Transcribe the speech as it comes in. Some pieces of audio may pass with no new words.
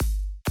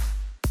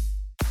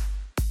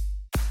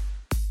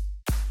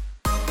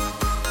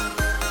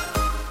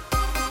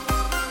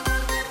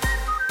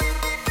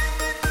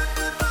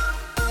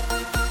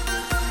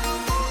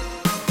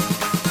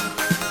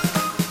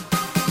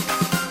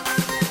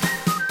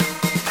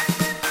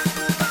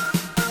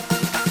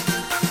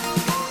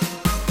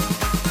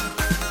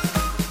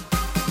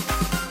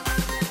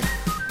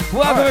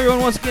Welcome everyone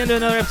once again to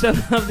another episode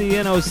of the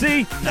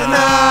NOC.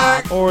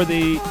 NOC. Or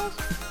the...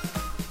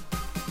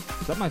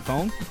 Is that my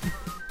phone?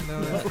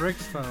 No, that's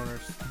Rick's phone or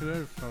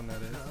whoever's phone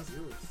that is. No, that's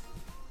yours.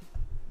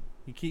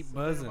 You keep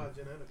buzzing.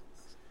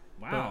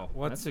 Wow. But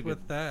what's that's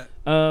with that?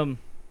 I don't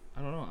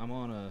know. I'm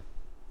on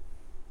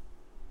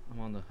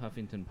the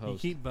Huffington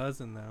Post. You keep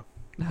buzzing though.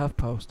 Huff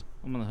Post.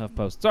 I'm on the Huff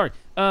Post. Sorry.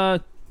 Or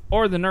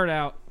the Nerd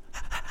Out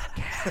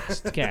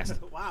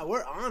cast. Wow,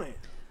 we're on it.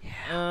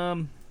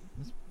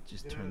 Let's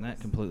just turn that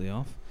completely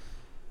off.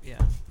 Yeah.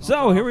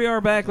 So here we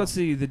are back. Let's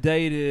see. The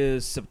date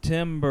is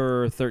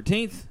September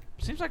 13th,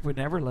 Seems like we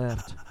never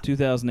left.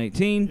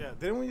 2018. Yeah,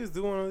 didn't we just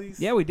do one of these?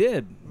 Yeah, we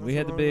did. Not We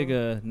had the so big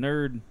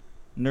long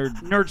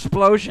Nerd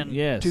Explosion.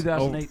 yes,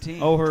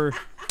 2018. over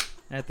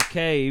at the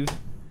cave.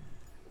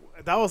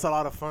 That was a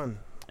lot of fun.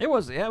 It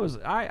was. Yeah. It was.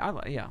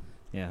 Yeah.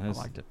 Yeah, I that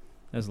liked it.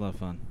 was a lot of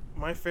fun.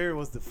 My favorite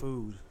was the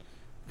food.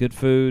 Good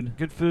food.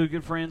 Good food.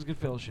 Good friends. Good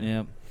fellowship.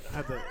 Yep. I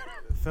had the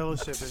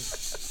fellowship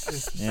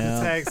is Yeah.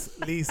 the tag's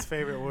least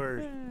favorite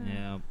word.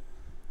 Yeah.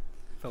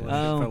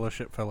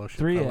 Fellowship. 3 Fs.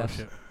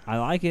 fellowship. I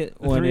like it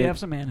The when 3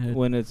 F's of manhood.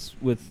 when it's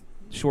with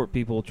short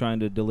people trying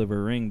to deliver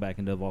a ring back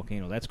into a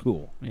volcano. That's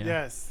cool. Yeah.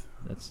 Yes.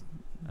 That's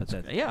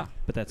it. Yeah.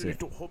 But that's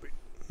it. It.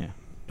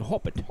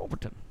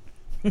 Hopperton.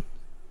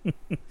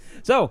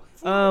 So,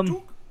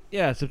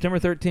 yeah, September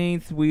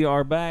 13th, we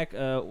are back.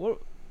 What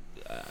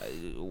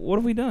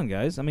have we done,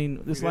 guys? I mean,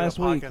 this We did last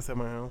a week. podcast at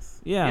my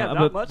house. Yeah, Yeah, not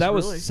but much, that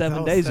was really.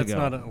 7 days That's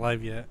ago. not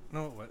live yet.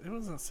 No, it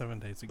wasn't 7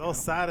 days ago. That was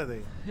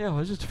Saturday, Yeah. It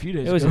was just a few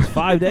days. It was ago. just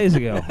 5 days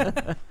ago.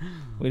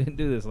 We didn't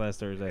do this last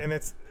Thursday. and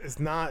it's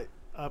not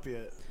up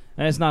yet.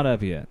 And it's not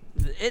up yet.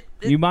 It,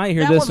 You might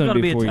hear that this one's one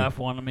gonna before be you. a tough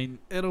one. I mean,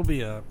 It'll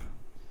be up.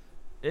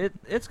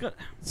 it's good.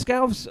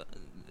 Scalps,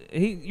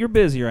 you're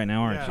busy right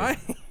now, aren't Yeah.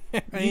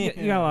 you?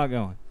 You got a lot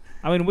going.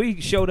 I mean,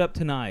 we showed up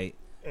tonight.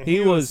 And He he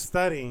was- was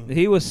studying.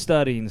 He was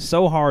studying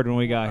so hard when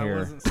we got I here.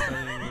 wasn't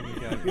studying when you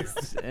got here.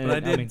 And, But I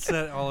did mean,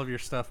 set all of your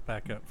stuff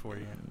back up for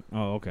you.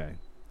 oh, okay.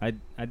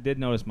 I did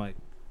notice my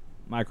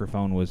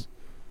microphone was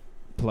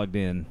plugged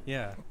in.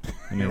 Yeah.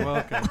 I mean, You're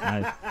welcome.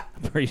 I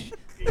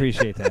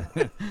appreciate that.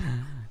 Yeah.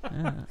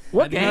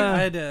 What I game?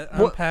 had to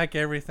what- unpack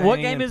everything. what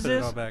game and is put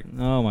this? It all back.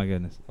 Oh my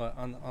goodness. What,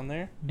 on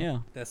there? Yeah.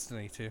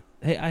 Destiny 2.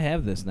 Hey, I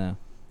have this now.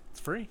 It's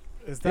free.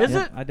 Is Is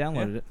Yeah, it? I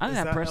downloaded it. I Is didn't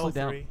have that Presley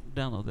L3?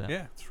 download that.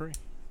 Yeah, it's free.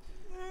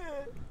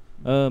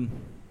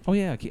 Oh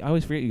yeah, I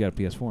always forget you got a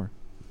PS4.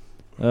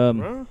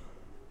 Huh?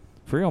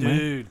 For real, man.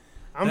 Dude,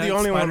 I'm that the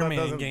only one that Spider-Man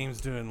doesn't.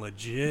 game's doing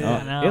legit. Oh,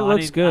 I know, it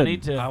looks I good.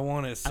 need to. I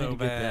want it I so need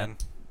to get that.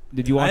 bad.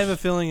 Did you watch? I have a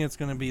feeling it's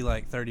going to be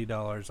like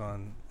 $30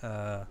 on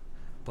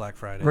Black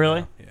Friday.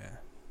 Really? now. Yeah.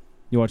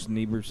 You watched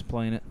Neebers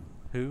playing it?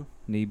 Who?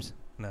 Neebs.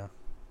 No.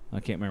 I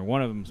can't remember.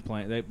 One of them's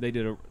playing. They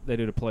did a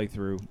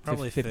playthrough.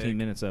 Probably 15 thick.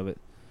 minutes of it.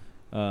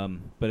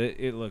 But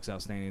it looks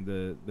outstanding.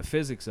 The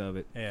physics of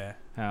it. Yeah.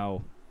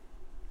 How.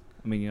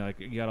 I mean, you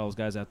got all those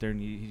guys out there,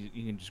 and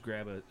you can just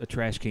grab a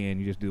trash can.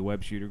 You just do the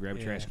web shooter, grab a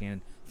trash can,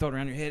 throw it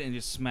around your head, and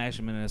just smash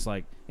them. And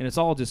it's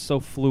all just so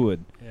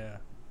fluid.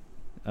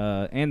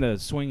 Yeah. And the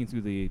swinging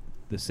through the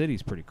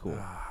city's pretty cool.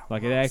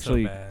 Like it So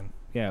actually, bad.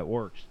 yeah, it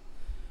works.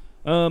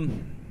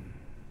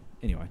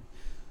 Anyway,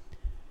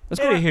 let's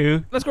go.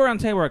 Anywho, Let's go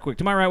around the table right quick.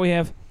 To my right, we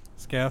have.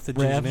 Scout the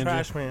Rev. Ninja.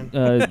 Trash man.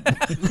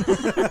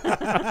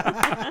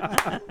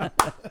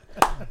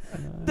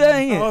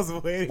 Dang I it! was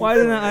waiting. Why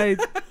for didn't it.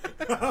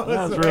 I?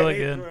 That was really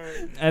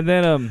good. And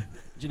then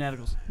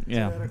Geneticals.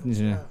 yeah,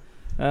 Yeah.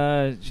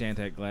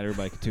 Shantac. Glad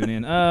everybody could tune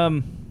in.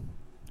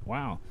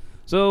 Wow.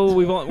 So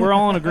we're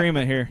all in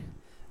agreement here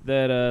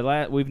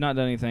that we've not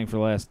done anything for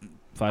the last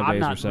 5 I'm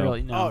days not or so.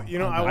 really. No. Oh, you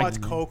know, I watched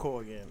didn't. Coco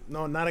again.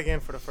 No, not again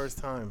for the first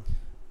time.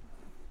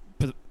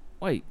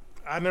 Wait.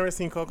 I've never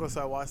seen Coco,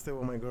 so I watched it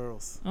with my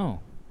girls. Oh,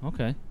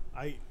 okay.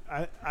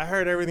 I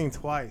heard everything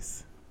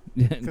twice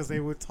because they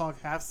would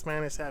talk half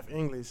Spanish, half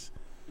English.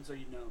 So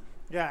you know.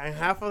 Yeah, and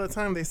half of the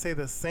time they say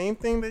the same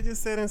thing they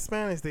just said in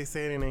Spanish. They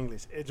say it in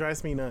English. It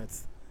drives me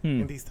nuts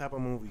in these type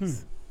of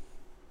movies.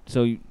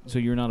 So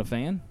you're not a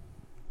fan?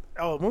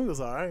 Oh, the movie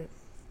was all right.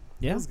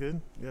 Yeah. It was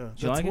good. Yeah.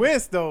 Did you The like it?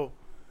 twist though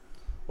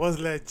was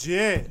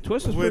legit.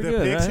 Twist was with pretty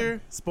the good, right?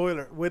 picture.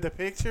 Spoiler with the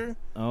picture.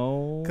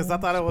 Oh. Because I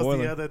thought it was spoiler.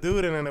 the other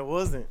dude, and then it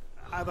wasn't.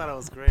 I thought it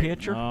was great.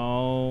 Picture.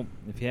 Oh,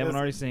 if you haven't Yes.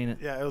 already seen it,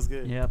 Yeah, it was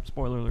good. Yep.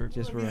 Spoiler alert.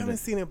 just If you ruined haven't it.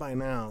 seen it by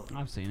now,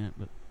 I've seen it,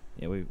 but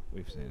Yeah, we've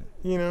seen it.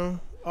 you know.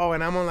 Oh,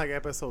 and I'm on like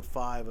episode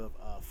 5 of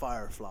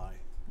Firefly.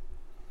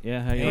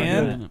 Yeah, how you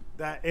And- doing?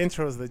 That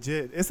intro is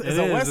legit. It's It a is,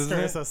 isn't western.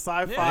 it? It's a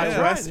sci-fi Yeah, it's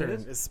right, western. it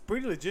is. It's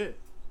pretty legit.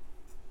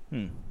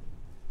 Sound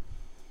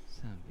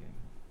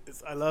good.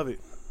 I love it.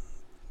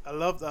 I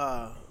love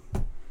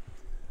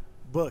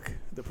Book,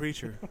 the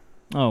preacher.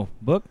 Oh,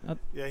 Book?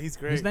 Yeah, he's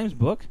great. His name's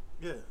Book?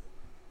 Yeah.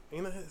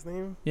 Ain't that his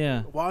name?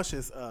 Yeah. Wash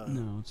is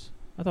no, it's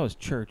I thought it was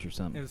church or It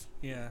something. was,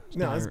 yeah.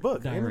 no, it's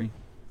Book. ain't it? Diary.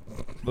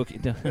 Book.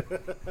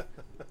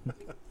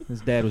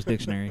 His dad was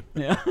dictionary.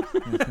 Yeah.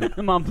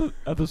 Mom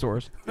a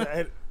thesaurus.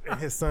 Yeah, and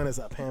his son is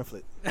a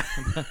pamphlet.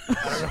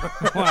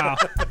 Wow.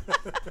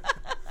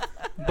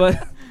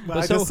 But But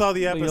I so, just saw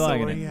the but you episode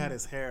liking where it? he had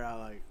his hair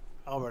out.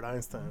 I Albert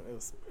Einstein.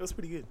 It was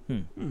pretty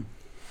good.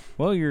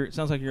 Well,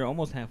 sounds like you're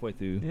almost halfway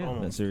through that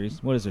Almost.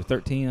 series. What is there,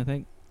 13, I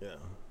think? Yeah.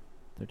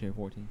 13 or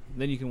 14.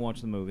 Then you can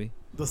watch the movie.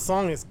 The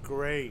song is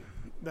great.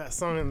 That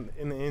song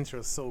in the intro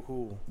is so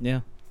cool.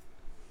 Yeah.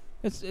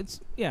 It's It's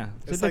a like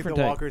the different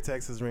take. Walker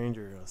Texas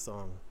Ranger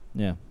song.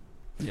 Yeah.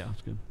 Yeah,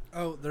 it's good.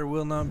 Oh, there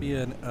will not be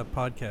a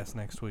podcast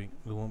next week.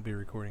 We won't be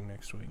recording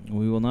next week.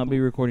 We will not be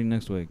recording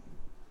next week.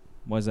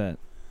 Why's that?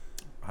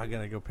 I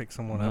gotta go pick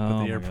someone up Oh at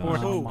my the airport.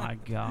 gosh. Oh my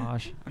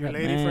gosh! I Your got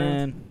lady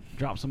friend. Man,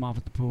 drops them off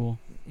at the pool.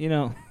 you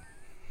know,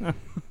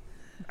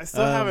 I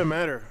still haven't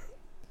met her.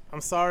 I'm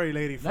sorry,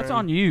 lady friend. That's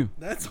on you.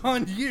 That's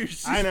on you.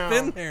 She's I know.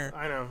 been there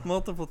I know.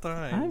 multiple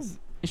times.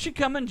 Is she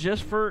coming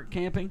just for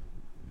camping?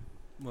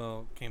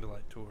 Well,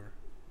 candlelight tour.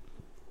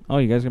 oh,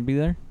 you guys gonna be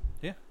there?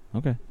 Yeah.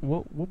 Okay,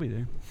 We'll be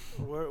there.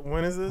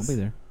 When is I'll this? be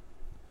there.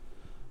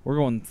 We're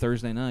going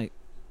Thursday night.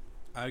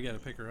 I gotta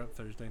pick her up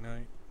Thursday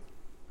night.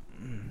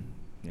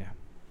 Yeah.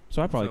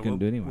 So I probably So couldn't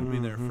do it anyway. We'll be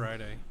there Mhm.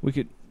 Friday. We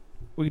could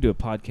do a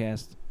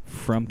podcast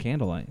from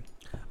Candlelight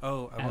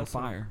Oh, I At a also,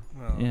 fire.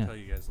 well, I'll Yeah. tell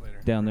you guys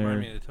later. Down there.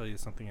 Remind me to tell you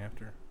something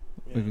after.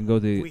 Yeah. We can go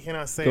to We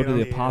cannot say go it to on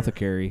the air.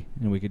 apothecary,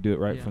 and we could do it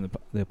right Yeah. from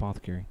the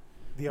apothecary.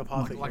 The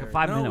apothecary. Like a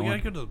 5-minute No, we one.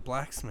 gotta go to the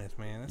blacksmith,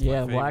 man. That's Yeah, my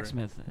the favorite.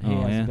 blacksmith. He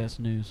Oh, has yeah. the best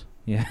news.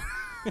 Yeah,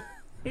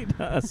 he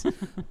does.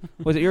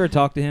 Was it you ever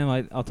talk to him?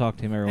 I'll talk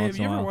to him every Hey, once have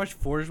you in a ever while. watched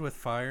Forged with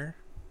Fire?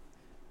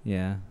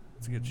 Yeah,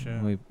 It's a good show.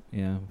 we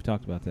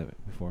talked about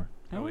that before.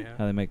 Oh, we? yeah.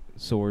 How they make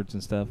swords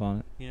and stuff on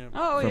it. Yeah.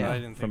 Oh, From- yeah. I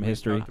didn't From think we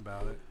history. talked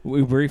about it.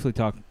 We briefly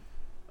talked.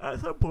 At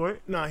some point.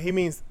 No, he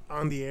means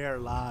on the air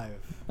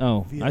live.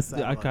 Oh, Via I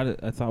satellite.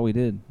 I thought we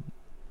did.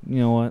 You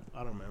know what?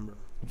 I don't remember.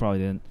 We probably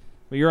didn't.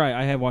 But you're right.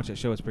 I have watched that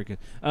show. It's pretty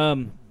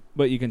good.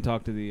 But you can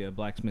talk to the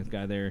blacksmith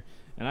guy there,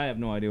 and I have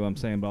no idea what I'm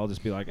saying. But I'll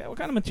just be like, hey, "What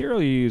kind of material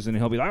are you using?"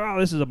 And he'll be like, "Oh,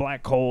 this is a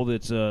black coal.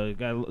 It's got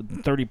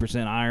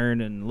 30%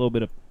 iron and a little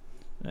bit of,"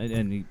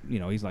 and he,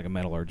 he's like a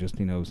metallurgist.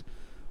 He knows,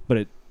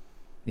 but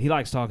he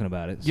likes talking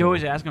about it. You so-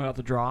 always ask him about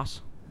the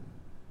dross.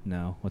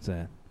 No, what's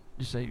that?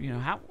 Just say,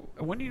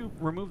 when do you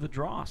remove the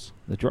dross?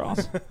 The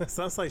dross.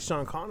 Sounds like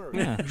Sean Connery.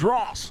 Yeah.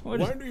 Dross.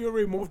 What is- When do you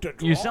remove the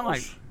dross? You sound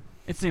like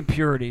it's the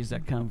impurities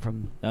that come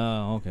from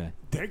Oh, okay.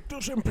 Take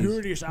those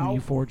impurities when out.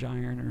 you forge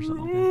iron or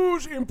something like that.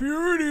 Those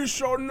impurities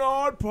shall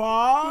not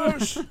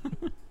pass.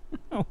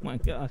 Oh my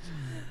gosh.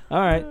 All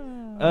right.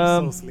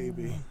 I'm so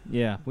sleepy.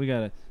 Yeah, we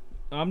got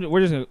to.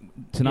 We're just gonna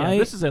tonight. Yeah,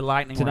 this is a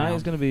lightning Tonight round.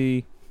 is going to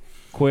be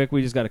quick.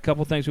 We just got a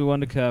couple things we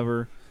wanted to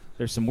cover.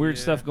 There's some weird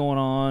Yeah. stuff going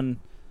on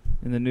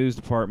in the news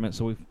department,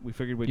 so we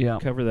figured we'd Yeah.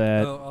 cover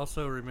that. Oh,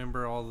 also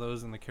remember all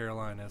those in the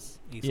Carolinas,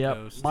 East Yep,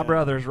 Coast. my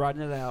brother's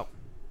writing it out.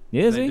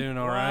 Is They he? doing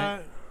all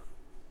right?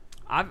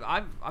 What?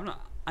 I'm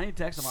not. I need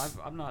to text him.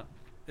 I'm not.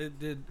 It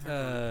did.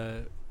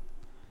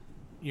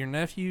 Your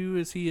nephew,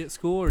 is he at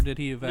school or did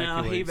he evacuate?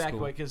 No, he school?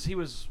 evacuated because he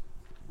was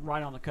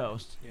right on the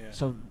coast. Yeah.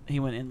 So he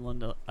went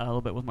inland a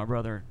little bit with my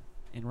brother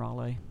in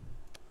Raleigh.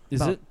 Is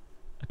About it?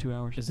 2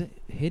 hours. Is it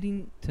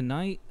hitting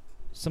tonight?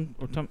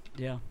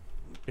 Yeah.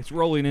 It's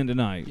rolling in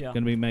tonight. Yeah. Going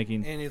to be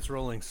making. And it's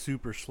rolling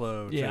super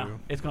slow Yeah. too.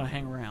 It's gonna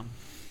hang around.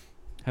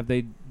 Have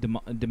they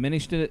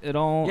diminished it at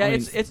all? Yeah, I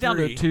mean, it's down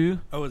to 3. 2,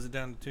 Oh, is it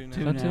down to 2 now?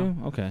 Two. that now. too?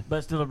 Okay.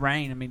 but still the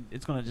rain. I mean,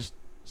 it's gonna just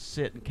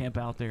sit and camp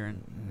out there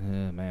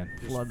and Man.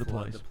 Just flood the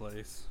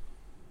place.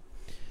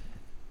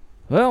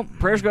 Well,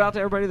 prayers go out to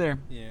everybody there.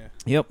 Yeah.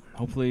 yep.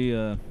 Hopefully,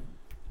 there's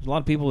a lot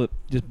of people that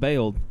just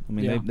bailed. I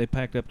mean, Yeah. they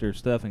packed up their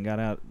stuff and got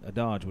out of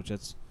Dodge, which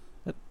that'd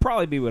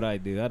probably be what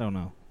I'd do. I don't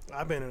know.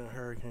 I've been in a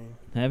hurricane.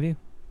 Have you?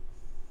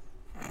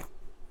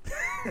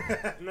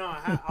 No,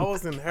 I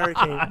was in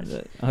hurricane.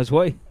 I was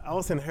waiting. I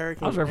was in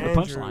hurricane. I was ready for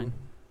Andrew. punchline.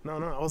 No,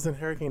 I was in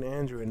Hurricane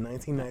Andrew in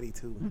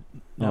 1992,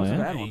 That Oh, was a yeah?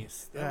 bad one.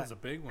 Nice. That Yeah. was a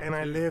big one. and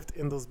I too. lived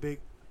in those big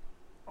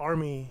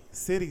army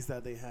cities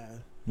that they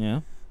had.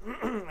 Yeah.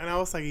 And I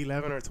was like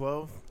 11 or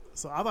 12.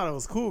 So I thought it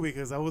was cool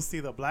because I would see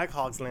the Black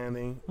Hawks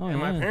landing, Oh, and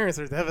my yeah. parents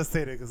are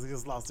devastated because they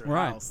just lost their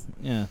Right. house.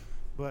 Yeah.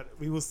 But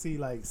we will see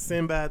like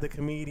Sinbad the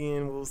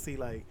comedian. We'll see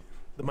like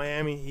the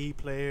Miami Heat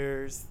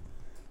players.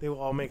 They will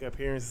all make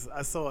appearances.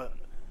 I saw it.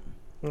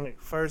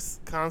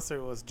 First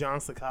concert was John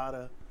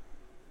Cicada.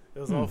 It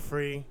was all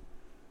free.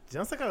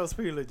 John Cicada was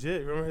pretty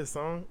legit. Remember his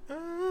song?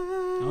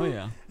 Oh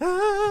yeah.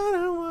 I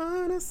don't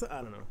wanna.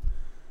 I don't know.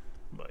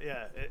 But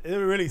yeah, it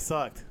really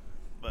sucked.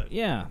 But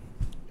Yeah.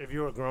 if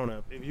you were a grown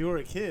up, if you were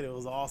a kid, it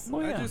was awesome.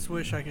 Oh, I yeah. just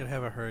wish I could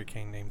have a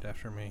hurricane named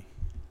after me.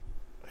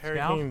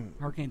 Hurricane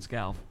Hurricane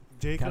Scalf.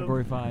 Jacob.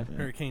 Category 5.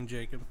 Hurricane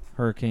Jacob.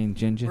 Hurricane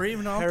Ginger. Or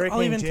even I'll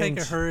Hurricane even take a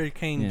Jinx.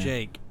 Hurricane Yeah.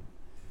 Jake.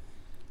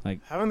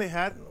 Haven't they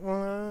had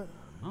one?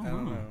 Oh, I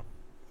don't wow. know.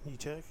 You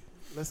check.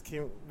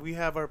 We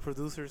have our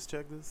producers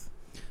check this.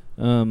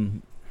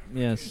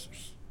 Yes.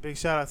 Big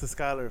shout out to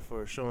Skylar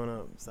for showing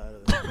up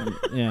Saturday.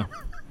 Yeah.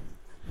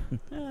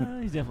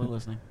 He's definitely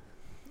listening.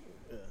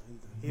 Yeah,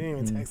 he didn't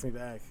even text me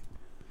back.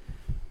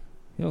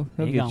 He'll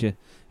There you get go. you.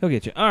 He'll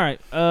get you. All right.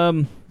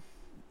 Do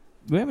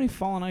we have any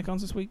fallen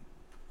icons this week?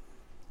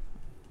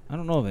 I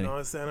don't know of any. No,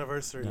 it's the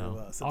anniversary. No. Of,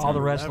 All September the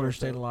 11th, wrestlers so-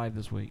 stayed alive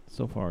this week.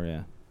 So far,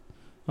 yeah.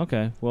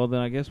 Okay. Well,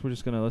 then I guess we're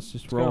just gonna let's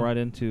go. roll right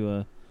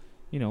into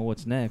You know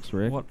what's next,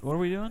 Rick? What are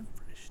we doing?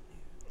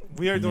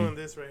 We are doing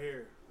this right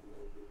here.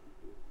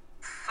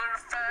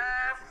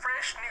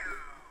 Fresh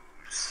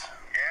news.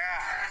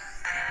 Yeah.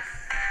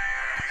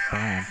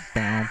 Bow,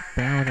 bow,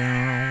 bow,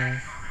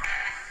 down.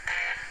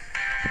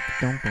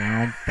 Bow,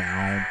 bow,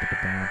 bow,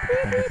 bow,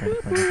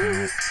 bow,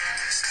 bow.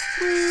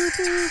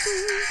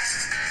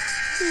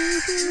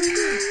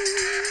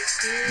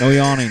 No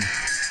yawning.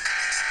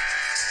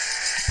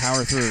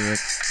 Power through, Rick.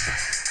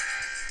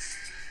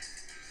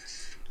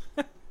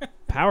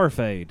 Power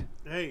fade.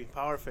 Hey,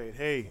 Power Fade.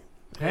 Hey.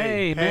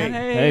 Hey, man.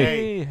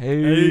 hey.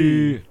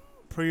 Hey.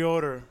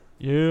 Pre-order.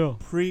 Yeah.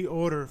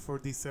 Pre-order for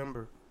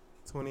December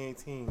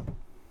 2018.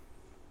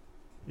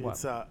 What?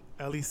 It's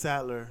Ellie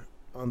Sattler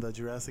on the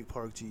Jurassic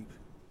Park Jeep.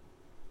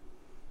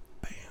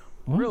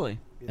 What? Really?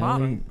 Yeah.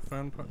 Pop?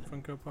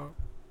 Funko Pop.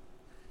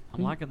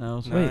 I'm liking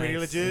those. Wait. Pretty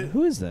legit.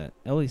 Who is that?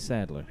 Ellie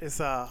Sadler. It's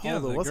Yeah,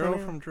 Holdo. the What's her girl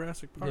name? from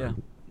Jurassic Park. Yeah.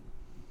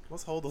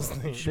 What's Holdo's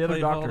name? She The other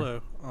played doctor.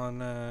 Holdo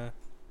on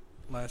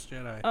Last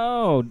Jedi.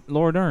 Oh,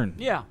 Laura Dern.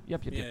 Yeah.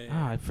 Yep. yeah.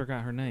 Ah, I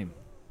forgot her name.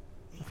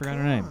 I forgot her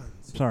Come name. on,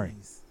 Sorry.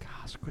 jeez.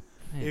 Gosh, quit.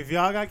 If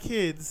y'all got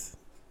kids,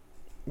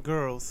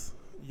 girls,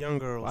 young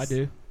girls, I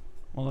do.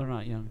 Well, they're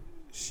not young.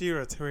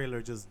 She-Ra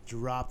trailer just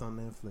dropped on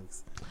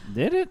Netflix.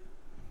 Did it?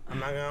 I'm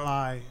not gonna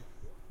lie,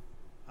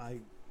 I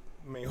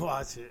may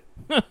watch it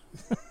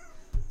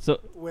So,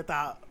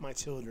 without my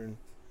children.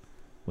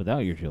 without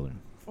your children.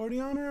 For the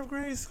honor of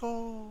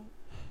Grayskull.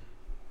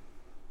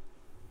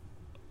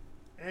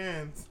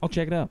 And I'll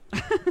check it out.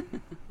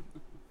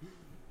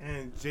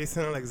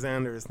 Jason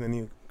Alexander is the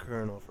new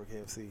colonel for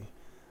KFC.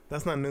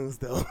 That's not news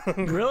though.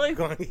 Really?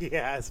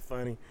 Yeah, it's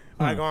funny.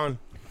 All right, go on.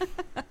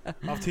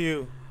 Off to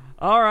you.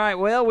 All right.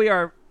 Well, we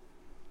are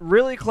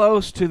really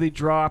close to the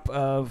drop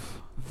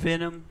of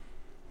Venom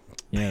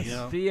Yes.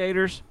 Yeah.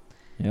 theaters.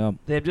 Yep.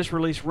 They've just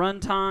released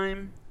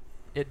runtime.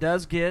 It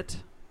does get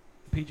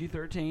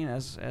PG-13,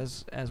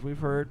 as we've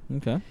heard.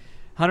 Okay.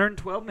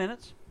 112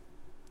 minutes.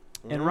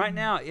 And Mm. right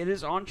now, it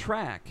is on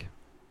track.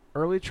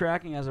 Early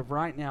tracking as of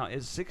right now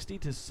is 60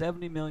 to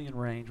 70 million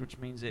range, which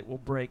means it will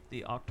break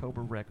the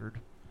October record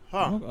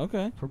Huh. Oh,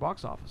 okay. for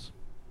box office.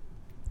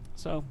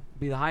 So,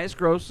 be the highest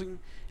grossing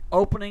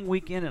opening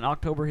weekend in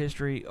October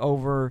history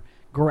over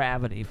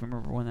Gravity, if you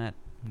remember when that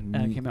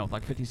came out with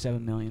like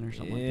 57 million or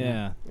something like that.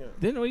 Yeah. Yeah.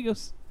 Didn't we go? Who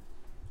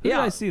did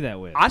Yeah. I see that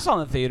with? I saw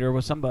it in the theater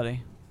with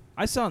somebody.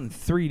 I saw it in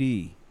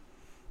 3D,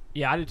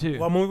 Yeah, I did too.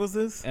 What movie was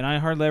this? and I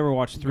hardly ever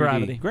watched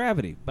 3D.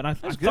 Gravity. But I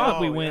That's thought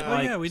good. we Oh, went yeah. Oh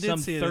like yeah, we did some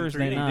see it in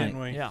Thursday 3D, night didn't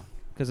we? Yeah.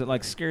 because it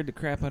like scared the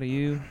crap out of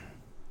you.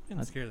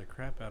 Didn't scare the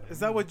crap out of me. Is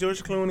that what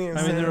George Clooney and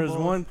I mean, there Sandra was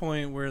Bullock- one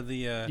point where the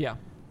Yeah.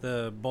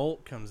 the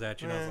bolt comes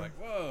at you, and I was Yeah. like,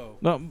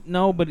 "Whoa!"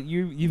 No, but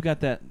you've got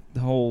that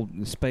whole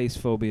space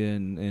phobia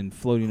and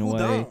floating Who away.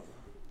 don't?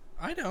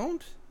 I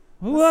don't.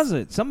 Who was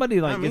it? Somebody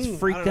like I gets mean, I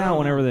freaked don't out know.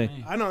 whenever they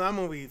I know that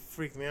movie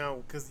freaked me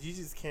out because you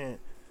just can't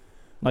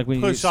like when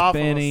you're push off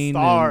of a spinning.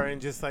 star and-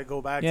 and just like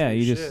go back yeah, to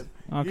you your just ship.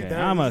 okay. You're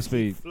down, I you must just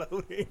be keep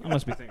floating. I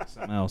must be thinking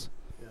something else.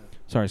 Yeah.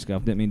 Sorry,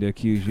 Scuff. Didn't mean to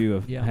accuse you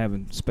of Yeah.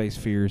 having space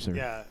fears or.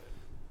 Yeah,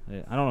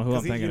 Yeah, I don't know who I'm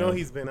because thinking you know of.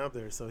 he's been up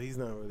there, so he's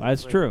not really.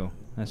 That's afraid. true.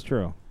 That's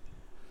true.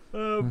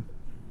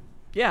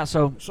 Yeah,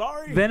 so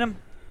Sorry. Venom.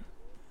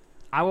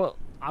 I will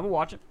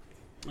watch it.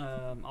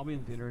 I'll be in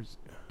the theaters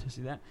to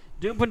see that.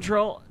 Doom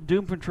Patrol.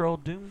 Doom?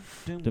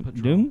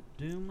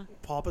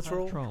 Paw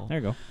Patrol. There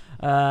you go.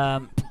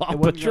 Paw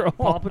Patrol.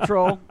 Paw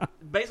Patrol.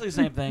 Basically the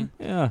same thing.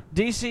 Yeah.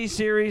 DC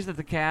series that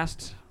the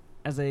cast,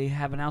 as they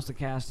have announced the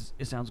cast,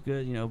 it sounds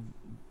good. You know,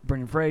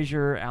 Brendan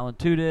Fraser, Alan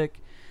Tudyk,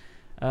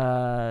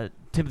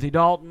 Timothy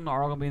Dalton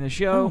are all going to be in the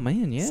show. Oh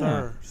man,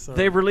 yeah. Sir.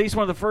 They've released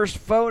one of the first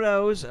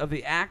photos of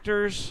the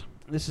actors.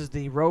 This is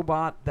the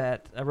robot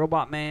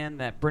man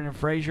that Brendan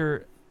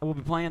Fraser will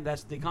be playing.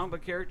 That's the comic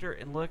book character,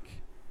 and look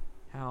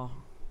how.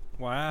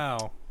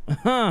 Wow.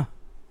 Huh.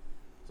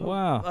 So,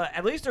 Wow.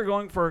 At least they're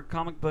going for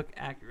comic book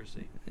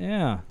accuracy.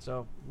 Yeah.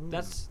 So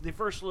that's the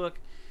first look.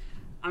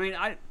 I mean,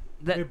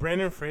 Hey,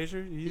 Brandon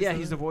Fraser. yeah,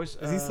 he's the voice.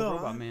 Is he still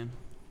robot alive? man.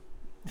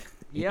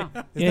 Yeah,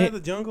 Is Yeah. that the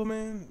Jungle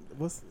Man?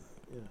 What's?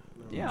 Yeah.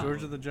 No. Yeah.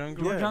 George of the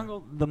Jungle. George Yeah.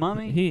 Jungle, the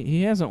Mummy.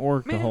 He hasn't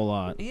worked a Man, whole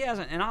lot He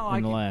hasn't, and I in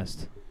like the it.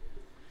 last.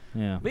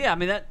 Yeah. But yeah, I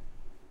mean that.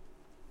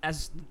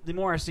 As the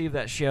more I see of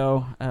that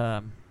show,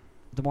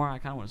 the more I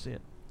kind of want to see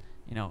it,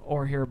 you know,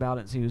 or hear about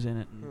it and see who's in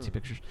it and see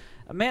pictures.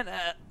 Man,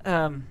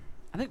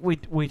 I think we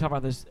talked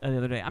about this the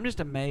other day. I'm just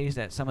amazed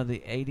at some of the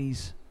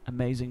 '80s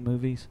amazing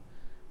movies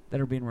that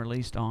are being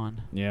released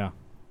on Yeah.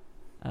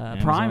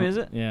 Prime. Amazon- Is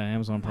it? Yeah,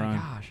 Amazon Oh my Prime.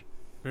 gosh!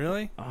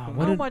 Really?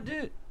 What did- My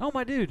dude! Oh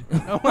my dude!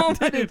 Oh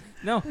my dude.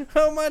 No,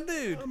 Oh my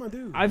dude. Oh my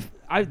dude.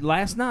 I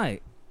last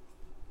night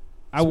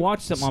I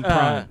watched something on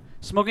Prime.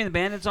 Smoking the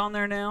Bandit's on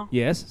there now.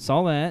 Yes,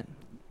 saw that.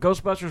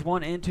 Ghostbusters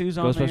 1 and 2's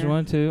on Ghostbusters there.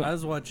 1, 2. I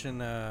was watching.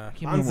 Can't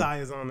remember Banzai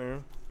is on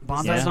there.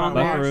 Banzai's Yeah, on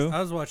Buck there. Roo. I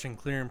was watching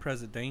Clear and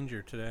Present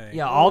Danger today.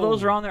 Yeah, all Oh.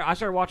 those are on there. I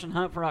started watching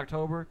Hunt for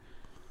October.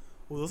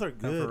 Well, those are for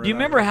good. real. Do you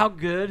remember how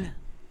good that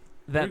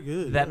They're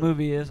good, that yeah.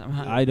 movie is? I mean,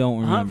 I don't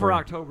remember. Hunt for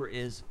October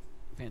is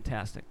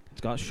fantastic. It's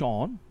got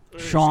Sean.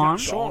 Sean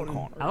Sean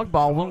Connery. Alec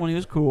Baldwin when he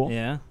was cool.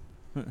 Yeah.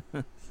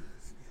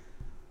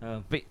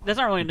 But that's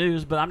not really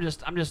news. But I'm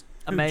just Who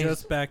amazed.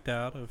 just backed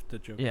out of the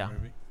Joker Yeah.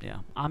 movie. Yeah,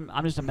 I'm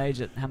just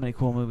amazed at how many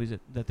cool movies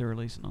that they're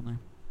releasing on there.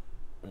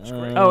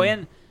 great. Oh,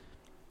 and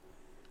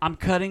I'm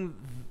cutting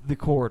the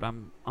cord.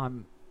 I'm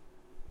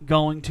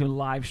going to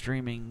live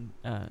streaming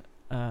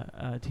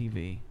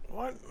TV.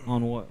 What?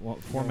 on what Going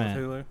with format?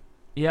 Hulu.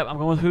 Yep, I'm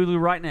going with Hulu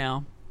right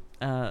now.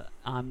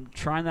 I'm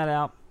trying that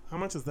out. How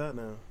much is that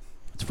now?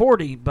 It's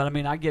 $40, but I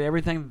mean I get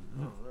everything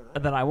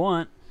that I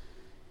want.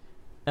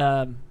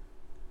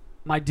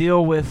 My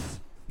deal with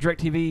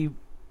DirecTV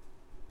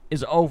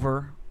is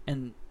over,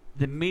 and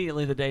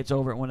immediately the date's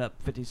over, it went up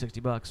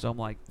 $50-$60. So I'm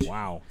like,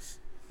 Wow.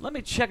 let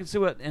me check and see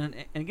what. And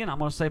again, I'm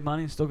going to save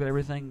money and still get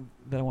everything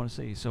that I want to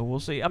see. So we'll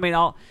see. I mean,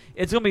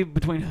 it's going to be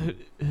between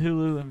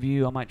Hulu and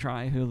View. I might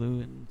try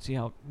Hulu and see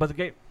how. But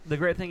the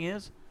great thing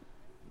is,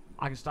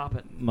 I can stop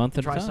it, Month at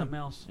a try time. something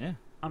else. Yeah.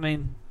 I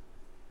mean,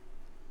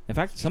 In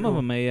fact, some of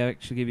them may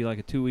actually give you like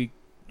a 2-week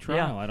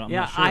trial. I'm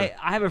yeah. not sure.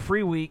 I have a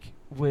free week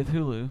with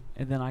Hulu,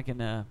 and then I can,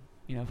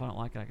 if I don't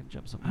like it, I can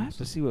jump something I else.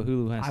 have to see what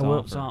Hulu has I to will.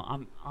 offer. So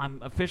I'm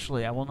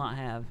officially, I will not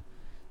have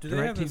Do they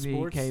have the DirecTV,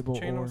 sports cable,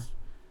 channels?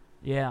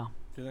 or yeah.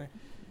 Do they?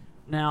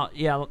 Now,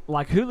 yeah,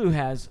 like Hulu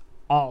has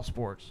all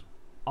sports,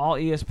 all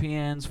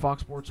ESPNs,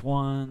 Fox Sports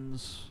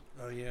Ones,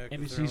 Oh yeah. 'cause they're NBC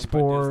owned by Disney.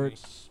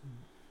 Sports,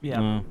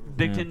 yeah,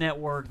 Big yeah. Ten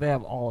Network. They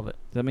have all of it.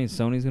 Does that mean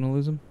Sony's going to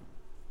lose them?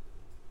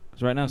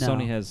 Because right now No,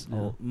 Sony has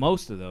no.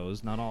 most of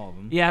those, not all of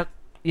them. Yeah,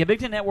 Big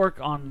Ten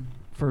Network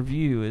for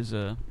View is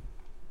It's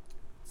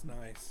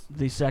nice.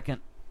 the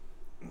second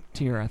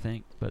tier, I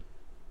think. But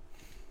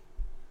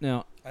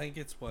Now, I think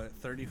it's what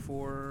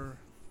 34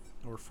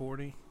 or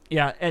 40.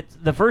 yeah,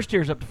 the first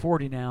tier's up to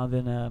 40 now.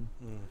 Then Mm.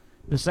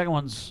 the second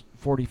one's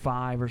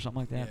 45 or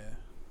something like that.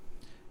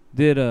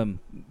 Yeah. did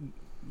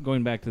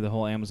going back to the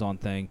whole Amazon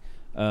thing,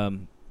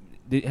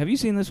 have you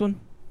seen this one?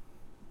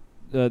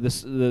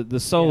 The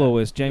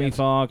Soloist, Jamie Yes.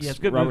 Foxx, Yeah, it's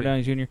a good Robert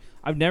movie. Downey Jr.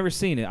 I've never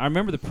seen it. I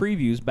remember the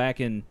previews back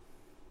in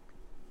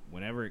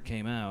whenever it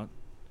came out,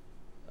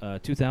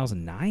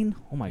 2009.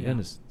 Oh my Yeah.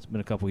 goodness, it's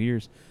been a couple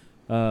years.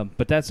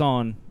 But that's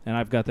on, and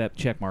I've got that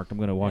check marked. I'm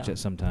going to watch Yeah. it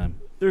sometime.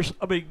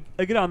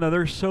 I get on there.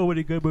 There's so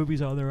many good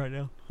movies on there right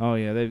now. Oh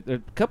yeah, there are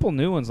a couple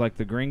new ones like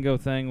the Gringo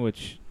thing,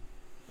 which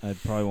I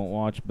probably won't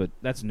watch, but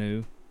that's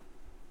new.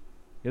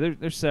 Yeah,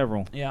 there's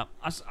several. Yeah,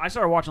 I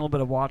started watching a little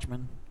bit of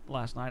Watchmen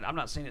last night. I've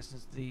not seen it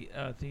since the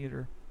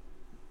theater.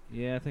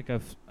 Yeah, I think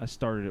I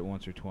started it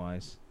once or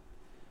twice.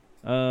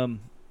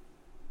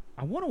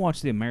 I want to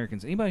watch The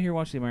Americans. Anybody here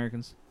watch The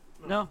Americans?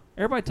 No,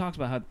 Everybody talks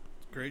about how.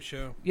 Great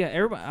show. Yeah,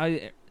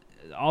 everybody.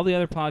 All the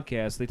other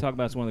podcasts they talk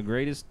about it's one of the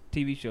greatest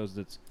TV shows.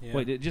 That's Yeah.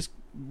 wait, it just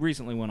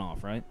recently went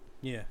off, right?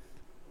 Yeah.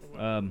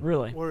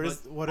 really. What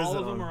is But what is all it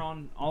of them on? are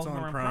on. All It's of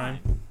them on are on Prime.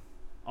 Prime.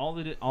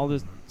 All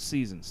the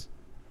seasons.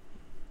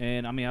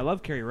 And I mean, I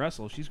love Carrie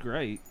Russell. She's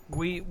great.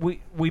 We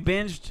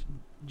binged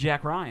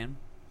Jack Ryan.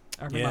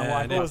 I remember Yeah, my I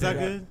wife. did Oh, was that too.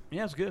 good?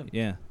 Yeah, it's good.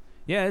 Yeah,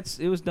 yeah.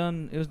 It was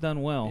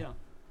done well. Yeah.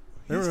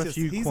 There were a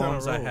few he's on a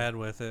qualms I roll. had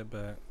with it,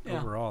 but Yeah.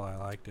 overall I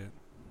liked it.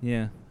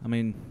 Yeah, I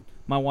mean,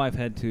 my wife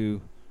had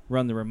to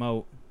run the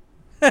remote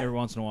every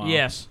once in a while.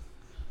 Yes.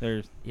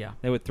 There's Yeah.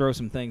 they would throw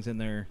some things in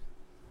there,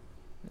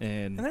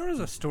 and And there was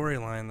a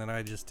storyline that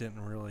I just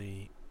didn't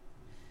really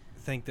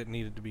think that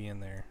needed to be in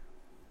there.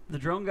 The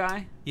drone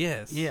guy.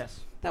 Yes.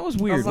 Yes. that was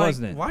I weird, was like,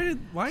 wasn't it?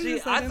 Why See,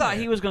 is that I in thought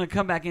there? he was going to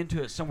come back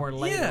into it somewhere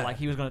later, Yeah. like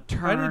he was going to I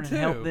turn did and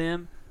help too.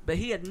 them, but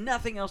he had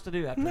nothing else to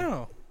do after.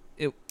 No.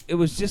 It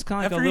was just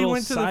kind of like After a he little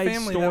went to the side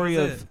family, that story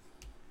was of. it.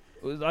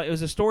 It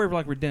was a story of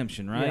like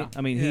redemption, right? Yeah.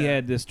 I mean, he Yeah.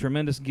 had this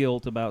tremendous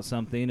guilt about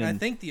something, and I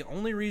think the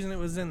only reason it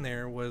was in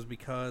there was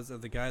because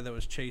of the guy that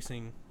was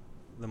chasing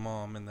the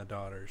mom and the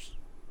daughters.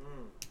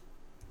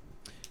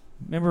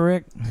 remember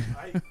Rick?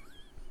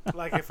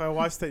 Like if I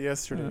watched it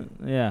yesterday.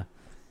 Yeah,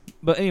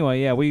 but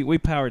anyway, yeah, we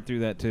powered through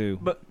that too.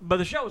 But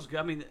the show was good.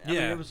 I mean,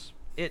 Yeah.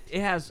 it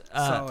has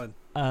Solid.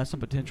 some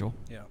potential.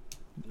 Yeah.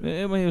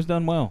 I mean, it was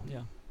done well.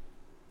 Yeah.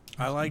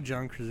 I like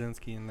John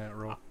Krasinski in that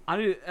role. I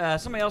do.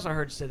 Somebody else I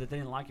heard said that they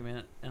didn't like him in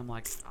it, and I'm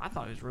like, I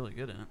thought he was really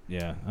good in it.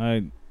 Yeah,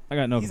 I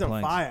got no He's on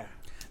complaints. fire.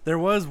 There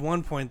was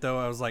one point though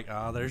I was like,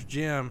 "Oh, there's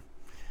Jim."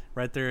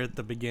 Right there at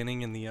the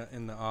beginning in the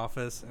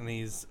office, and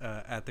he's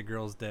at the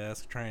girl's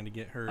desk trying to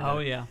get her. Oh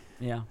to- yeah,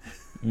 yeah.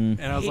 Mm.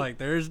 And I was He- like,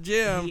 "There's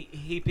Jim."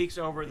 He peeks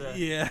over the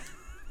Yeah.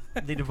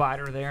 the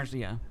divider there. So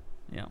yeah.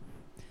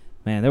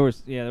 Man, there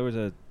was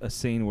a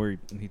scene where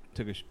he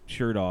took his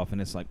shirt off,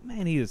 and it's like,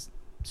 man, he is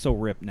so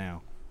ripped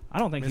now. I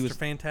don't think Mr. he was.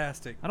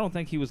 Fantastic. I don't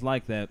think he was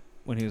like that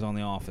when he was on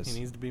The Office. He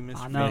needs to be Mr.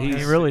 I know he's-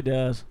 he really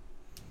does.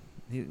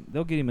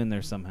 They'll get him in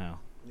there somehow.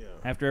 Yeah.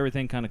 After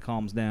everything kind of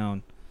calms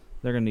down,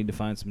 they're gonna need to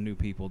find some new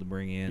people to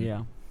bring in.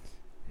 Yeah.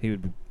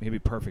 He'd be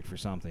perfect for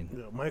something.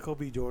 Yeah, Michael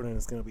B. Jordan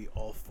is going to be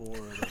all four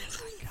of the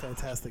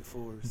Fantastic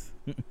Fours.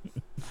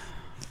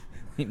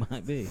 He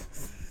might be.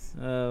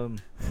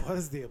 What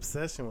is the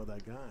obsession with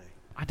that guy?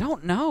 I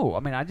don't know. I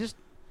mean,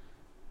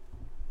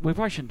 we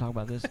probably shouldn't talk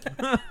about this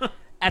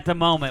at the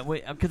moment,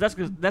 because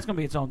that's gonna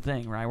be its own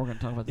thing, right? We're gonna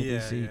talk about the Yeah,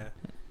 DC yeah.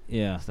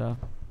 Yeah. stuff.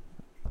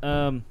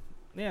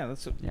 Yeah.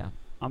 That's. Yeah,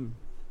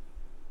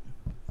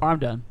 I'm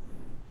done.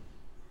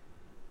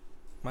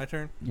 My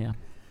turn. Yeah.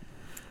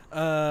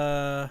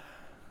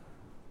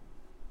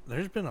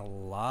 There's been a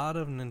lot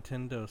of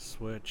Nintendo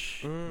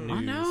Switch I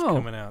news know.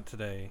 coming out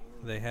today.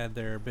 They had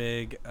their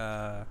big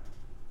Nintendo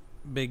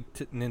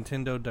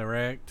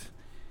Direct,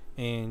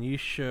 and you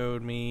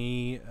showed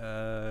me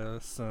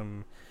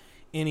some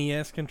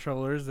NES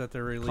controllers that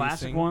they're releasing.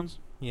 Classic ones.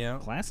 Yeah.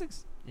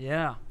 Classics?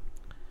 Yeah.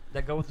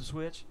 That go with the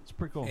Switch. It's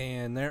pretty cool.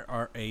 And there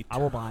are a I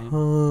will buy 'em.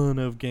 ton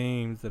of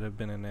games that have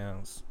been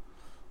announced.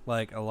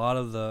 Like a lot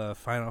of the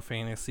Final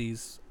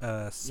Fantasies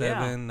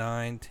 7,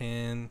 9,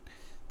 10,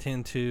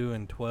 10-2,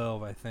 and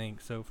 12, I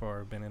think, so far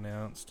have been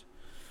announced.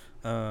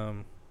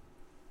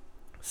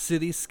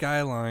 City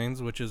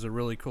Skylines, which is a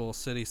really cool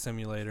city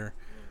simulator,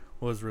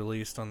 was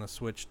released on the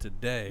Switch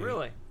today.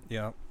 Really?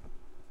 Yeah.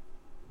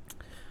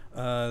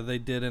 They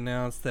did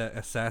announce that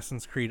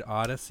Assassin's Creed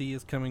Odyssey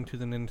is coming to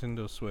the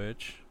Nintendo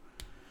Switch,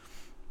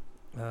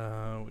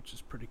 which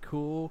is pretty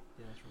cool.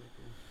 Yeah, that's really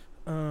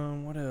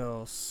cool. What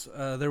else?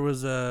 There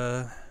was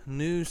a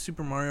new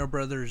Super Mario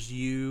Brothers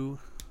U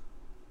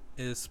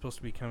is supposed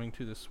to be coming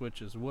to the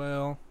Switch as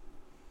well.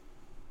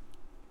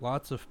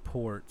 Lots of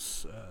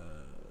ports,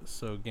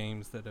 so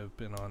games that have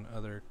been on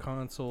other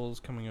consoles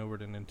coming over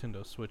to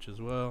Nintendo Switch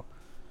as well.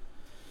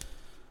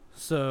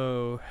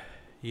 So,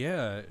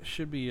 yeah, it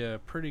should be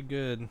pretty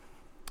good.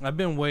 I've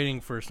been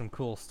waiting for some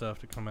cool stuff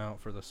to come out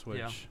for the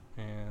Switch,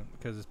 and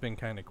because it's been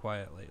kind of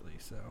quiet lately.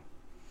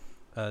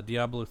 So,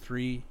 Diablo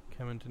 3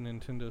 coming to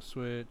Nintendo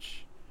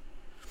Switch.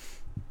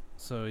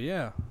 So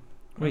yeah,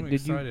 Wait, I'm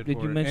did you excited did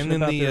for you it. mention And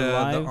then about their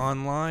the live?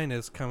 online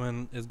is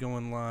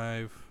going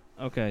live.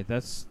 Okay,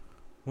 that's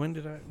When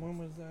was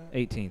that?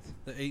 18th.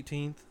 The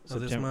 18th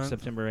of this September, month.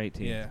 September 18th.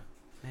 Yeah,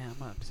 Man, I'm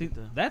gonna See, see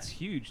the. that's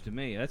huge to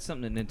me. That's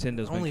something that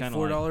Nintendo's only been kind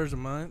of $4 a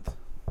month.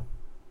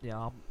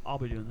 Yeah, I'll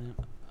be doing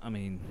that I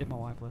mean, if my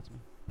wife lets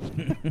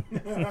me.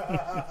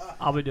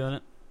 I'll be doing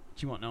it.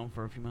 She won't know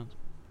for a few months.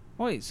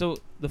 wait. So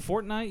the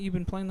Fortnite you've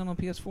been playing that on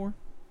PS4?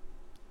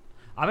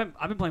 I've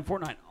been playing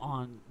Fortnite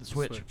on the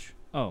Switch.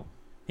 Oh,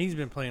 He's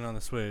been playing on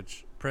the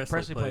Switch. Presley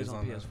Presley plays plays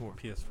on PS4.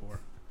 the PS4.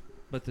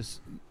 but this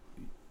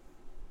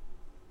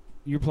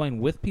you're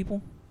playing with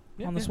people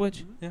on the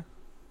Switch? Yeah.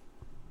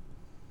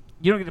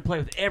 You don't get to play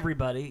with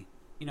everybody.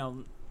 You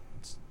know,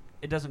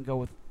 it doesn't go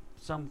with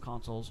some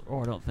consoles,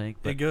 or I don't think.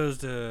 It But goes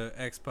to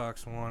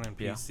Xbox One and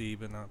Yeah. PC,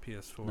 but not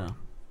PS4. no,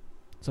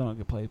 so I don't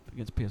get to play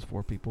against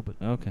PS4 people. But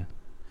Okay.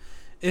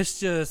 It's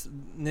just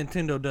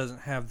Nintendo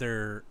doesn't have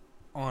their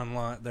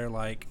online. They're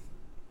like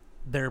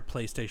their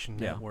PlayStation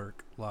Yeah.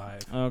 Network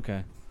live.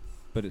 Okay.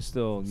 But it's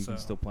still you can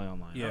So, still play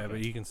online. Yeah, Okay. but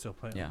you can still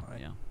play yeah, online.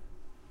 yeah.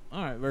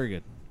 All right, very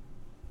good.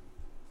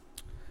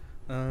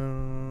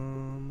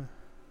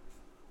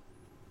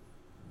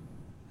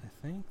 I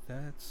think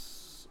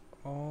that's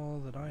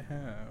all that I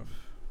have.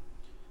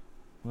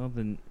 Well,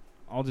 then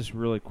I'll just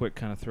really quick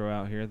kind of throw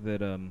out here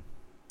that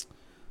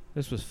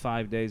this was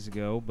 5 days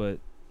ago, but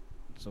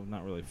so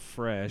not really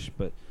fresh.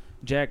 But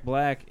Jack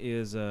Black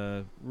is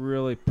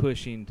really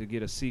pushing to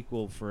get a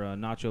sequel for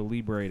Nacho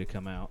Libre to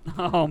come out.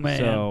 Oh man.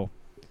 So,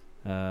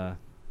 I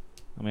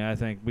mean, I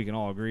think we can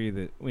all agree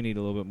that we need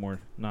a little bit more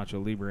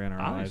Nacho Libre in our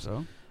I think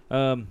lives.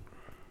 so.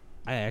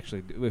 I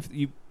actually do.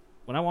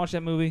 When I watch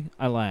that movie,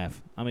 I laugh.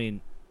 I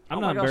mean, I'm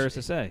Oh not my gosh. embarrassed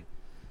to say.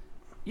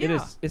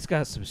 Yeah. It's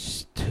got some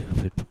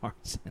stupid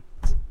parts in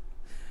it.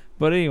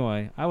 But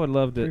anyway, I would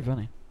love Pretty to.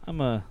 funny. I'm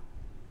gonna,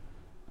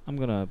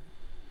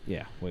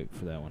 wait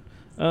for that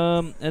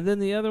one. And then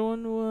the other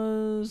one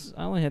was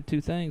I only had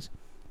two things.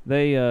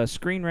 They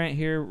Screen Rant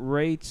here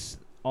rates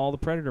all the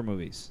Predator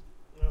movies.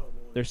 Oh, no.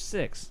 There's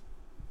 6.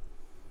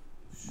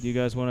 Do you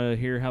guys want to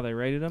hear how they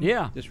rated them?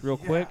 Yeah. Just real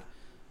Yeah. quick.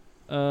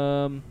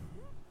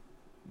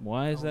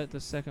 Why is that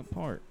the second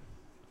part?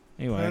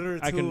 Anyway, Predator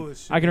I 2 can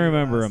should I can be the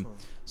remember last them. one.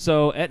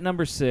 So at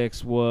number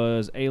 6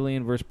 was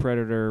Alien vs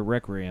Predator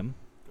Requiem,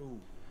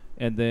 Ooh,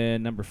 and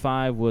then number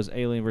 5 was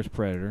Alien vs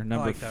Predator.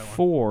 Number like that one.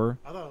 4,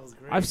 I thought it was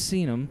great. I've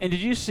seen them. And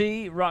did you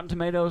see Rotten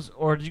Tomatoes,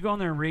 or did you go on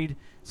there and read?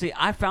 See,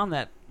 I found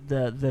that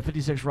the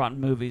 56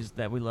 Rotten movies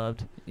that we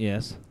loved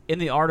Yes. in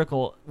the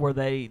article where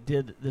they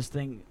did this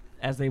thing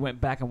as they went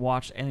back and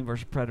watched Alien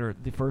vs Predator,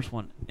 the first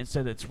one, and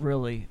said it's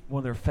really one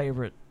of their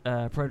favorite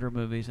Predator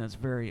movies, and it's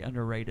very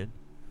underrated.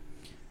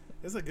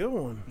 It's a good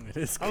one. It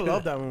is. I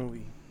love that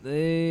movie.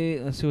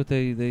 Let's see what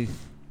they.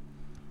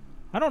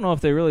 I don't know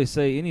if they really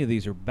say any of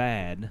these are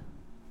bad,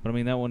 but I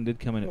mean that one did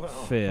come in at Wow.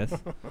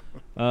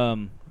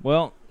 5th.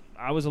 Well,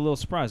 I was a little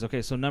surprised.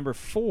 Okay, so number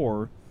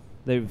 4,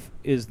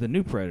 is the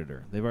new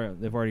Predator. They've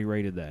already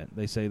rated that.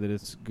 They say that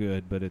it's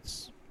good, but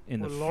it's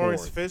in When the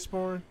Lawrence 4th.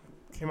 Fishburne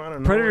came out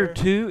of Predator nowhere.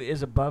 2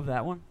 is above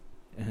that one.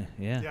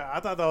 Yeah. Yeah, I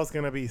thought that was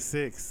gonna be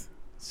 6.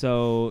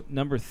 So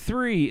number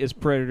 3 is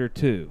Predator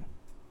 2,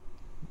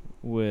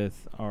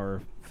 with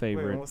our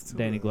favorite what's 2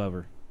 Danny then?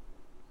 Glover.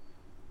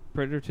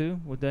 Predator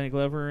 2 with Danny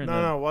Glover and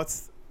No,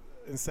 what's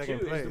in second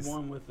 2 place? is the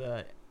one with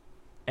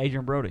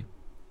Adrian Brody.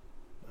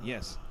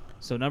 Yes.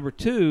 So number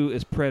 2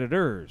 is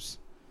Predators.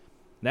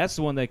 That's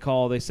the one they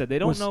call. They said they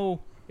don't Was- know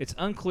It's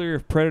unclear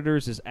if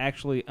Predators is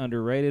actually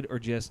underrated or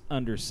just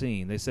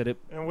underseen. They said it.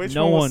 And which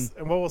no one was,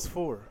 and what was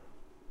 4?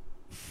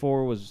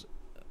 4 was.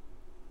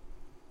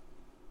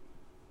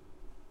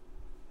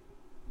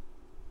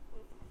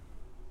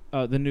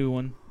 The new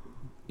one.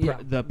 Yeah,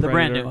 The brand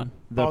Predator. new one.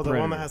 The one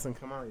Predator. that hasn't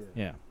come out yet.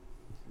 Yeah.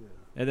 Yeah.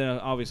 And then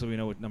obviously we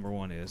know what number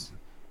 1 is.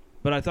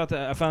 But I found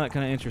that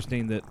kind of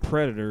interesting that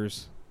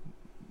Predators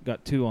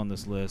got 2 on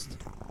this list.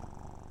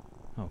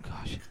 Oh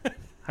gosh,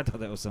 I thought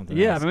that was something.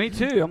 Yeah, else. me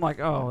too. I'm like,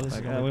 oh, this is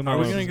Like, gonna we be might Are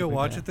we well gonna just go pick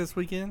watch that. it this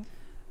weekend?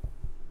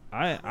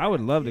 I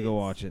would love to go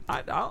watch it.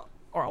 I'll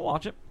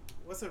watch it.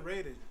 What's it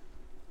rated?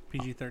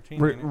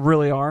 PG-13.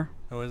 Really are.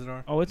 Oh, is it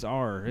R? Oh, it's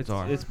R. It's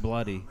R. It's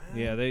bloody. Oh,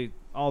 man. Yeah,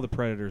 all the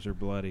Predators are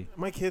bloody.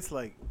 My kids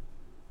like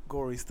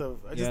gory stuff.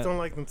 I just Yeah. don't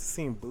like them to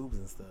seeing boobs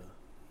and stuff.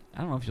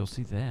 I don't know if you'll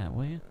see that,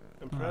 will you?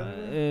 And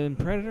Predator? In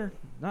Predator,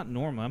 not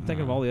normally. I'm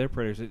thinking of No. all the other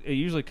Predators. It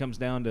usually comes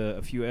down to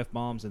a few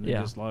F-bombs and then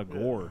Yeah. just a lot of Yeah.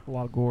 gore. A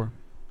lot of gore.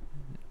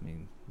 I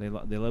mean, they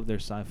love their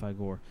sci-fi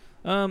gore.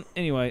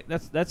 Anyway,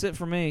 that's it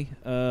for me.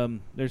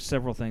 There's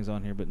several things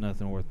on here, but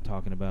nothing worth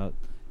talking about.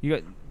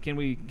 Can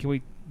we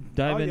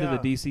dive Oh, into yeah.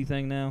 the DC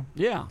thing now?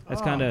 Yeah.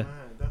 That's Oh, kinda- man,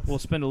 that's- We'll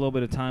spend a little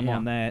bit of time Yeah.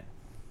 on that.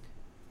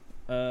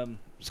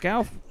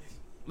 Scalf,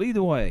 lead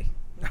the way.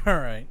 All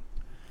right.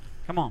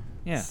 Come on.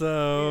 Yeah.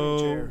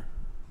 So,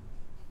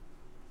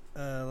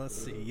 let's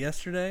see.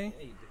 Yesterday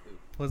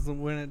was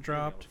when it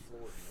dropped.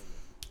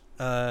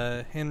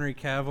 Henry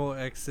Cavill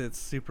exits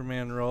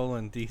Superman role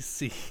in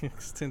DC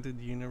Extended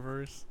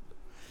Universe.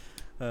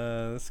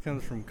 This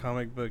comes from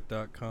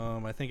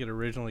comicbook.com. I think it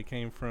originally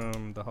came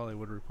from The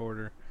Hollywood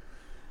Reporter.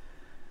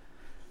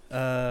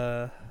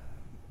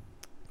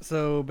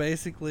 So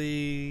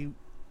basically,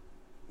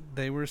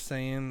 they were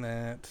saying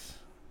that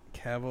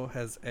Cavill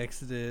has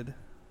exited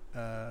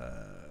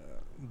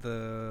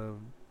the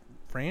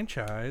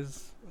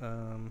franchise,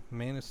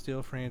 Man of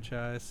Steel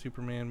franchise,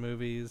 Superman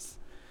movies,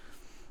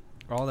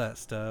 all that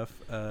stuff.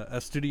 A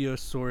studio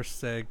source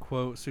said,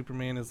 quote,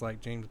 Superman is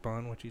like James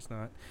Bond, which he's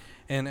not.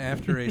 And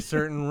after a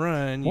certain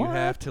run, you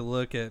have to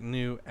look at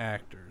new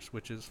actors,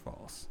 which is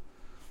false.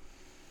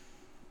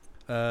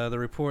 The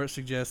report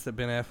suggests that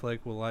Ben Affleck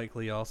will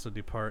likely also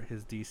depart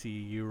his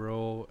DCU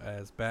role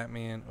as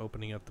Batman,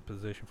 opening up the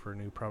position for a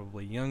new,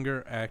 probably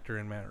younger actor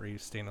in Matt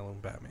Reeves'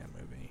 standalone Batman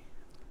movie.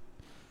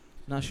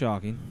 Not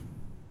shocking,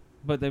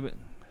 but they've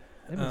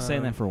been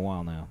saying that for a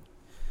while now.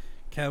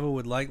 Cavill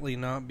would likely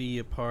not be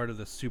a part of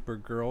the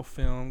Supergirl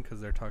film because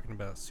they're talking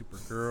about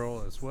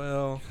Supergirl as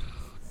well.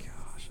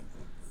 Gosh.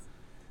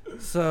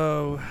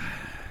 So,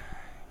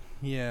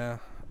 yeah.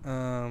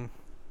 Some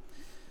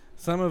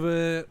of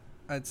it,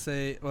 I'd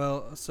say,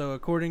 well, so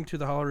according to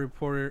the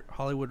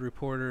Hollywood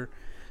Reporter,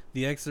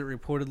 the exit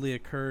reportedly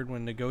occurred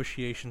when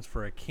negotiations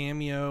for a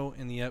cameo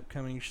in the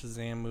upcoming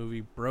Shazam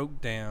movie broke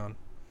down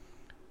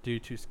due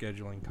to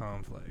scheduling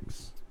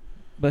conflicts.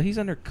 But he's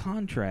under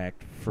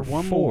contract for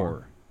one 4.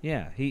 more.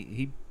 Yeah,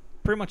 he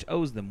pretty much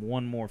owes them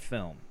one more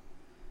film.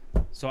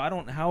 So I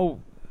don't how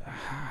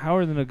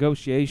are the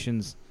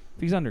negotiations?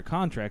 If he's under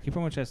contract, he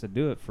pretty much has to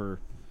do it for.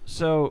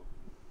 So,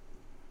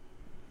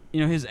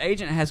 his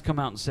agent has come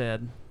out and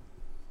said,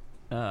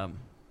 let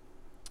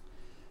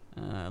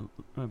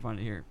me find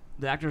it here.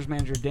 The actor's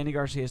manager, Danny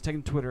Garcia, has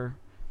taken to Twitter,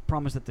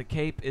 promised that the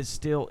cape is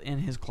still in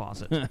his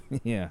closet.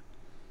 Yeah.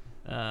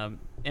 And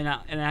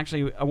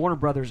actually, Warner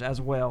Brothers as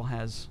well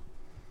has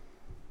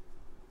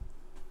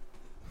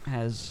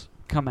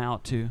come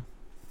out to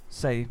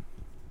say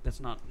that's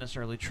not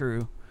necessarily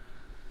true.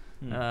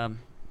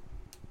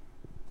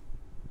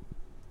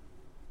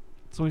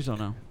 So we just don't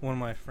know. One of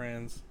my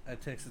friends, I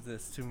texted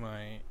this to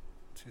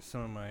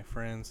some of my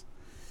friends,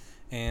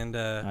 and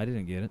I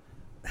didn't get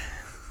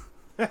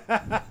it.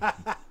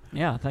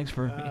 Yeah, thanks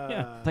for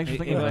thanks for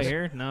thinking of Anybody us.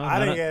 here? No, I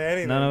didn't get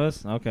anything. None of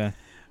us. Okay.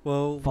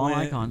 well, Font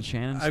when- icons,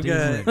 Shannon. I've Steve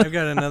got Rick. I've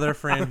got another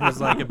friend who's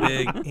like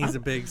he's a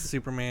big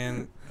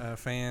Superman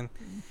fan,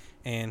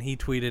 and he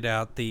tweeted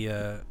out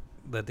the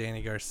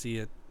Danny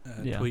Garcia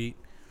Yeah. tweet,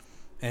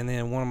 and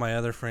then one of my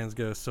other friends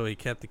goes, so he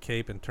kept the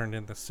cape and turned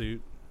in the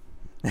suit.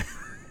 I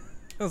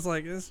was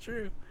like, it's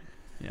true,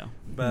 Yeah.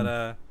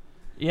 but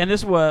Yeah, and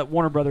this is what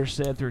Warner Brothers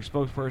said through a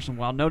spokesperson.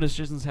 While no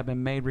decisions have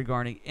been made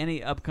regarding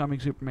any upcoming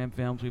Superman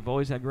films, we've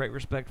always had great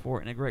respect for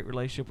and a great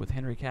relationship with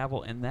Henry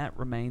Cavill, and that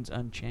remains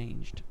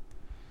unchanged.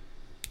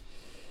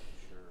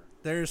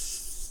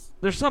 there's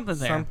There's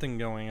something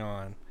going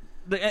on.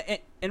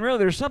 And really,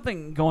 there's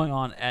something going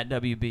on at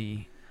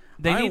WB.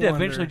 They I need to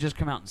wonder- eventually just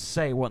come out and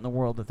say what in the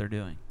world that they're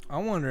doing. I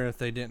wonder if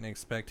they didn't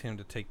expect him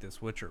to take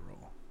this Witcher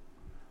role.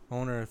 I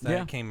wonder if that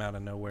Yeah. came out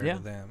of nowhere Yeah. to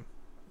them.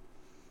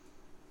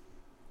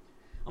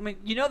 I mean,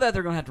 you know that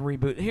they're going to have to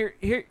reboot.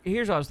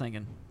 Here's what I was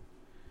thinking.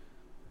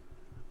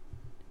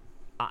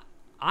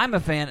 I'm a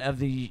fan of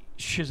the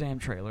Shazam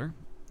trailer.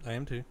 I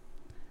am too.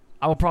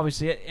 I will probably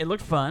see it. It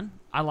looked fun.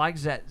 I like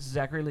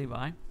Zachary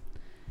Levi.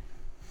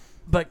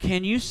 But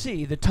can you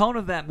see the tone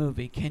of that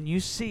movie? Can you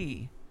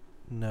see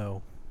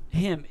No.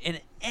 him in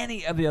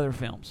any of the other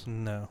films?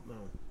 No.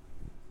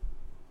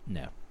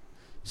 No.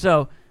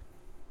 So,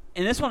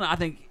 and this one I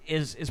think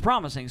is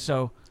promising.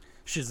 So,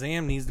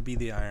 Shazam needs to be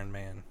the Iron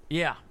Man.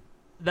 Yeah,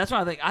 that's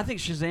what I think. I think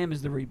Shazam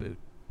is the reboot.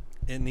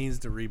 It needs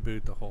to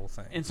reboot the whole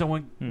thing. And so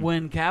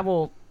when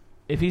Cavill,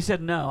 if he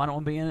said no, I don't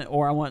want to be in it,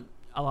 or I want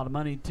a lot of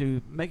money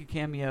to make a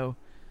cameo,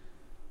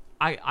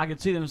 I could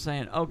see them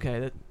saying,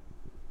 okay,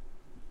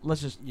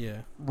 let's just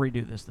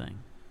redo this thing.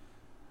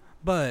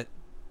 But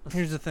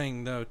here's the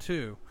thing, though,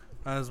 too.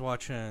 I was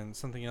watching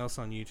something else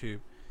on YouTube.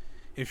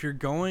 If you're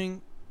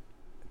going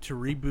to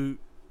reboot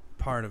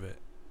part of it,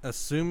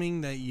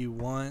 assuming that you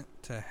want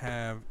to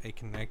have a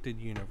connected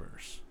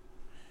universe,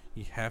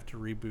 you have to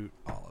reboot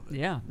all of it.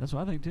 Yeah, that's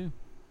what I think too.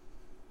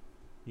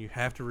 You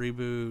have to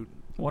reboot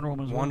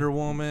Wonder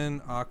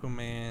Woman,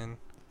 Aquaman,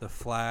 The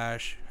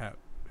Flash,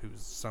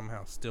 who's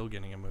somehow still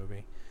getting a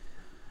movie.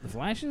 The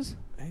Flashes?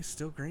 He's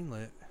still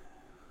greenlit.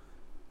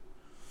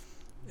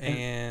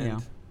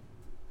 And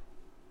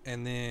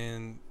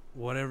then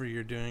whatever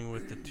you're doing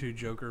with the 2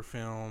 Joker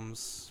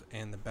films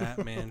and the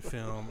Batman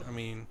film, I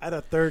mean, I had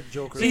a third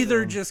Joker.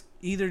 either film.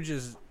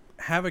 just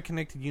have a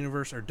connected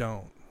universe or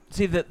don't.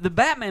 See, the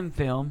Batman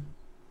film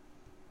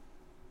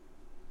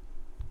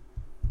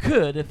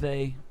could, if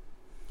they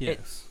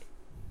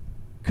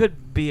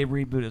could be a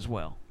reboot as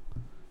well.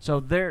 So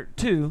there's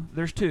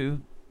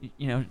two.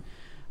 You know,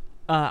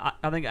 I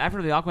think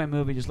after the Aquaman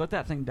movie, just let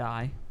that thing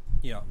die.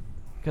 Yeah.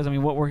 Because, I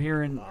mean, what we're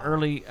hearing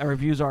early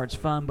reviews are it's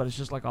fun, but it's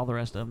just like all the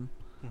rest of them.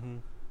 Mm-hmm.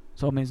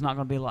 So, I mean, it's not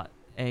going to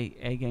be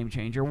a game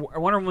changer.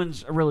 Wonder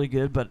Woman's really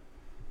good, but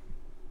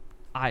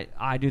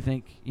I do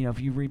think, you know, if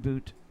you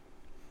reboot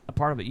a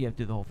part of it, you have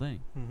to do the whole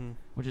thing. Mm-hmm.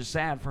 Which is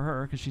sad for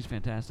her because she's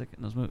fantastic.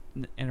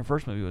 And her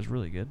first movie was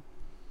really good.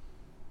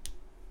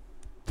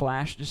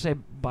 Flash, just say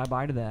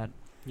bye-bye to that.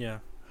 Yeah.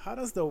 How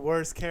does the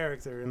worst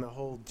character in the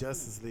whole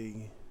Justice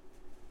League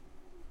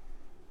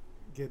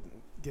get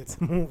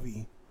a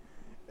movie?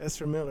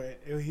 Ezra Miller,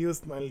 he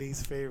was my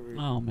least favorite.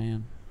 Oh,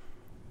 man.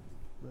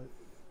 But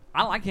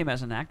I like him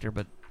as an actor,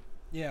 but...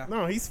 Yeah.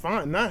 No, he's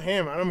fine. Not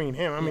him. I don't mean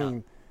him. I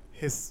mean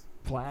his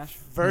Flash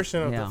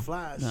version of the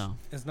Flash. No.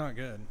 It's not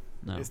good.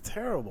 No. It's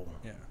terrible.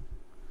 Yeah.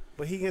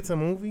 But he gets a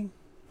movie?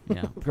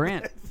 Yeah.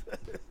 Grant.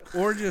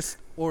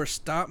 Or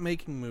stop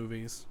making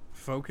movies,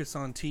 focus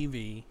on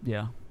TV,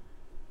 Yeah.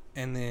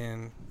 and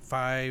then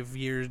 5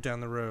 years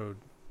down the road,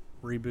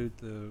 reboot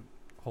the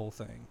whole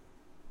thing.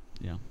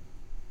 Yeah.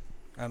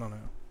 I don't know.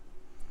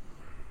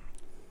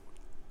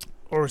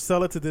 Or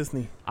sell it to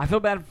Disney. I feel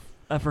bad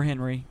for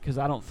Henry because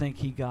I don't think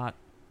he got...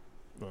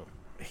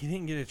 He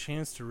didn't get a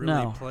chance to really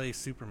No. play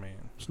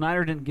Superman.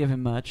 Snyder didn't give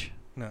him much.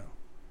 No.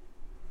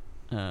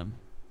 And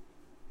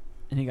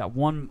he got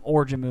one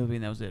origin movie,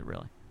 and that was it,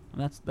 really.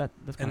 And that's kind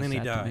And of then he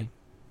sad to died. me.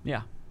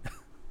 Yeah.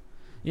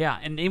 Yeah,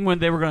 and even when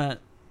they were going to...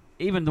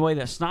 Even the way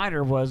that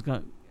Snyder was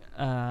going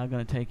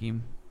to take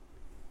him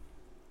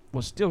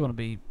was still going to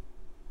be...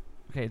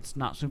 Okay, it's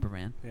not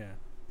Superman. Yeah.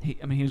 He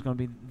was going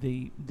to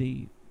be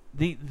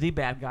the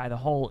bad guy the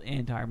whole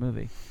entire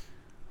movie.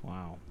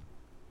 Wow.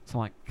 So I'm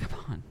like, come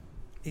on.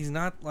 He's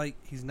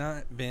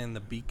not been the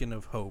beacon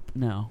of hope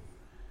No.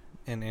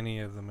 in any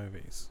of the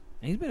movies.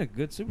 He's been a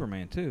good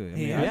Superman too. I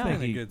He mean, has I think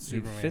been a he, good he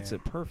fits Superman.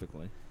 it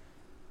perfectly.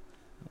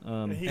 He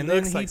And then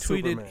looks he like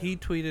tweeted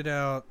Superman.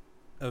 out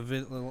a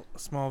little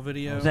small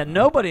video That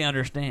nobody I was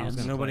understands.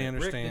 gonna Nobody play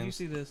it. Rick, did you understands.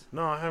 see this?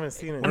 No, I haven't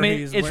seen it. I where mean,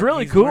 he's it's we-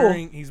 really he's cool.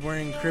 He's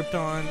wearing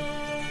Krypton.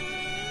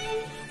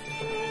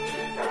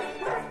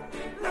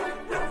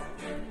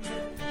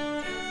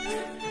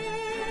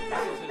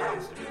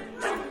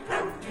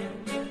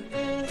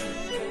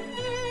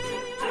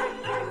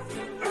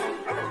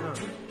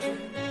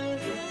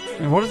 I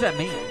mean, what does that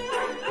mean?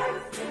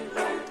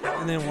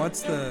 And then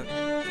what's the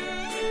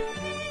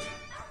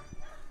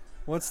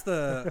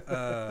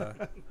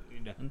You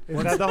done?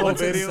 Is that the whole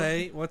what's it video?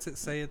 say? What's it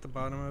say at the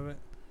bottom of it?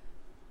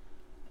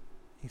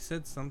 He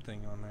said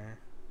something on there.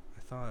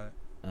 I thought.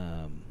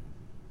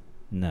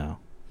 No,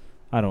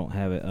 I don't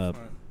have it up.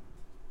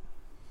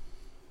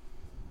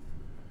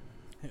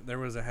 There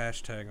was a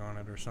hashtag on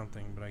it or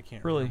something, but I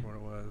can't Really? remember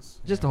what it was.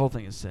 Just the whole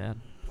thing is sad.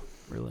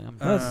 Really.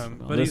 Let's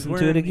But he's listen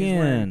to it wearing, he's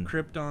wearing again.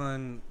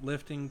 Krypton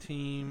lifting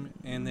team,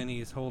 and then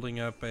he's holding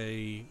up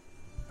a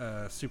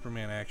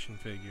Superman action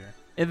figure.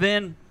 And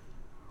then,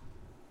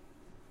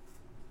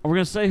 are we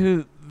going to say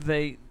who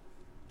they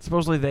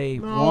supposedly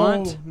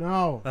want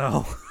No.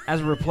 Oh,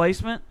 as a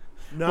replacement?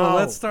 No. well,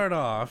 let's start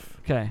off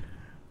Okay.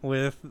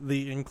 with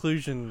the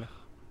inclusion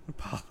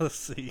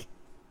policy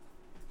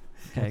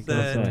Okay, go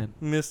that ahead.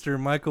 Mr.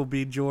 Michael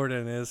B.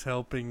 Jordan is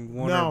helping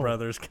Warner No.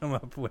 Brothers come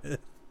up with.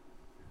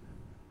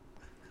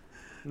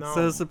 No.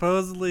 So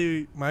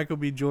supposedly Michael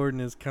B.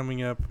 Jordan is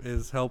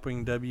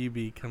helping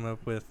WB come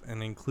up with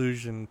an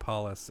inclusion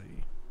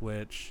policy,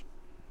 which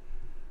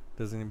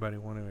does anybody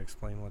want to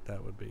explain what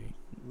that would be?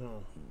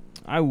 No.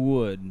 I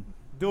would,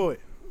 Do it.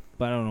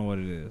 but I don't know what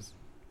it is.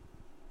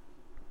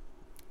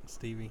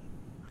 Stevie,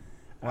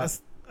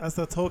 As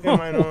a token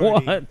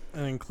minority, What?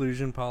 an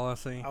inclusion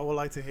policy. I would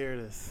like to hear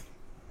this.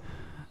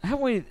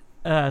 Haven't we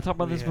talked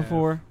about We this have-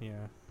 before? Yeah.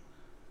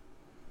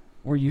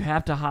 Where you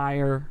have to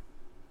hire...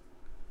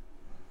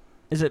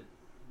 Is it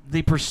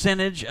the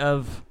percentage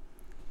of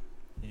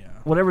Yeah.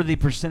 whatever the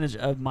percentage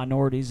of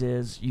minorities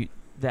is,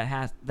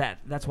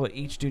 that's what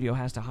each studio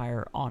has to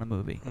hire on a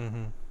movie.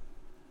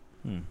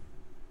 Mm-hmm.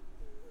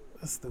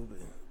 That's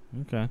stupid.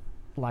 Okay.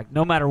 Like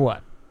no matter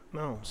what.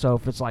 No. So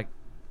if it's like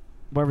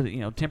whatever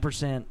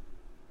 10%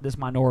 this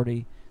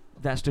minority,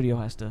 that studio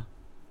has to.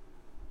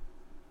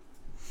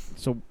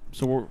 So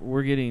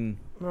we're getting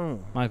No.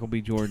 Michael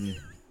B. Jordan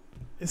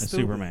It's as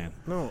stupid. Superman.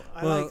 No,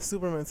 I Well- like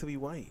Superman to be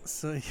white.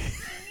 So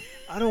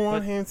I don't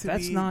want But him to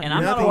that's be. not- And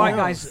I'm not a nothing white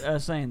guy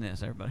else. saying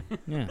this, everybody.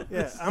 Yeah.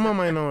 Yeah, I'm a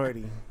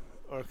minority,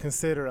 or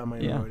consider a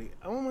minority.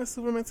 I want my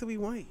Superman to be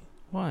white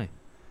Why?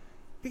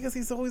 because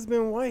he's always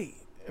been white,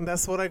 and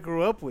that's what I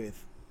grew up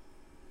with.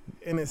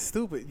 And it's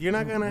stupid. You're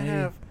not gonna maybe.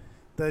 have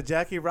the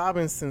Jackie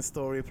Robinson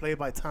story played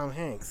by Tom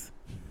Hanks.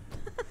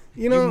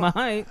 You You know,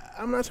 might.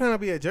 I'm not trying to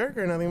be a jerk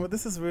or nothing, but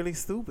this is really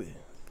stupid.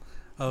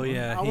 oh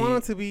yeah, I want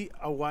him to be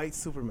a white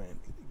Superman.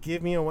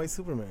 Give me a white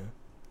Superman.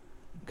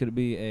 Could it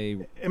be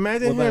a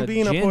Imagine what him about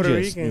being a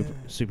Puerto ginger Rican.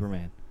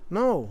 Superman?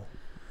 No,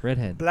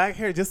 Redhead. black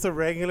hair, just a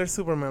regular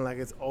Superman like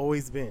it's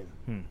always been.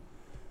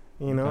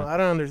 You know, Okay. I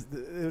don't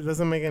understand. It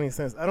doesn't make any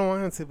sense. I don't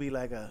want him to be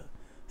like a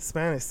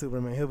Spanish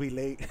Superman. He'll be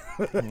late.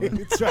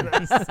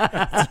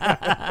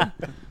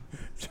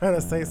 trying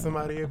to say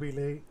somebody he'll be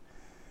late.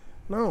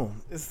 No,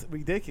 it's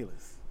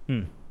ridiculous.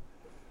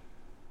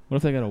 What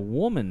if they got a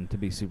woman to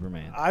be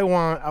Superman? I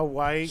want a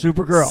white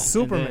Supergirl. And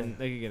Superman. then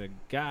they could get a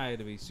guy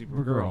to be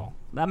Supergirl.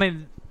 I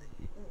mean,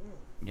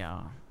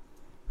 yeah.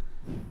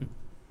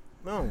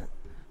 No,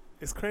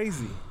 it's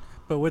crazy.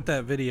 But with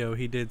that video,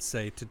 he did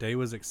say today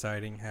was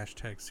exciting.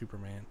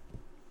 #Superman.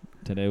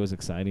 Today was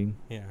exciting.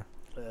 Yeah.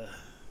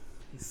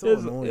 He's so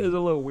annoying. a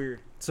little weird.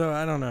 So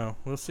I don't know.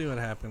 We'll see what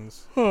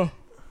happens.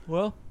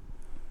 Well,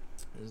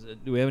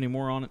 do we have any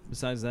more on it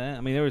besides that?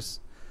 I mean, there was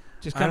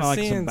just kind I'm of like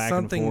some seeing back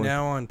something and forth.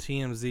 now on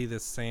TMZ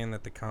that's saying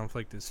that the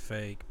conflict is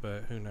fake,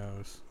 but who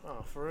knows?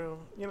 Oh, for real?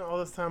 You know, all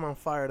this time I'm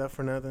fired up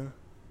for nothing.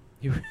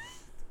 You,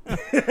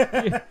 I've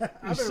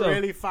been so-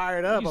 really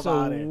fired up you about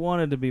so it.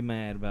 wanted to be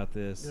mad about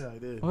this. Yeah, I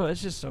did. Well,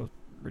 it's just so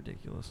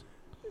ridiculous.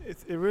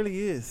 It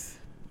really is.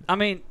 I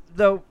mean,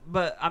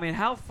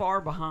 how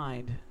far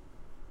behind?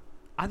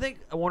 I think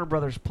Warner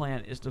Brothers'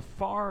 plan is to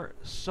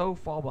so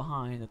far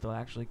behind that they'll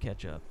actually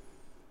catch up.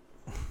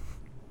 So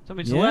I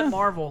mean, to Yeah. let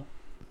Marvel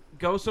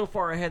go so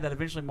far ahead that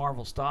eventually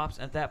Marvel stops.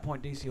 At that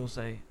point, DC will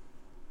say,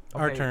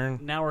 Our "Okay, turn."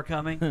 Now we're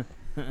coming,"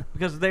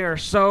 because they are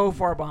so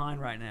far behind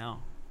right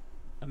now.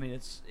 I mean,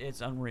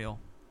 it's unreal.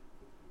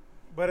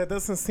 But it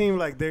doesn't seem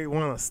like they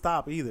want to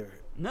stop either.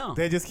 No,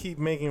 They just keep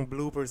making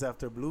bloopers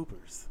after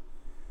bloopers.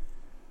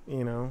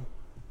 You know?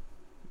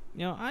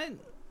 You know,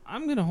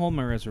 I'm gonna hold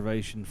my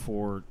reservation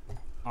for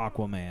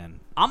Aquaman.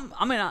 I'm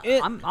am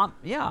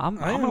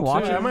gonna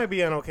watch too. That it. might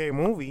be an okay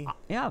movie.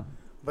 Yeah,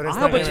 But it's I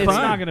not hope it's gonna It's be-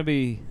 fun. not gonna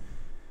be.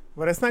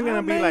 But it's not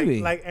gonna be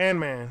maybe. like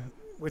Ant-Man,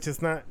 which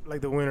is not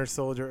like the Winter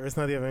Soldier. Or it's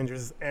not the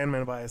Avengers. It's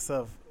Ant-Man by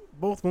itself.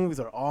 Both movies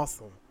are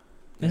awesome.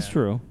 It's Yeah.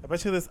 true. I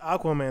bet you this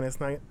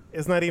Aquaman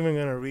it's not even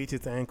gonna reach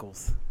its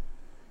ankles.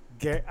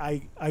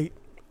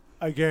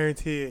 I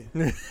guarantee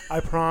it.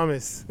 I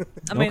promise.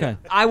 I mean, Okay.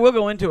 I will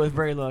go into it with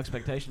very low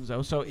expectations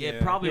though, so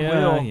it probably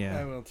Yeah, will. yeah.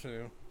 I will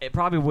too. It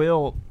probably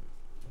will.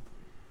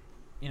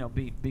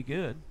 Be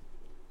good.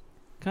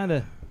 Kind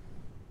of.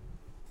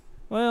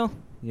 Well,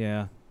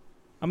 yeah.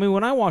 I mean,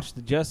 when I watched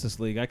the Justice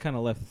League, I kind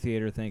of left the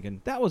theater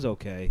thinking that was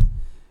okay.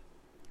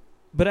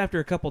 But after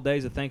a couple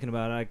days of thinking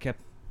about it,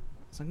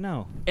 it's like,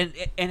 no, And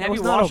That have was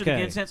you not watched okay. it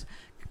again since?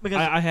 Because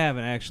I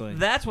haven't actually.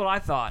 that's what I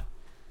thought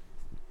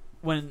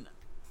when,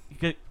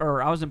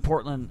 I was in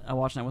Portland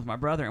watching that with my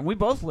brother, and we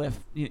both left.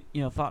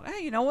 Thought,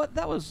 hey, you know what?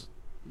 That wasn't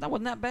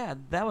that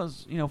bad. That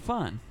was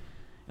fun.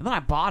 And then I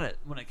bought it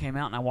when it came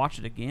out, and I watched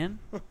it again.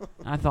 And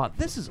I thought,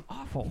 this is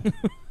awful.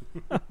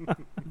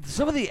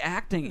 Some of the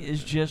acting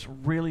is just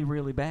really,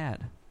 really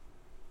bad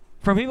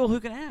from people who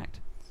can act.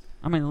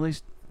 I mean, at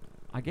least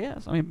I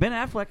guess. I mean, Ben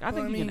Affleck, I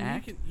think he can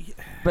act,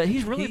 but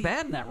he's really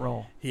bad in that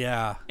role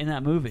Yeah. in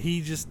that movie.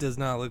 He just does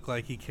not look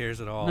like he cares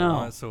at all No.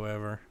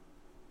 whatsoever.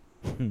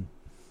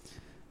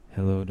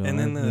 Hello, darkness, And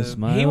then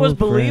my He was old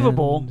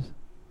believable. friend.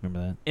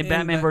 Remember that? in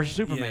Batman vs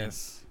Superman.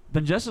 Yes.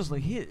 But Justice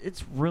League,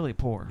 it's really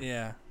poor.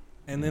 Yeah.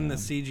 And then the Yeah.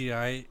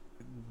 CGI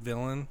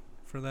villain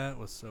for that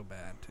was so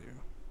bad too.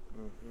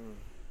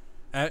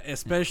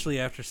 Especially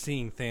after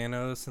seeing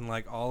Thanos and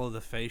like all of the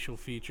facial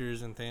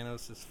features in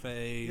Thanos'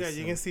 face. Yeah,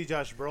 you can see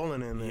Josh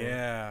Brolin in there.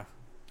 Yeah.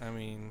 I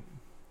mean,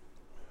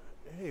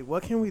 Hey,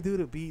 what can we do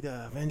to beat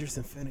Avengers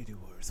Infinity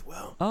Wars?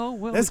 Well, Oh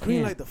well, let's we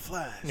can't. greenlight the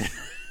Flash.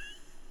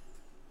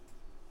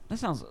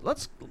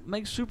 Let's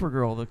make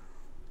Supergirl the.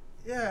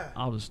 Yeah,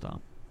 I'll just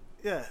stop.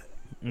 yeah.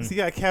 Mm. So you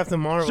got Captain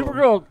Marvel.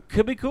 Supergirl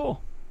could be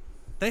cool.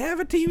 they have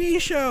a TV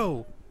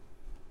show.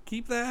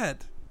 Keep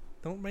that.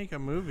 Don't make a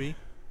movie.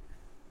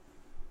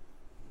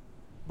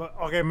 But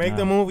okay, make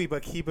the movie,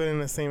 but keep it in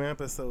the same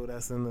episode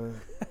as in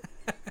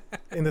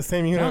the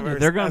same universe.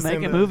 They're gonna as make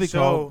in a the movie show.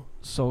 called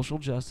Social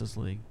Justice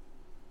League.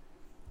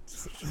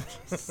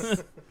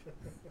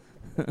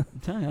 I'm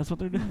telling you, that's what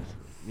they're doing.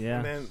 Yeah.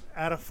 And then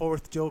add a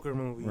fourth Joker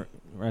movie.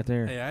 Right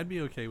there. Hey, I'd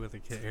be okay with a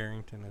Kit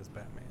Harington as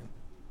Batman,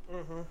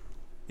 Mm-hmm.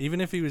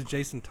 even if he was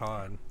Jason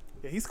Todd.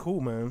 Yeah, he's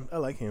cool, man. I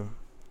like him.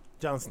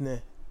 John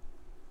Sneh.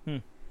 Hmm.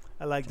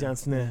 I like John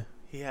Sneh.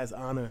 He has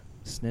honor.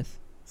 Sniff.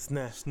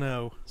 Sneh.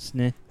 Snow.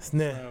 Sneh. Sneh.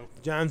 Snow.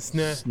 John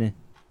Sneh.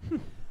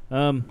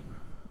 Sneh.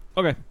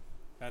 Okay.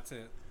 That's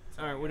it.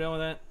 All right, we're done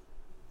with that.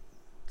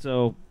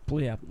 So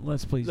Yeah,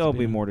 let's please. there'll do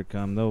be it. more to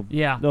come. They'll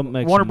Yeah, they'll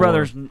make Warner some more.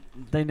 Brothers.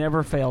 They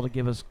never fail to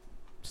give us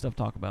stuff to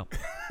talk about.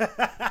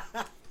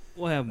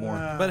 We'll have more.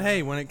 But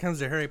hey, when it comes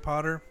to Harry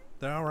Potter,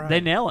 they're all right. They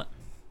nail it.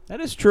 That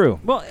is true.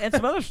 Well, and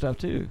some other stuff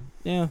too.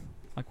 Yeah.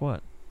 Like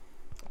what?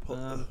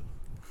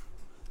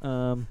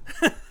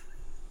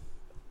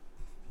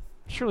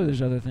 Surely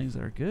there's other things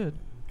that are good.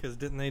 Because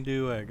didn't they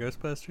do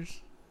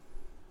Ghostbusters?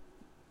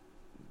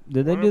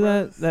 Did they Warner do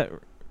Brothers? that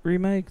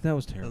remake? That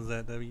was terrible. Was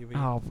that WB?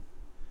 Oh,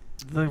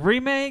 the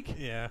remake.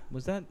 Yeah,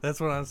 Was that? that's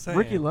what I'm saying.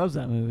 Ricky loves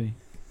that movie.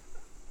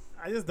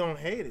 I just don't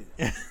hate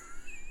it.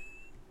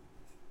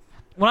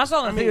 When I saw it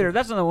in I the mean- theater,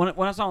 that's the one.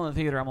 When I saw it in the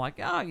theater, I'm like,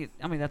 I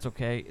mean, that's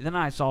okay. Then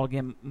I saw it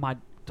again. My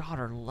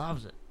daughter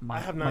loves it. I My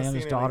have my not seen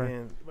youngest it daughter.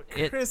 again. But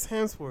It- Chris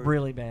Hemsworth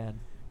Really bad.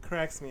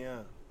 cracks me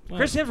up.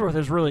 Chris Hemsworth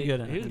is really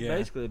good in He it. was Yeah.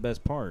 basically the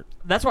best part.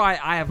 That's why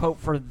I have hope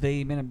for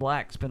the Men in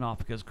Black spinoff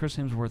because Chris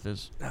Hemsworth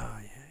is. Oh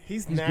yeah.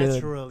 He's He's good.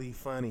 naturally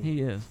funny.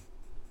 He is.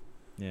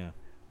 Yeah.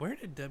 Where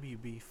did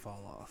WB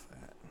fall off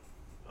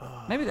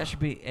at? Maybe that should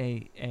be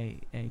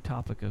a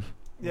topic of.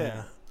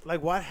 Yeah.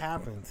 Like, what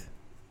happened?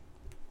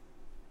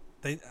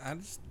 I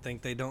just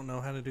think they don't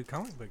know how to do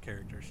comic book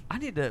characters. I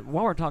need to.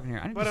 While we're talking here,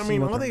 I need But to I see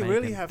mean, what all they're they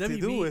really making. have to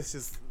WB do is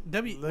just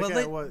look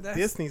at what that's,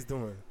 Disney's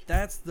doing.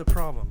 That's the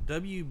problem.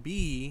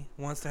 WB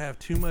wants to have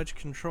too much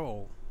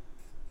control.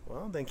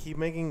 Well, then keep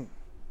making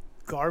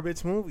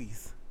garbage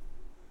movies.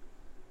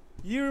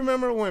 You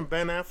remember when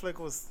Ben Affleck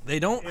was They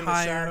don't in the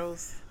hire.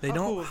 shadows? They How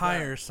cool don't was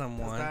hire that? As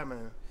someone,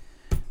 Batman.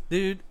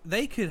 dude.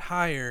 They could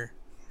hire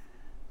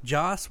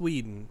Joss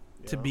Whedon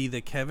to Yeah. be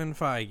the Kevin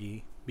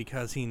Feige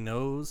because he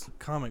knows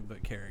comic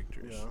book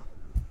characters.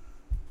 Yeah.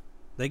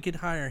 They could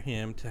hire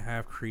him to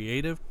have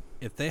creative.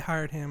 If they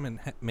hired him and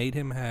made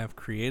him have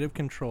creative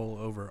control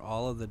over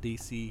all of the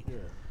DC Yeah.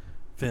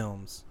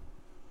 films,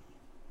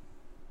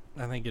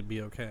 I think it'd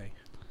be okay.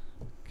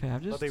 Okay,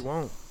 I've But just. they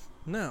won't.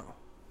 No.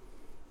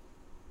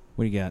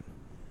 What do you got?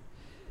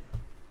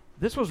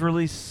 This was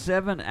released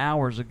 7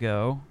 hours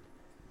ago.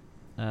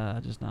 I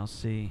just now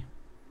see.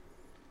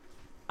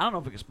 I don't know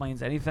if it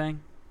explains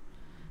anything.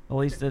 At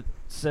least it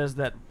says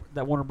that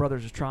Warner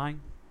Brothers is trying.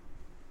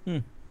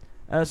 It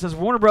says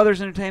Warner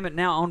Brothers Entertainment,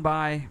 now owned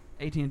by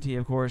AT&T,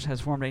 of course,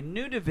 has formed a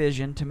new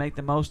division to make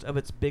the most of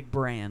its big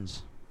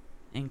brands,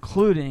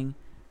 including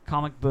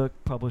comic book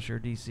publisher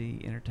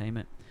DC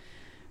Entertainment.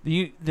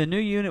 The new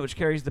unit, which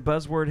carries the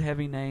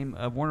buzzword-heavy name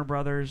of Warner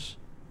Brothers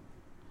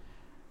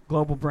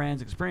Global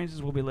Brands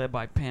Experiences, will be led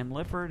by Pam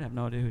Lifford. I have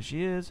no idea who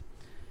she is.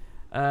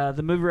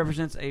 The movie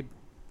represents a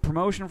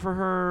promotion for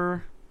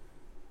her.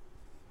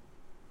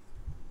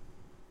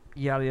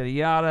 Yada, yada,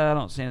 yada. I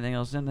don't see anything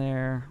else in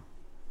there.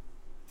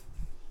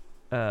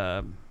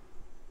 So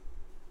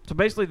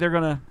basically, they're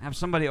going to have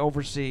somebody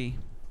oversee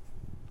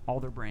all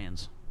their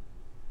brands.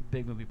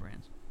 Big movie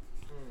brands.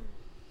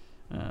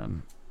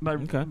 But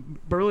Okay.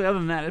 but really, other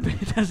than that,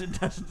 it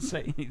doesn't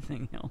say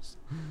anything else.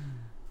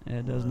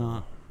 It does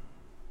not.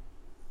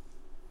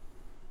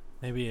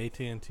 Maybe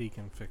AT&T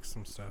can fix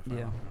some stuff. I Yeah.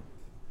 don't know.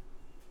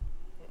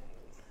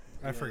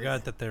 I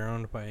forgot that they're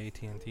owned by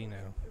AT&T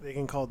now. They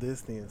can call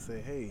Disney and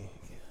say, "Hey,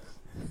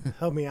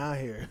 help me out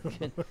here."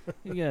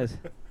 You guys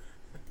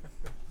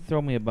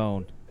throw me a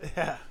bone.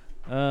 Yeah.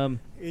 Um,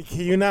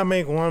 Can you not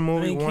make one I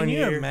movie mean, one can you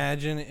year?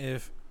 imagine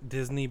if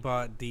Disney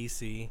bought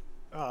DC?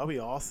 Oh, that'd be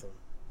awesome.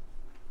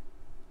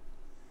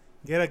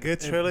 Get a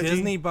good If trilogy.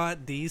 Disney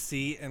bought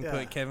DC and Yeah.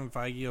 put Kevin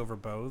Feige over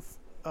both?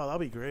 Oh, that'd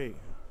be great.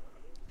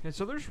 Okay,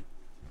 so there's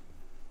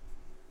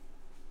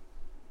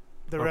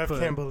The Or ref put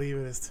can't believe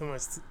it. It's too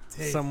much to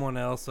take. Someone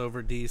else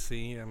over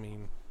DC? I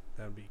mean,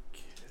 that'd be...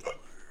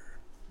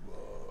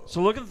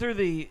 so looking through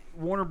the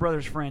Warner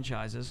Brothers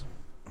franchises,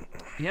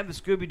 you have the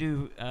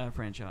Scooby-Doo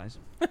franchise.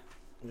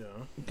 Yeah.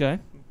 okay.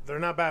 They're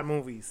not bad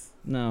movies.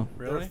 No.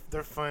 Really?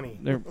 They're funny.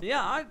 They're,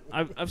 Yeah,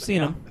 I've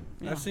seen them.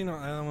 yeah. I've seen The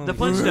the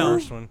Flintstones.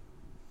 first one.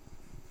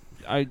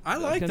 I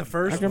like can- the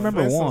first I can one.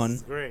 remember Flintstones one.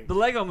 is great. The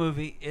Lego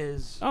Movie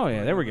is Oh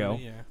yeah, there we go.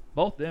 Yeah.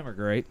 Both of them are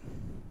great.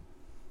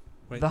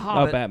 Wait, The Oh,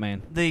 Hobbit.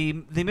 Batman. The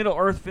Middle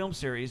Earth film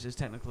series is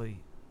technically.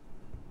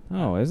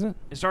 Oh, is it?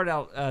 It started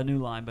out New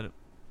Line, but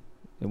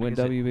It went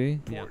guess it-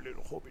 WB. yeah.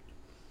 Little Hobbit.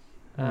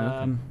 Oh,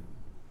 okay.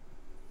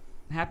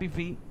 Happy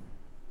Feet,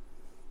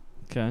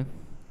 Okay.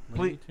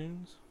 Looney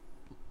Tunes?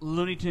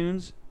 Looney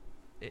Tunes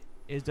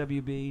is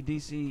WB,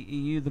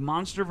 DCEU, the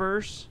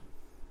MonsterVerse.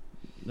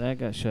 That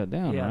got shut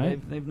down, Yeah,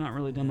 right? they've not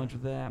really done much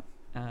with that.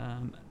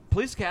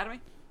 Police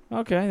Academy,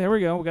 Okay, there we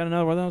go. We got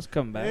another one of those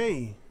coming back.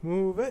 Hey,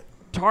 move it.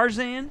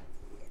 Tarzan,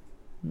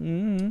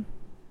 Mm-hmm.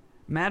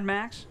 Mad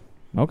Max,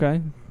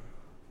 Okay.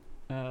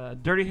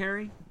 Dirty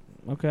Harry,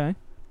 Okay.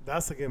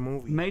 That's a good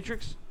movie.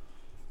 Matrix,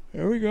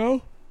 There we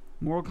go.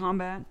 Mortal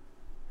Kombat.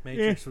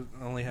 Matrix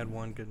only had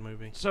one good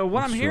movie. So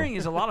what That's I'm true. hearing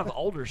is a lot of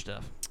older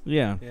stuff.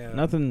 Yeah. Yeah.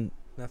 Nothing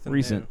Nothing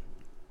recent.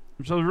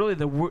 So really,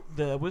 the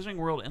Wizarding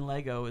World and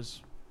Lego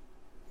is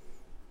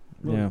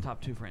really Yeah. the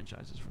top 2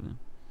 franchises for them.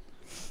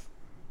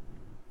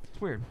 It's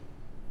weird.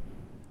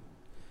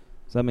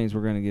 So that means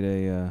we're gonna get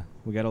a.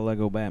 We got a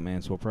Lego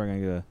Batman, so we're probably gonna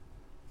get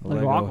a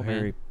Lego Lego Aquaman.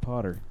 Harry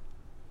Potter.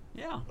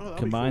 Yeah. Oh, that'd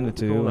be Combine the cool.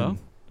 two. Cool,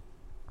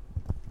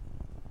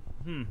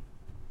 and-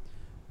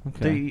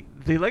 Okay.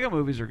 The Lego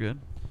movies are good.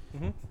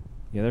 Mm-hmm.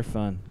 Yeah, they're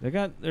fun.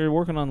 They're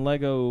working on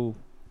Lego,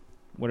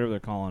 whatever they're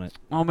calling it.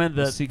 Oh man,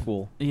 The the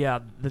sequel.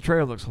 the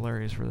trailer looks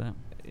hilarious for that.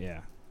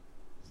 Yeah.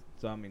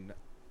 So I mean, Did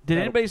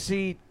That'll- anybody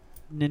see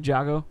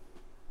Ninjago?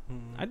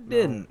 I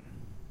didn't.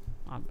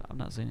 I've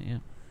not seen it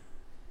yet.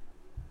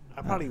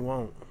 I probably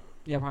won't.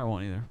 Yeah, I probably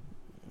won't either.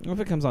 If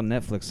it comes on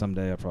Netflix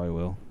someday, I probably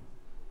will.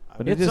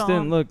 But it It's just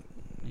didn't on- look.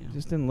 Yeah.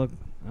 Just didn't look.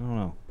 I don't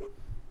know.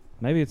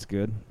 Maybe it's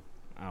good.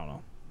 I don't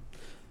know.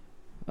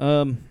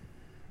 Need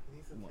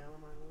some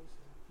calamine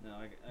lotion? No,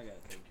 I got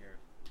it taken care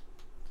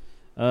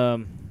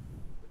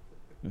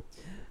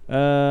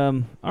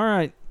of. All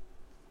right.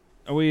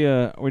 Are we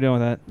done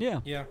with that?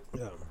 Yeah, Yeah.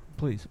 Yeah.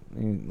 please.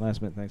 Any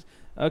last minute things.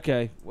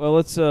 Okay. Well,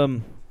 let's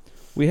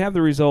we have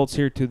the results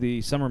here to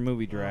the summer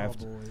movie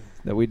draft Oh, boy.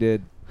 that we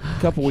did a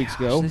couple weeks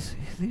ago. These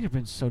have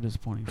been so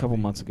disappointing. A for couple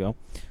me. months ago.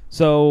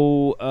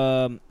 So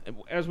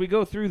as we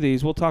go through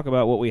these, we'll talk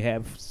about what we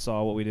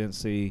saw, what we didn't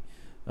see,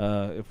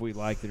 if we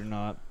liked it or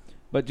not.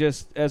 But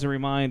just as a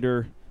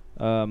reminder,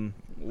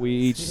 we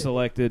each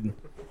selected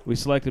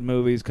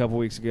movies a couple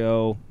weeks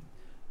ago.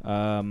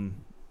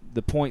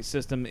 The point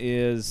system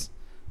is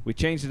we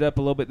changed it up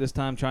a little bit this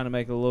time, trying to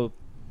make it a little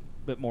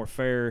bit more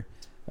fair,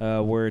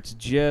 where it's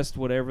just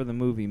whatever the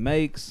movie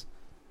makes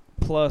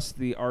plus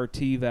the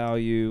RT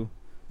value,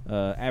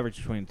 average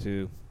between the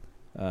two.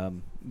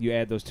 You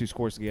add those two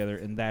scores together,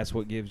 and that's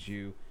what gives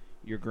you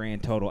your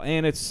grand total.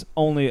 And it's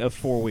only of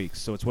 4 weeks,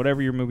 so it's whatever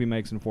your movie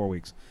makes in 4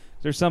 weeks.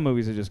 There's some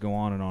movies that just go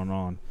on and on and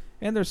on.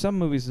 And there's some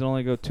movies that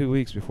only go 2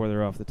 weeks before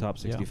they're off the top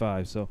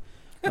 65. So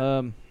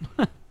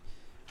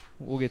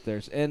we'll get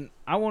there. And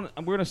we're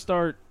going to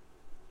start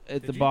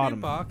at the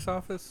bottom. Did you do box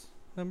office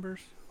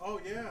numbers? Oh,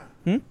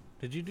 yeah.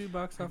 Did you do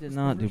box I office did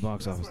not do numbers?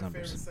 box That's office my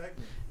numbers. favorite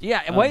segment.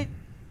 Yeah, and wait.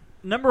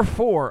 Number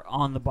 4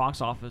 on the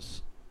box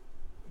office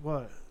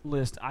What?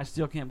 list, I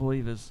still can't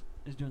believe is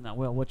doing that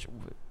well, which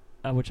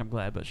I'm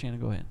glad. But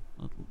Shannon, go ahead.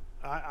 No.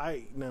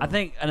 I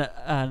think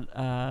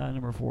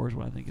number 4 is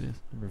what I think it is.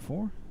 Number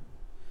 4,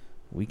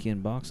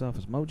 Weekend Box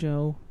Office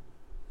Mojo.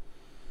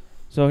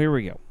 So here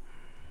we go.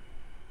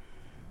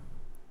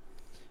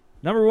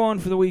 Number 1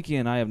 for the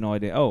weekend, I have no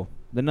idea. Oh,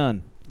 The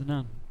Nun. The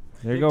Nun.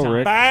 There you Big go, time.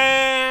 Rick.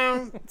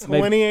 Bam!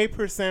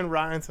 28%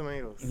 Rotten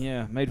Tomatoes.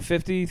 Yeah, made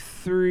basically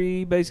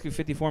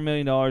 $54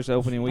 million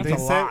opening That's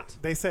weekend. a lot.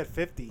 They said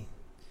 50.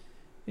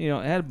 You know,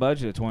 it had a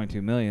budget of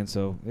 $22 million,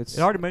 so it's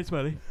It already made some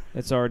money.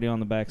 it's already on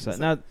the backside.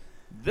 Now,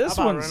 this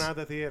I about one's run out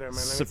the theater, man.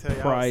 Let me tell you, I was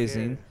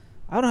surprising. scared.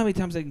 I don't know how many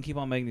times they can keep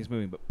on making this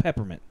movie, but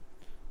Peppermint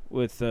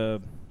with I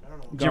don't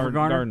know. Jennifer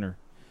Gardner.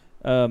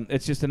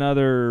 It's just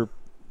another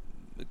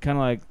kind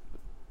of like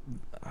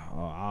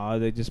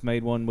they just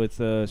made one with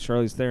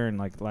Charlize Theron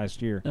like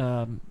last year,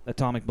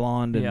 Atomic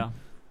Blonde, and Yeah.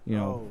 you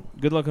know, Oh.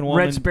 good-looking woman.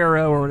 Red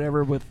Sparrow or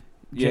whatever with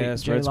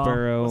Yes, Red J-Law.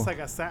 Sparrow. It's like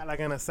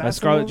an assassin.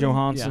 Scarlett movie?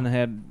 Johansson Yeah.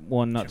 had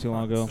one not too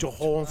long ago.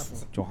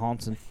 Johansson.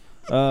 Johansson.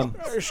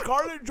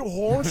 Scarlett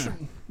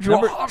Johansson.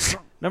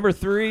 Number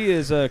 3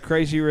 is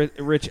Crazy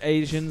Rich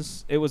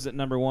Asians. It was at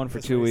number 1 for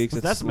That's 2 racist. weeks.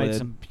 It's That's made slid.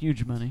 some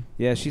huge money.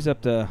 Yeah, she's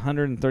up to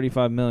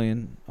 135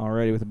 million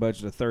already with a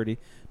budget of 30.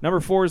 Number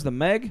 4 is The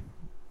Meg.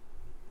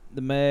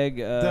 The Meg.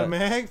 The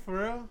Meg, for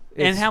real?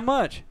 And how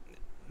much?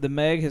 The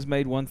Meg has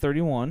made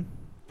 131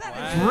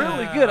 That is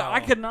really good. I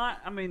could not.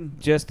 I mean,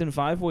 just in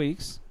 5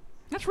 weeks.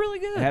 that's really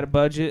good. It had a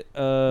budget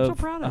of so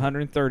proud of it.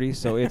 130,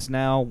 so it's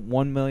now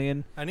 1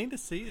 million I need to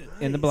see it.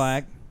 in the Nice.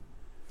 black.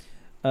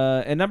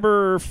 And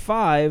number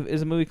 5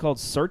 is a movie called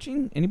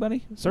Searching.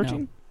 Anybody?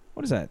 Searching? No.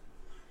 What is that?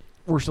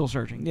 We're still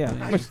searching.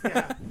 Yeah.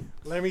 Yeah.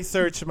 Let me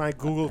search my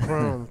Google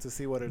Chrome to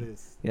see what it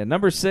is. Yeah,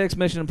 number 6,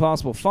 Mission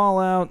Impossible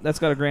Fallout. That's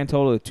got a grand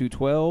total of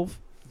 212.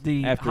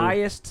 The After-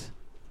 highest.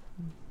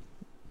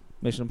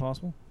 Mission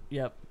Impossible?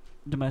 Yep.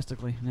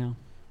 Domestically now.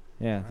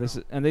 Yeah,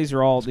 these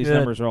are all It's these good.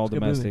 numbers are all It's a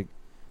good movie.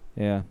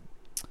 domestic.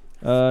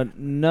 Yeah.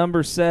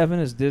 Number 7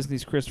 is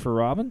Disney's Christopher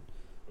Robin.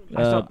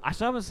 I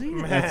still haven't seen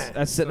it. Man.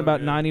 That's sitting so about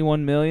good.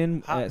 91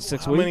 million How, at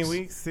 6 how weeks. many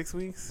weeks? 6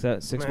 weeks? Is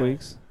that 6 Man.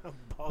 weeks?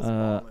 Balls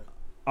Uh, balling.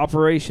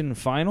 Operation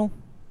Final.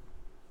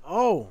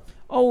 Oh,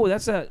 Oh,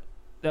 that's that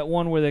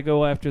one where they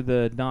go after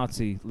the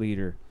Nazi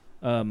leader.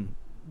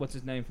 What's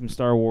his name from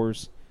Star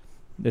Wars?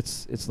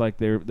 It's like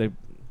they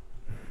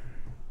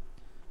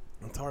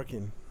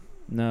Tarkin.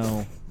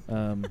 no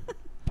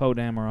Poe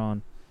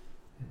Dameron.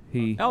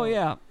 He Oh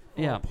yeah.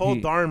 Yeah. Paul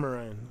He-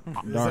 Darmeron.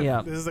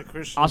 Yeah. This is a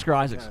Christian. Oscar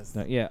Isaacs.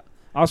 podcast. yeah,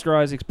 Oscar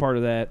Isaac's part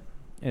of that,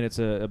 and it's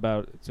a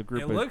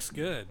group It of looks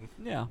good.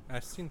 Yeah.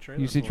 I've seen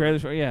trailers. you see for it.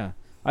 trailers for yeah.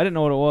 I didn't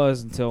know what it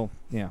was until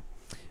yeah.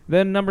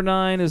 Then number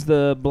 9 is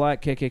the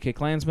Black KKK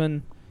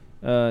Klansman.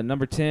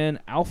 Number 10,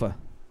 Alpha.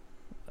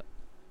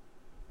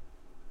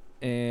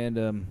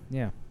 And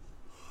yeah.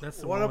 That's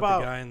the What one about-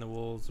 with the guy in the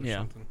wolves or Yeah.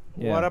 something.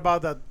 Yeah. What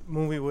about that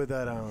movie with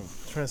that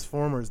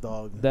Transformers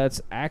dog?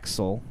 That's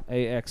Axel,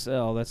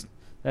 AXL.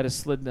 That has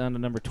slid down to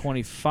number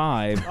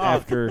 25 Oh.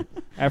 after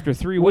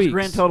 3 What's weeks. the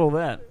grand total of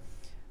that?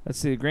 Let's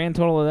see. The grand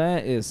total of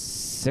that is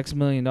 $6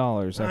 million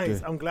Nice.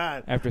 after. I'm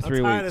glad. after I'm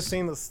 3 tired weeks. of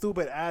seeing the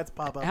stupid ads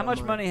pop up. How on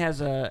much my- money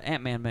has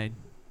Ant-Man made?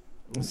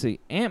 Let's see.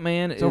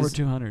 Ant-Man It's is over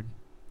 200.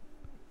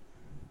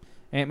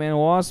 Ant-Man and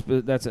Wasp.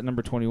 That's at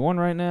number 21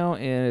 right now,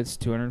 and it's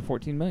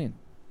 $214 million.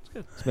 It's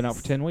good. It's been out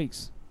for 10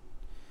 weeks.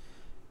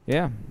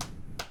 Yeah. And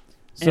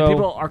So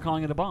people are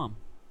calling it a bomb.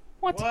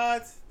 What?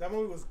 That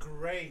movie was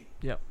great.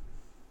 Yep.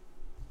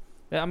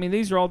 I mean,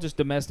 these are all just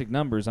domestic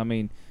numbers. I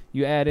mean,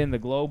 you add in the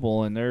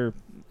global, and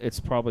it's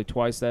probably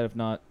twice that, if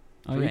not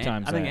Oh, 3 yeah,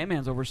 times I think that.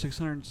 Ant-Man's over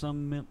 600 and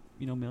some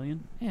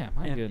million. Yeah,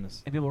 my and,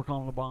 goodness. And people are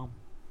calling it a bomb.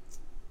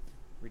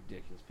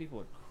 Ridiculous. People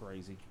are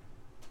crazy.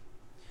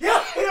 Yeah,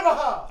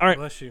 All right,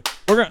 Bless you.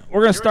 we're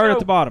gonna start go. at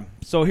the bottom.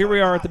 So here we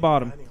are at the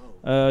bottom.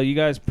 Hope. You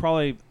guys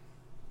probably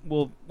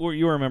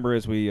you remember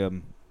as we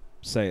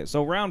say it.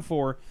 So round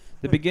 4,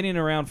 the beginning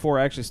of round 4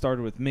 actually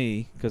started with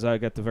me because I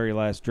got the very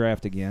last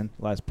draft again,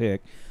 last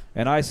pick,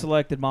 and I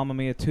selected Mamma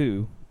Mia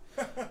 2,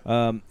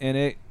 and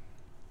it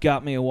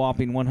got me a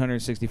whopping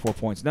 164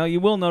 points. Now you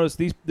will notice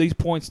these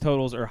points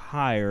totals are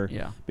higher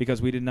Yeah. because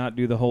we did not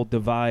do the whole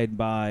divide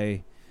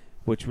by,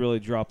 which really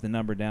dropped the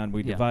number down.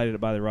 We Yeah. divided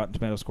it by the Rotten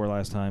Tomato score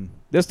last time.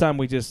 This time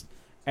we just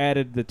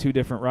added the 2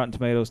 different Rotten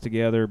Tomatoes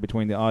together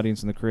between the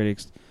audience and the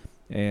critics,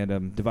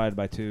 and divided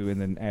by 2, and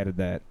then added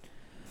that.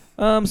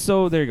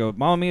 So there you go.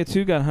 Mamma Mia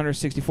 2 got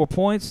 164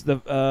 points.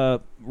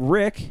 The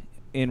Rick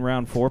in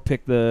round 4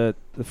 picked the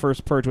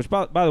first Purge. Which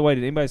by the way,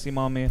 did anybody see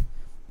Mamma Mia?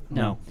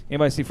 No.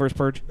 Anybody see First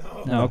Purge?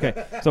 No.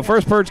 Okay. So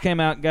First Purge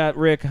came out, got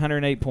Rick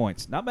 108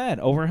 points. Not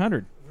bad. Over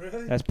 100.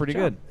 Really? That's pretty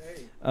good.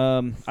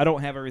 I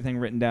don't have everything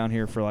written down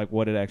here for like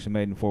what it actually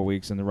made in 4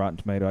 weeks in the Rotten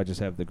Tomato. I just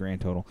have the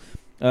grand total.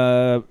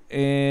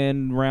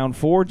 In round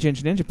 4,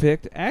 Ginger Ninja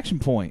picked Action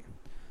Point.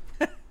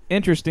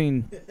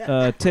 Interesting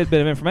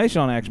tidbit of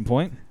information on Action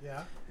Point.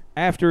 Yeah.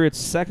 After its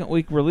second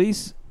week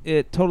release,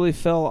 it totally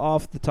fell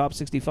off the top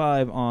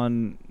 65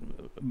 on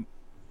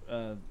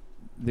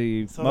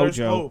the So there's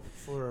Mojo. hope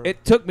for.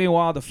 It took me a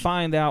while to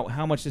find out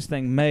how much this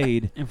thing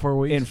made In 4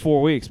 weeks. in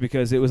 4 weeks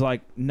because it was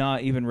like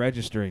not even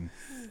registering.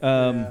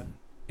 Yeah.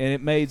 And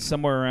it made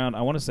somewhere around,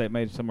 I want to say it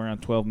made somewhere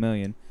around 12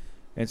 million.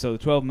 And so the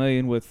 12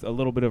 million with a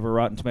little bit of a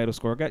Rotten Tomato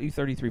score got you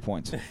 33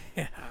 points.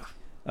 Yeah.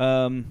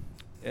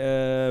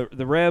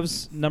 The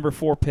Rev's number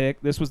 4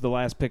 pick, this was the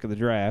last pick of the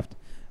draft.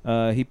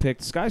 He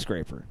picked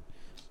Skyscraper.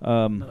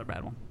 Another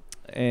bad one.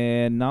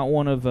 And not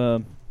one of,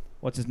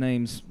 what's his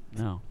name's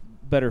No.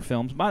 better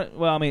films.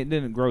 Well, I mean, it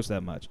didn't gross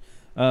that much.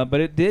 But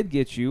it did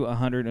get you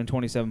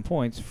 127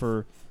 points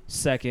for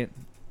second.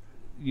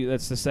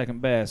 That's the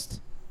second best.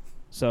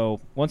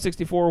 So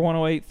 164,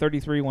 108,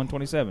 33,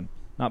 127.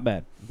 Not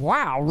bad.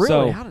 Wow, really?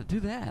 So- How to do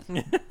that?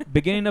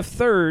 Beginning of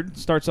third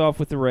starts off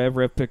with the Rev.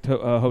 Rev picked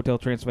Hotel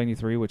Transylvania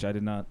 3, which I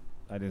didn't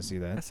see I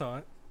that. saw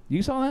it.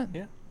 You saw that?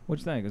 Yeah.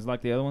 What'd you think? Is it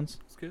like the other ones?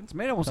 It's good. It's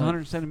made almost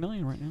 170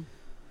 million right now.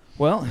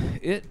 Well,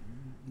 it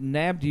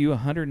nabbed you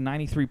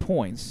 193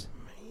 points.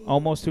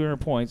 Almost 200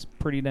 points.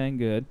 Pretty dang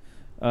good.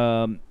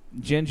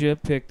 Jinja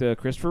picked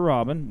Christopher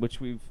Robin, which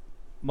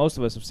most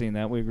of us have seen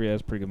that. We agree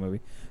that's a pretty good movie.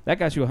 That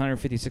got you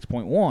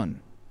 156.1.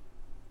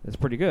 That's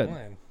pretty good.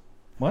 One.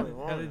 What?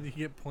 How did you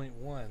get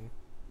 0.1?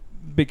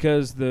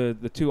 Because the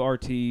 2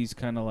 RTs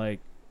kind of like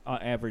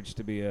averaged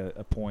to be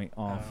a point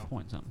off. Oh.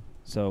 Point something.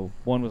 So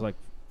one was like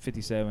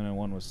 57 and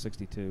one was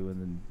 62,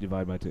 and then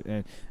divide by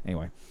 2.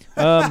 Anyway,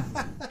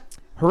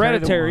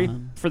 Hereditary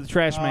one. for the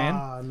Trash Man.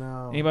 Ah,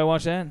 no. Anybody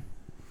watch that?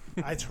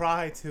 I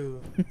tried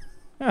to.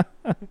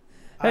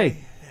 Hey.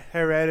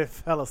 Hereditary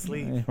fell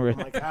asleep Yeah, on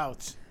my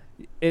couch.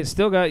 It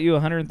still got you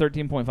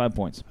 113.5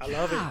 points. I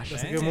love Gosh, it.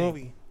 It's a good dang.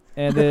 movie.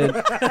 And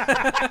then,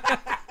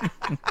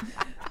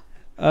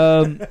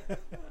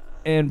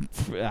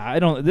 I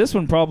don't. This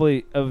one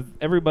probably of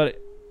everybody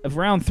of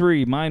round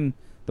 3, mine,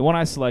 the one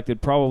I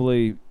selected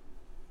probably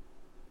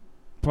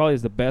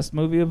is the best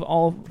movie of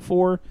all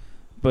 4,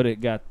 but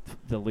it got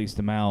the least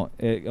amount.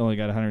 It only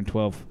got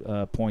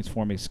 112 points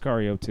for me.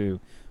 Sicario 2,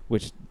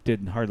 which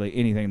did hardly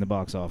anything in the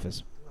box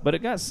office, but it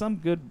got some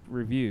good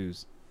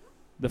reviews.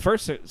 The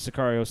first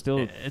Sicario still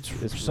It's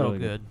it's so really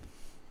good.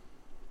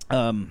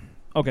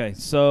 Okay,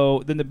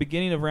 so then the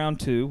beginning of round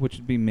 2, which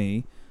would be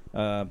me,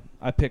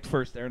 I picked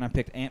first there, and I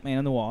picked Ant-Man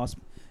and the Wasp,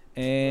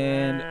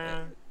 and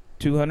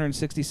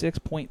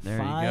 266.5 There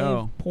you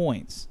go.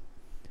 points.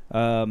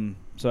 So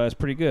that's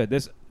pretty good.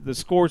 The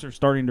scores are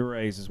starting to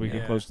raise as we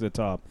get Yeah. close to the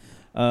top.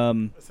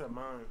 What's up,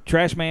 mine?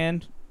 Trash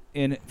Man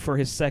for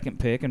his second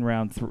pick in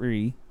round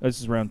 3. This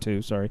is round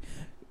 2. Sorry.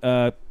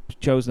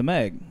 Chose the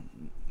Meg.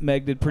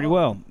 Meg did pretty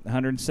well,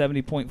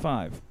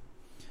 170.5.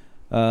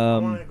 I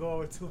want to go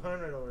over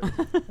 200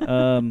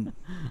 already.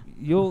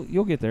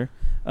 You'll get there.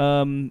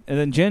 And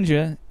then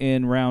Jinja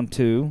in round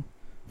 2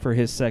 for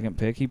his second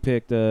pick. He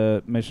picked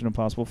Mission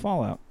Impossible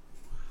Fallout,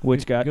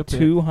 which got Good pick.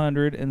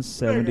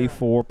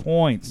 274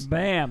 points.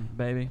 Bam,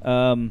 baby.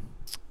 Motto.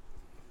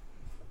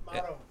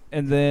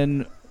 And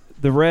then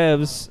the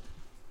Revs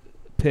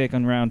pick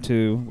on round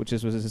 2, which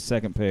was his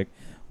second pick,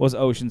 was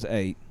Ocean's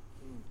 8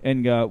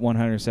 and got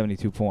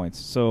 172 points.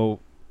 So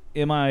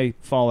MI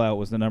Fallout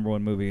was the number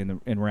 1 movie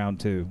in round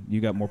 2.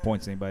 You got more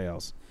points than anybody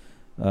else.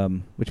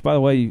 Which, by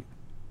the way,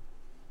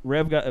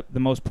 Rev got the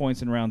most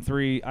points in round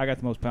 3. I got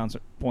the most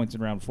points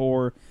in round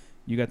 4.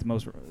 You got the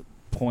most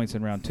points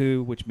in round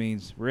 2, which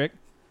means, Rick,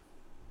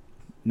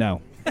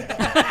 no.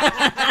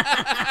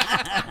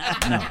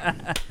 No.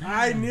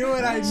 I knew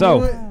it. I knew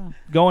So, it.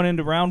 going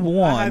into round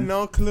 1. I had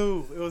no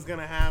clue it was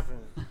gonna happen.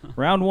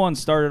 Round 1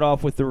 started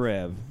off with the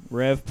Rev.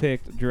 Rev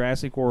picked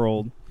Jurassic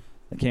World.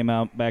 That came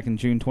out back in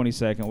June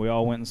 22nd. We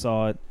all went and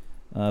saw it.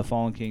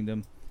 Fallen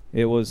Kingdom.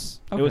 It was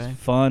Okay.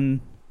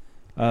 fun.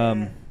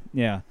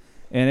 Yeah.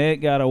 And it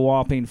got a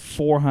whopping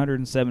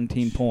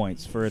 417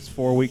 points for its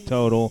 4-week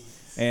total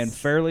and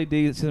fairly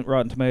decent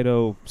Rotten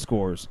Tomato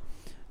scores.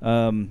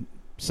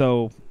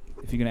 So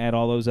if you can add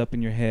all those up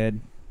in your head,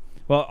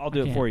 well, I'll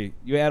do it for you.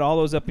 You add all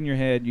those up in your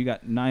head, you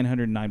got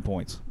 909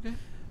 points.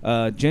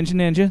 Okay. Ginger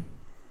Ninja,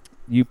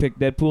 you picked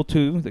Deadpool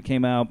 2 that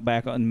came out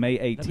back on May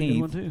That'd be a good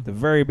one, 18th, too. the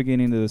very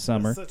beginning of the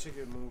summer. That's such a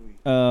good movie.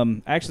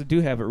 I actually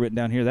do have it written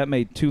down here. That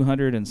made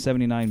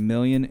 $279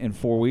 million in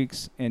 4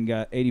 weeks and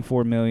got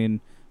 $84 million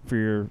for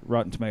your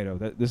Rotten Tomato.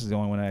 This is the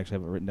only one I actually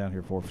have it written down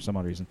here for some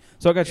odd reason.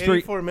 So I got you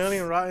 84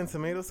 million Rotten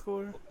Tomato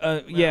score.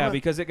 yeah,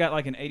 because it got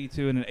like an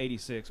 82 and an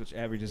 86, which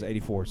averages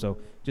 84. So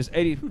just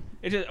 80.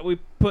 We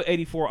put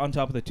 84 on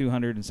top of the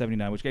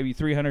 279, which gave you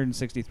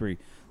 363.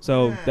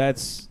 So Yeah.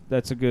 that's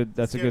a good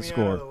Just get me out of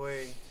score. the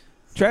way.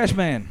 Trash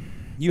Man,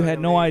 you had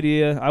no Solo.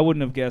 idea. I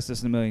wouldn't have guessed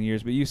this in a million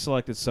years, but you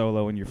selected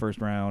Solo in your first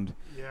round.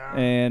 Yeah.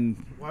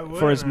 And Why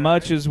for as wouldn't I?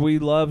 much as we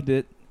loved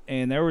it,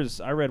 and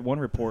I read one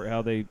report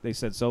how they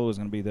said Solo was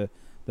going to be the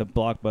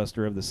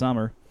blockbuster of the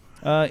summer.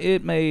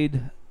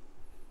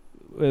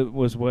 It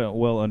was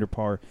well under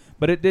par,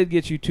 but it did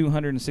get you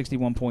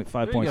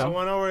 261.5 you points. I go.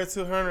 went over the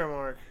 200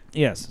 mark.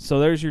 Yes, so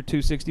there's your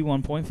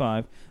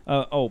 261.5.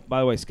 By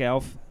the way,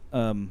 Scalf,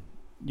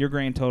 your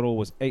grand total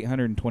was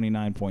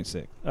 829.6.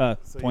 So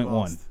you Point one.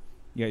 lost.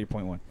 You got your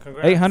point 1.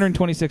 Congrats.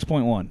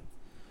 826.1.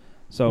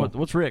 So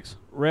What's Rick's?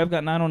 Rev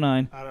got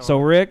 909. I don't So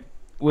know. Rick,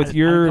 with I'm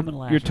your coming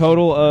last your or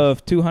total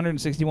something. of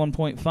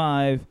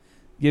 261.5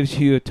 gives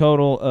you a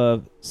total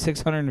of Ain't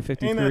that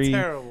 653.5.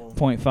 terrible?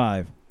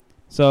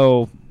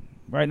 So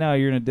right now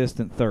you're in a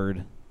distant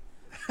third.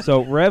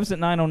 So Rev's at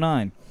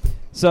 909.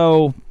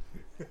 So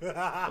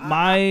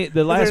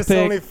the last There's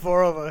only pick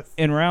 4 of us.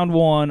 in round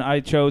 1, I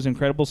chose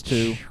Incredibles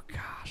 2,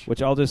 Gosh,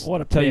 which I'll just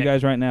What a tell you pick.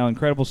 guys right now.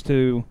 Incredibles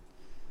 2,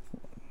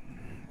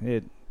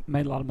 it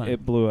made a lot of money.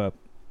 it blew up.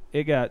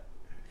 It got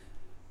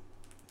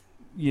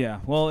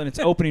well, in its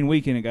opening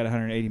weekend, it got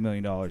 $180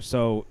 million.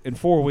 So in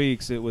 4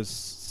 weeks, it was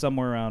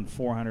somewhere around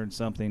 400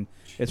 something.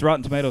 Its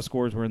Rotten Tomato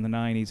scores were in the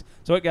 90s.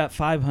 So it got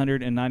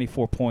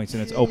 594 points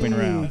in its opening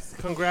round. Jeez.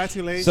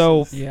 Congratulations.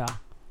 So yeah.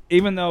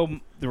 even though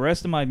the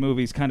rest of my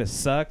movies kind of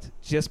sucked,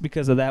 just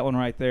because of that one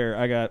right there,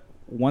 I got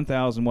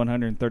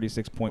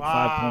 1,136.5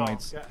 Wow.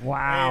 points. Yeah.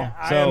 Wow. Hey,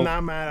 I So am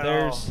not mad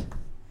at all.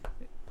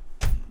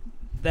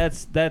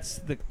 that's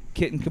the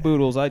kit and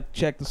caboodles. I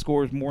checked the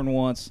scores more than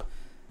once,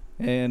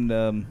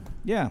 and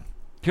yeah.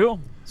 Cool.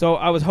 So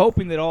I was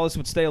hoping that all this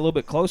would stay a little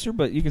bit closer,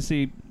 but you can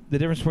see the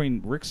difference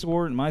between Rick's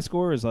score and my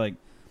score is like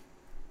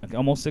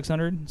almost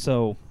 600.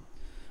 So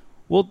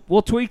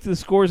we'll tweak the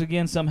scores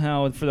again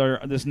somehow for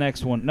this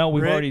next one. No,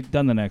 we've Rick, already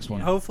done the next one.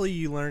 Hopefully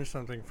you learned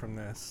something from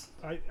this.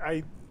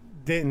 I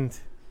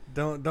didn't.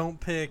 Don't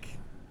pick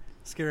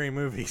scary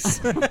movies.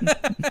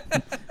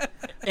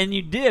 And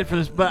you did for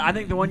this, but I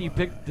think the one you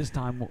picked this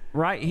time,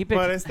 right? He But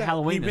picked it's not-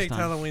 Halloween he this picked time.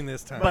 Halloween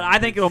this time. But I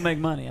think it'll make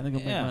money. I think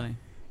it'll Yeah. make money.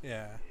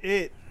 yeah,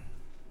 It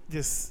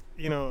just,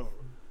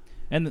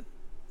 And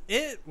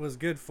it was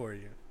good for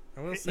you.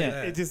 I will say Yeah.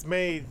 that. it just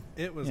made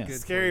It was Yeah. good.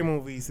 scary for you.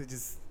 movies. It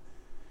just,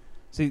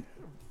 see,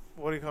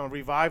 what do you call them?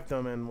 Revived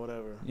them and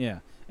whatever. yeah.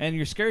 And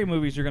your scary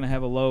movies are going to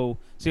have a low.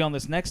 See, on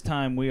this next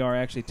time, we are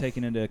actually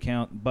taking into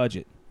account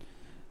budget.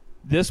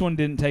 This one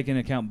didn't take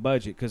into account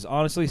budget because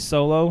honestly,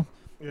 Solo.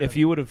 Yeah. If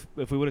we would have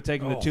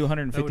taken the Oh,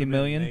 250 that would've been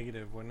million,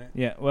 negative, wouldn't it?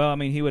 yeah. Well, I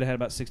mean, he would have had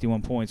about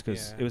 61 points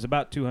because Yeah. it was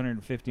about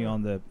 250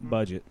 on the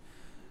budget.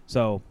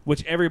 So,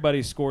 which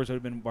everybody's scores would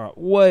have been brought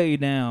way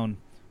down,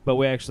 but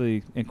we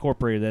actually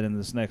incorporated that in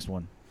this next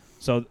one.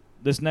 So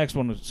this next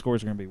one, the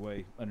scores are going to be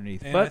way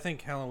underneath. And but I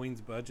think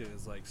Halloween's budget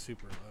is like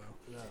super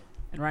low. Yeah.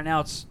 And right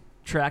now it's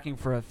tracking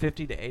for a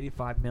 50 to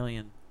 85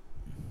 million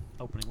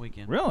opening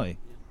weekend. really,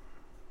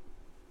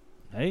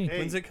 hey, Hey.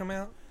 When's it come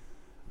out?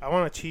 I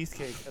want a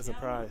cheesecake as a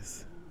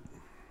prize.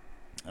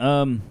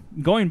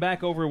 going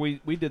back over, we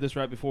did this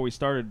right before we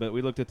started, but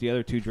we looked at the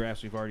other 2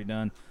 drafts we've already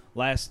done.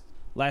 Last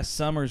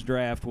summer's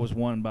draft was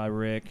won by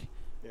Rick,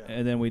 Yeah.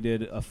 and then we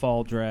did a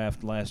fall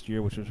draft last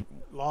year, which was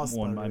Lost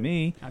won by Rick.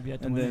 me. I've yet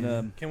to And win.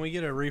 then Can we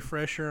get a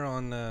refresher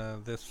on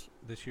this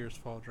year's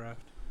fall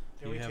draft?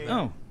 Can Do we you have change-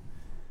 that?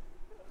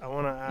 oh, I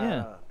want to add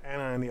Yeah.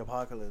 Anna and the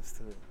Apocalypse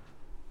to it.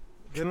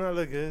 Didn't that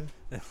look good?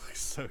 That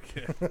looks so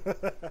good.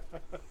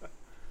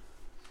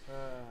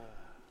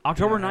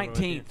 October Yeah, I have it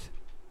with you. 19th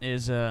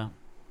is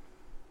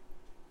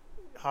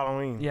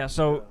Halloween. yeah.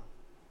 So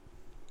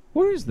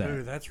Where is that?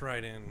 Ooh, that's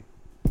right in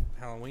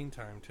Halloween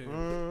time too.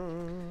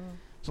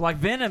 So like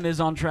Venom is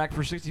on track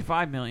for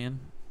 65 million,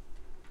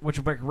 which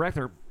will break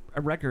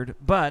a record.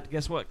 But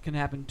guess what can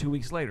happen 2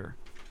 weeks later?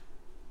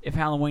 If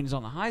Halloween is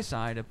on the high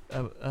side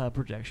of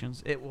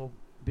projections, it will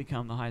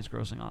become the highest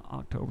grossing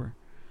October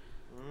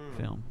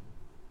film.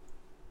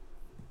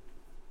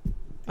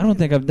 I don't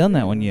think I've done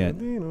that one yet.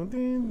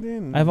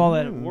 I have all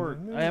that at work.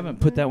 I haven't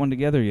put that one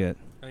together yet.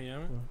 Oh, yeah?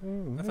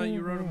 I thought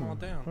you wrote them all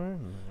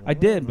down. I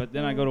did, but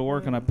then I go to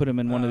work and I put them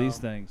in one of these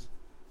Oh. things.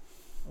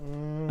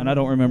 And I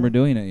don't remember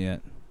doing it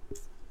yet.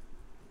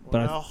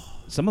 But Well,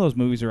 some of those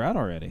movies are out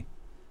already.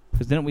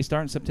 Because didn't we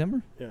start in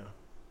September? yeah.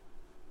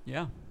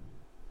 Yeah.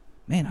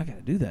 Man, I got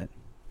to do that.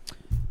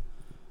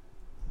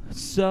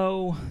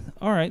 So,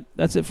 all right.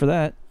 That's it for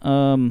that.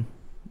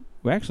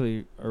 We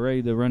actually are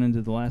ready to run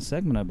into the last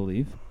segment, I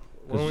believe.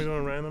 When are we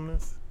doing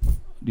randomness?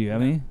 Do you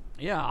have any?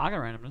 Yeah, I got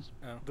randomness.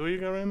 Do you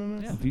got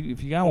randomness? Yeah.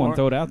 If you got one, Or-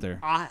 throw it out there.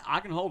 I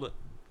can hold it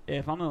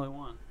if I'm the only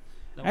one.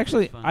 That would be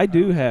Actually, fun. I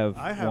do have,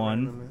 I have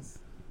one. randomness.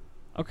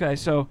 Okay,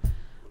 so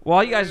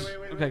while you guys,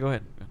 wait, okay, go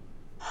ahead.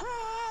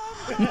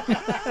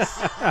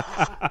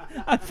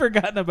 I've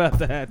forgotten about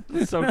that.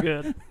 It's so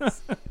good.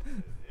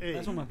 Hey,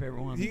 That's one of my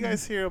favorite ones. do you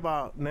guys hear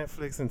about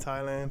Netflix in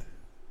Thailand?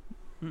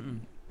 Mm-mm.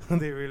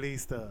 They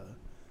released a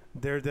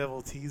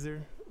Daredevil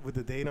teaser with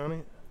the date on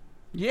it.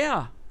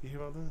 Yeah, You hear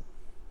about that?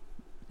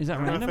 is I that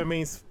don't know if it random?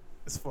 means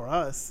it's for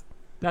us.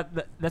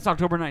 That's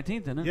October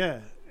 19th, isn't it? Yeah.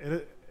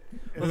 It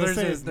Well, doesn't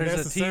say there's it's a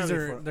necessarily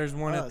teaser. for There's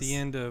one at us. the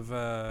end of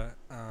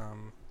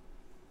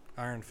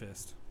Iron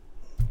Fist.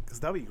 Because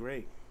that'd be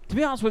great. To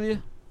be honest with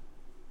you,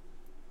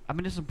 I've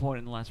been disappointed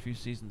in the last few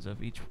seasons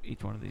of each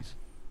one of these.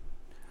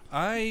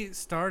 I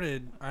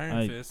started Iron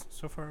I- Fist.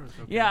 So far, it was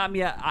okay. Yeah, I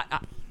mean,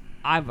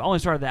 I've only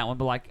started that one,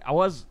 but like I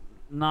was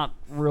not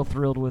real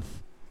thrilled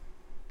with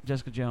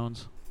Jessica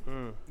Jones,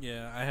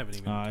 Yeah, I haven't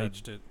even I-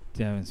 touched it.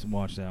 Haven't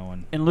watched that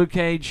one. and Luke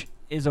Cage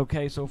is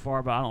okay so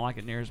far, but I don't like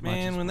it near as much.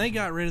 Man, as when they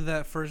got rid of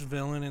that first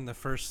villain in the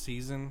first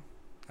season,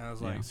 I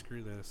was Yeah. like,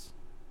 screw this.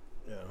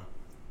 Yeah.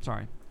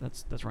 sorry,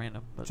 that's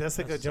random. But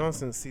Jessica that's-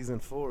 Johnson season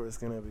 4 is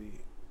gonna be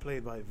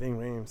played by Ving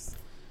Rhames.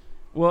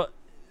 Well,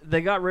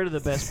 they got rid of the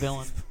best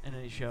villain in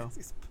any show.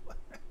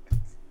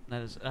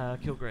 That is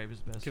Kilgrave is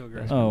the best. Kilgrave.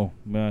 best Oh,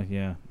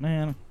 yeah.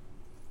 Man.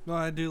 Well,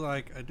 I do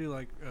like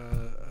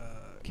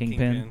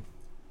Kingpin.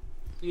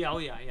 Yeah. Oh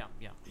yeah.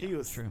 He That's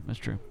was. true. That's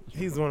true.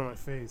 He's one of my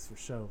faves for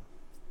sure.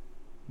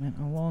 Man,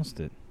 I lost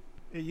it.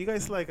 Hey, you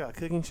guys like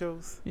cooking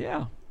shows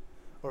Yeah,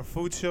 or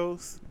food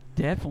shows?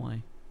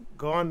 definitely.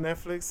 Go on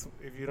Netflix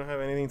if you don't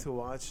have anything to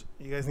watch.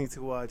 You guys need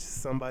to watch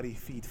Somebody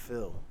Feed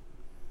Phil.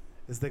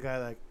 It's the guy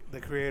like the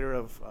creator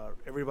of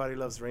Everybody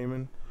Loves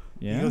Raymond.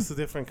 He Yeah? goes to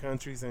different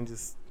countries and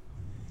just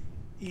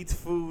eats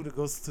food.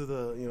 Goes to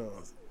the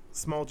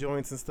small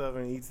joints and stuff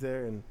and eats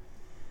there. And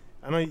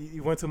I know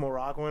you went to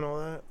Morocco and all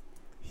that.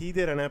 He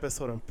did an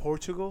episode in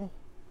Portugal.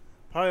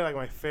 Probably like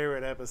my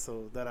favorite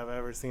episode that I've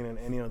ever seen in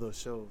any of those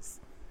shows.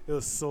 It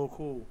was so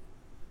cool,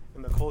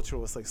 and the culture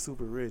was like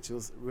super rich. It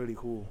was really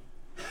cool.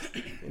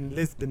 In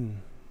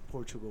Lisbon,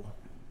 Portugal.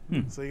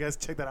 Hmm. So you guys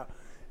check that out.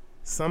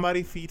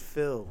 Somebody Feed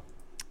Phil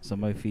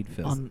Somebody feed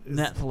Phil. On is-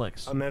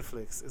 Netflix. on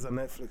Netflix. It's a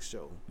Netflix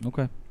show.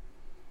 Okay.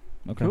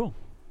 Cool.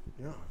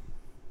 Yeah.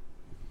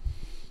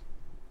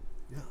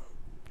 Yeah.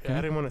 Okay.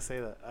 I didn't want to say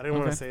that. I didn't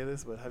want Okay. to say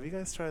this, but have you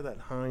guys tried that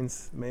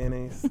Heinz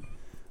mayonnaise?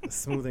 The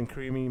smooth and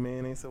creamy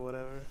mayonnaise or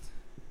whatever?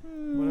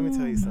 Well, let me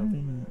tell you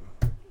something, man.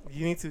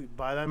 You need to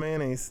buy that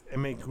mayonnaise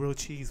and make grilled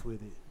cheese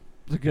with it.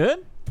 Is it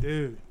good?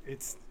 Dude,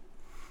 it's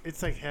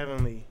like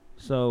heavenly.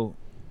 So,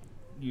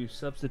 you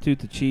substitute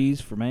the cheese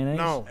for mayonnaise?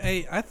 No,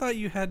 Hey, I thought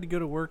you had to go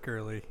to work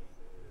early.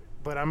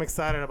 but I'm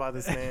excited about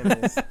this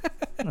mayonnaise.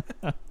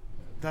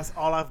 That's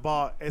all I've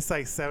bought. It's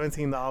like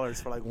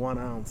 $17 for like 1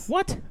 ounce.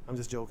 What? I'm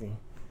just joking.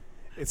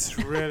 It's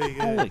really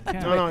good. Holy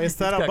cow. No,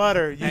 instead of got-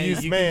 butter, you Hey,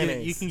 use you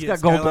mayonnaise. can It's get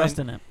got gold Skyline, dust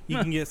in it. You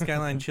can get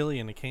Skyline chili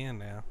in a can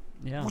now.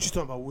 Yeah. What you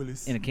talking about,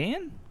 Willis? In a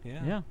can?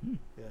 Yeah. Yeah.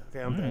 Yeah,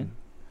 okay, I'm All right.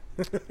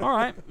 done. All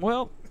right.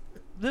 Well,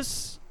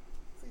 this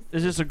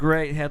is just a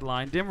great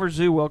headline. Denver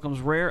Zoo welcomes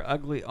rare,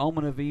 ugly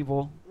omen of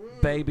evil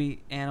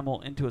baby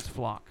animal into its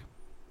flock.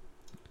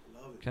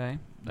 Love it. Okay.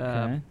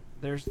 Okay.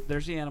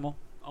 There's the animal.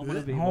 Omen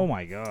of evil. Oh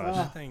my gosh.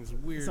 That thing's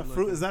weird. It's a fruit.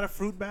 looking. Is that a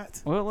fruit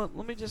bat? Well,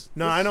 let me just.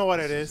 No, I know what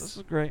it is. This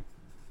is great.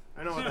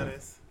 I know what that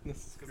is. This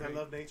is Because I great.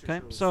 love nature. Okay.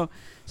 shows. So it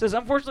says,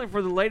 unfortunately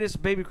for the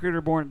latest baby critter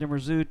born at Denver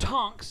Zoo,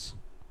 Tonks.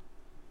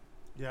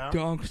 yeah.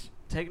 Donks.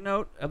 Take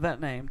note of that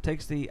name.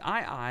 Takes the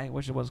II,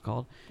 which it was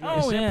called. Oh,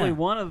 is simply yeah.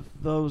 one of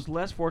those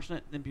less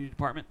fortunate in the beauty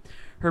department.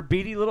 Her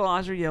beady little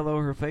eyes are yellow.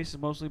 Her face is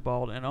mostly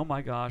bald, and oh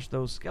my gosh,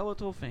 those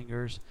skeletal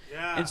fingers.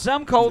 Yeah. In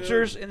some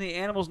cultures, in the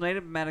animals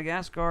native to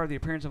Madagascar, the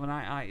appearance of an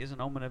II is an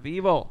omen of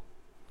evil.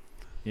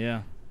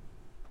 Yeah.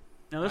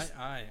 Now this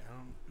I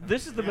don't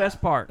this is the Yeah.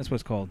 best part. That's what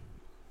it's called.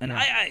 An Yeah.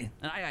 aye.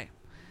 An aye.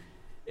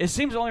 It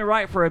seems only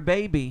right for a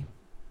baby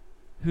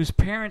whose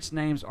parents'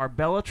 names are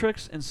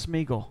Bellatrix and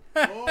Smeagol.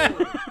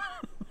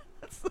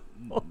 That's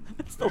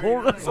the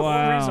whole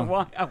Wow. reason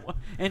why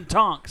and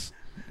Tonks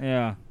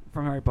Yeah.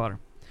 from Harry Potter.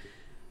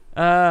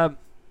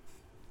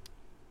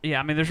 Yeah,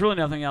 I mean, there's really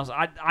nothing else.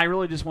 I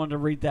really just wanted to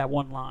read that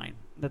one line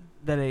that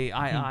a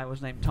I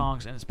was named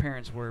Tonks and his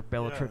parents were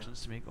Bellatrix and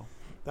Smeagol.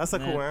 That's a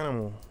cool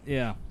animal.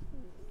 Yeah.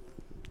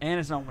 And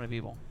it's an omen of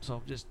evil.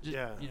 So just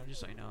Yeah.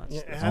 just so you know. Yeah,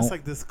 it That's has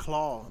like this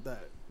claw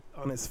that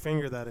on its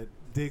finger that it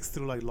digs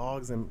through like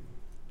logs and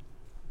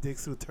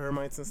digs through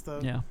termites and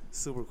stuff. yeah.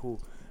 Super cool.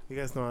 You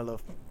guys know I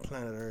love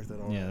Planet Earth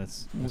and all. Yeah,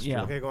 that. that's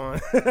Yeah. Okay, go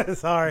on.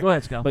 Sorry. Go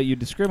ahead, Scott. But you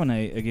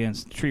discriminate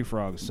against tree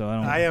frogs, so I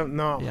don't. I am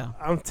no. Yeah.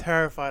 I'm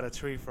terrified of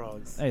tree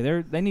frogs. Hey,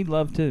 they need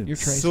love too. You're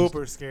racist.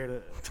 Super scared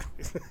of.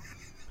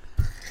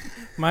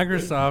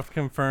 Microsoft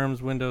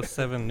confirms Windows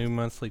 7 new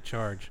monthly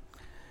charge.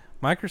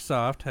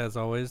 Microsoft has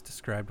always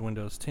described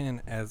Windows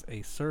 10 as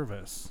a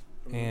service,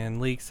 and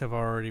leaks have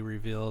already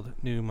revealed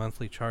new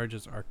monthly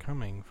charges are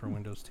coming for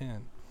Windows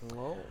 10.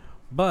 Whoa.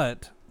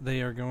 But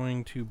they are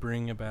going to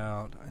bring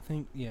about, I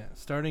think,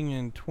 starting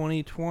in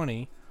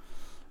 2020,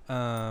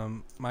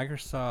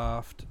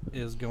 Microsoft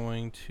is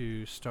going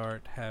to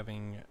start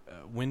having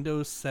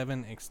Windows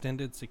 7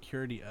 extended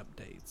security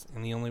updates.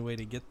 And the only way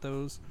to get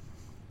those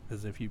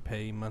is if you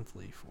pay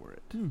monthly for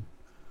it.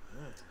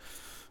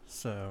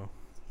 So,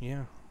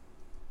 yeah.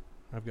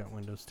 I've got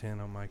Windows 10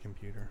 on my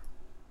computer.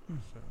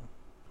 So,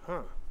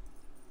 Huh.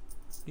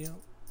 yeah.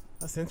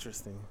 That's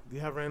interesting. Do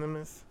you have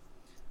randomness?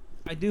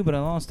 I do, but I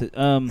lost it.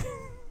 No,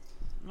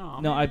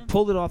 No, I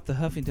pulled it off the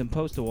Huffington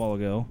Post a while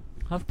ago.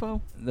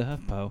 HuffPo. The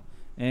HuffPo,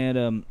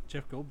 and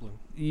Jeff Goldblum.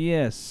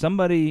 yes,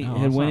 somebody Oh,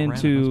 had it's went not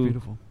random, into that's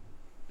beautiful.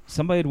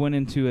 somebody had went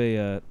into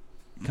a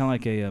kind of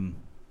like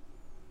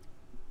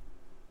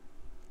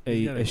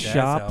He's got a jazz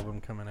shop.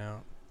 album coming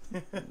out.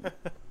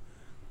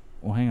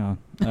 Well, hang on.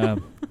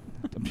 I'm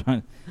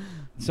trying.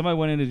 Somebody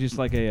went into just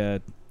like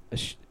a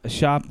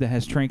shop that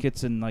has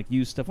trinkets and like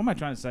used stuff. What am I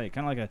trying to say?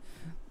 Kind of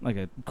like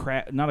a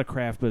craft, not a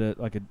craft, but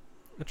like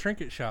A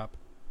trinket shop.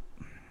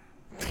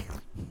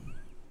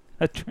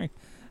 a trink.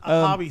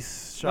 A hobby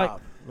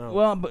shop. No.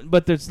 Well,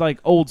 but there's like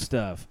old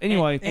stuff.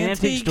 Anyway,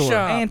 Antique store.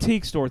 shop.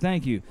 Antique store.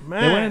 Thank you.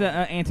 Man, They went into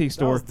an antique that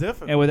store. was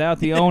difficult. And without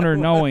the owner It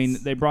knowing,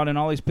 was. they brought in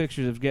all these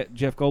pictures of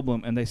Jeff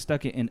Goldblum, and they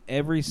stuck it in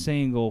every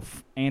single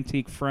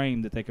antique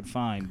frame that they could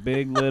find.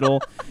 Big,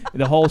 little.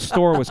 The whole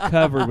store was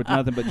covered with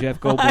nothing but Jeff I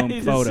Goldblum need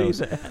to photos.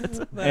 see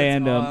that.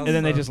 And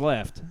then they awesome. just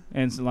left.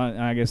 And so,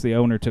 I guess the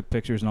owner took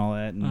pictures and all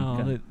that. And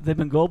Oh, they've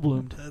been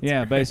Goldbloomed.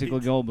 yeah, basically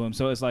Goldblum.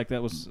 So it's like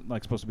that was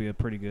like supposed to be a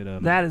pretty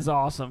good, That is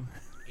awesome.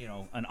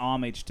 an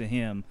homage to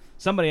him.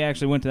 Somebody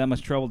actually went to that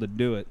much trouble to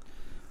do it.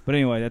 But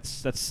anyway,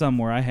 that's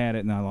somewhere. I had it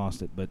and I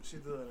lost it. But She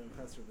did that in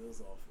Pastor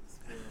Bill's office.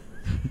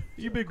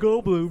 You've been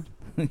Goldbloomed.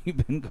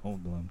 you've been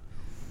Goldblum.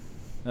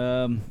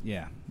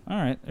 Yeah. All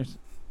right. Is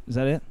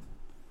that it?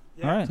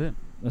 Yeah. All right. That's it.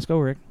 Let's go,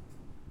 Rick.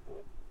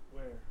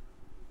 Where?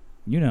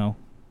 You know.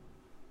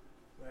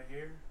 Right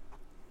here?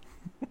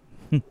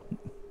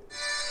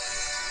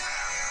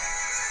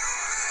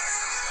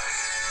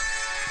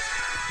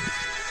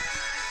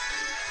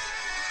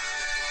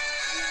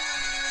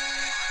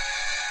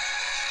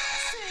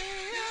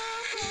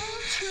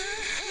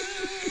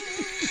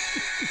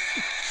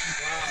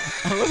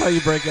 I love how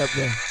you break up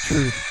the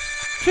truth.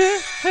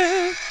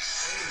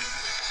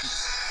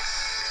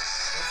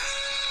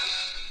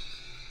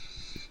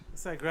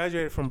 It's I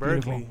graduated from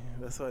Beautiful. Berkeley.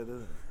 That's why I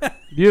did it.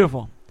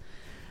 Beautiful.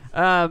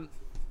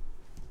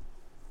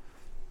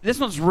 This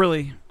one's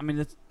really, I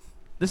mean,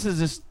 this is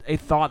just a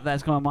thought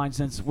that's come to mind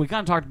since we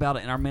kind of talked about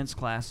it in our men's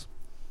class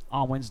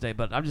on Wednesday,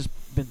 but I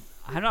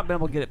have not been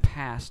able to get it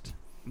past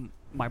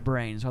my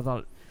brain. So I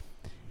thought,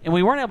 and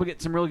we weren't able to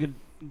get some really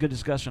good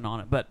discussion on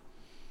it, but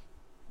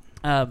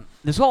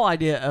this whole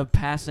idea of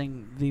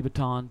passing the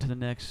baton to the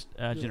next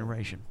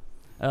generation,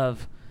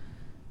 of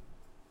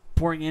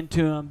pouring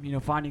into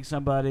them, finding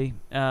somebody.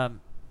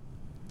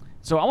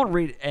 So I want to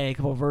read a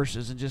couple of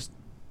verses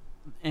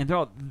and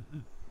throw out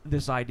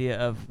this idea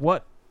of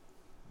what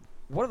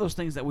are those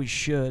things that we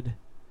should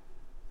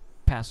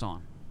pass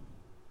on.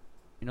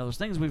 Those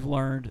things we've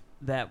learned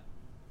that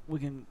we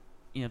can,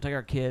 take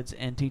our kids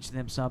and teach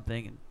them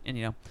something,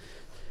 and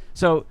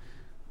So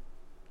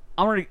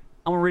I'm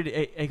gonna read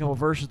a couple of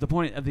verses. The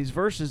point of these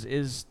verses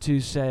is to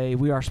say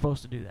we are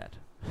supposed to do that,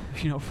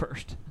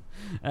 first.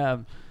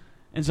 And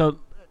so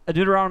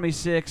Deuteronomy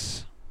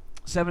 6,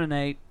 7, and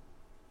 8.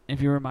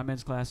 If you were in my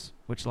men's class,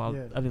 which a lot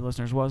of the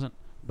listeners wasn't,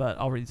 but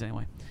I'll read these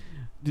anyway.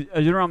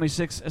 Deuteronomy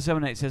 6,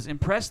 7, and 8 says,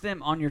 "Impress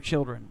them on your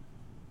children."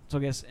 So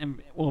I guess,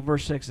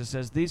 verse 6 it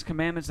says, "These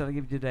commandments that I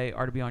give you today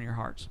are to be on your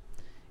hearts.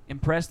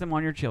 Impress them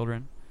on your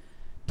children.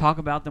 Talk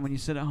about them when you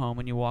sit at home,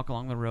 when you walk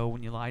along the road,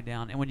 when you lie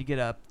down, and when you get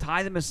up.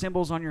 Tie them as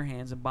symbols on your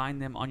hands and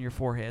bind them on your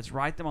foreheads.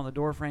 Write them on the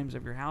door frames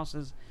of your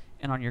houses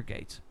and on your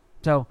gates."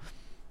 So,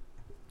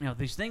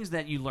 these things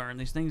that you learn,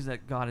 these things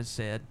that God has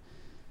said,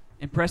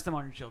 impress them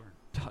on your children.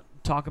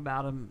 Talk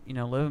about them,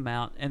 live them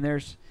out. And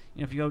there's,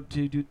 if you go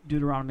to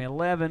Deuteronomy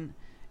 11,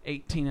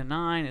 18 and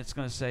 9, it's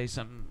going to say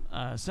something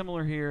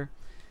similar here.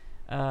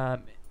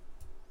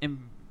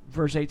 In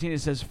verse 18,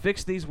 it says,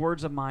 "Fix these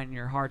words of mine in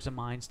your hearts and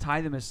minds,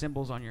 tie them as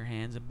symbols on your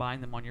hands, and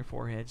bind them on your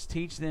foreheads.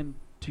 Teach them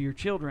to your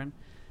children,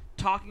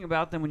 talking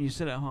about them when you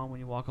sit at home, when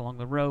you walk along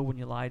the road, when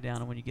you lie down,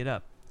 and when you get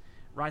up.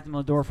 Write them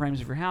on the door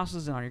frames of your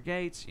houses and on your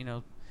gates,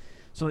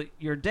 so that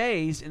your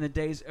days and the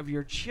days of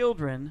your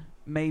children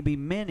may be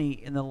many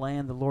in the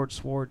land the Lord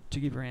swore to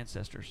give your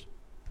ancestors."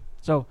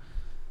 So,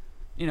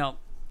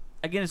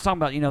 again, it's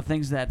talking about,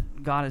 things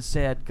that God has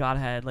said, God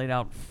had laid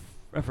out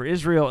for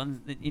Israel,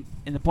 and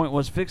the point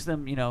was fix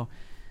them,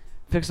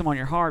 fix them on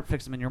your heart,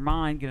 fix them in your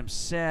mind, get them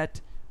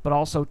set, but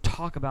also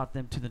talk about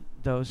them to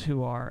those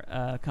who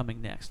are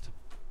coming next.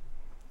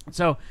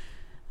 So,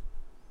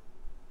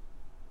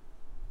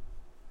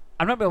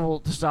 I'm not able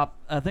to stop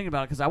thinking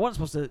about it because I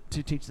wasn't supposed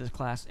to teach this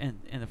class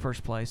in the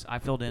first place. I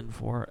filled in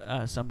for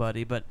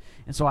somebody,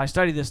 and so I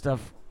studied this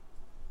stuff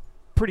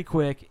pretty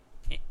quick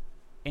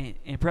in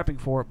prepping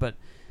for it. But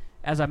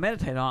as I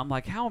meditate on it, I'm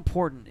like, how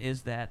important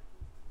is that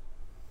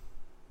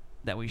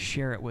we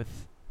share it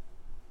with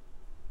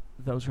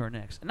those who are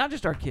next, and not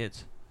just our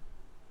kids,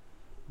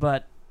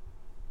 but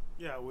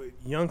with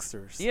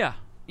youngsters.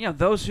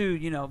 Those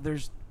who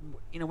there's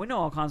we know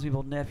all kinds of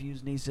people,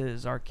 nephews,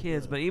 nieces, our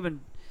kids, but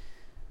even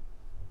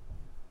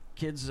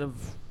kids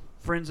of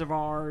friends of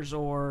ours,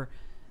 or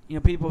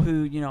people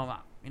who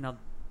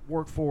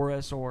work for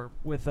us or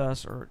with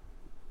us,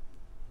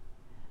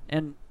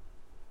 and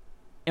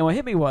what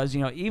hit me was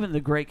even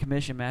the Great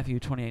Commission, Matthew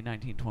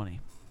 28:19-20,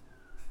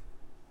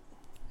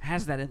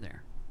 has that in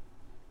there.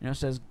 It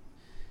says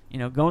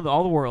go into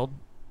all the world,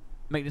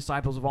 make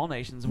disciples of all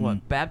nations,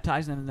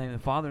 baptizing them in the name of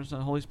the Father and Son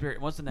and Holy Spirit.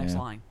 What's the next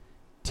line?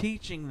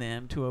 Teaching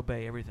them to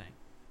obey everything.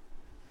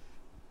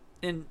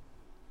 And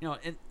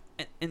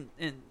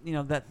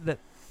that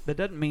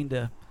doesn't mean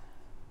to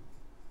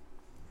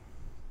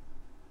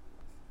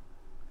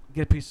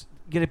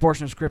get a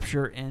portion of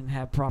Scripture and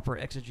have proper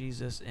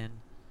exegesis, and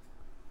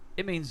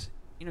it means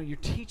you're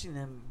teaching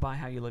them by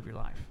how you live your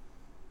life.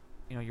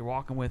 You're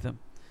walking with them,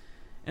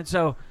 and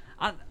so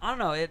I don't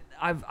know.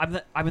 I've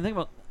been thinking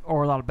about a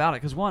lot about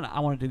it because one, I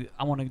want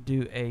to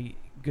do a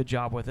good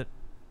job with it.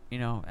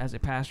 As a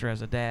pastor,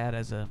 as a dad,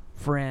 as a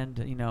friend,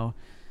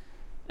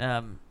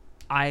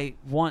 I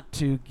want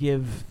to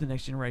give the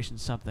next generation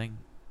something,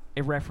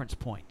 a reference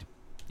point.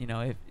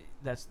 If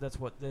that's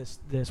what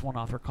this one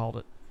author called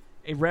it,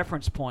 a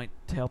reference point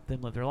to help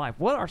them live their life.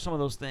 What are some of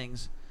those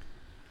things?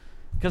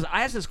 Because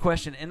I asked this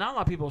question, and not a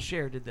lot of people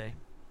shared, did they?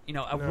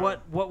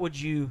 What would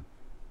you,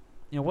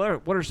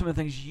 what are some of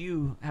the things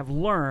you have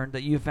learned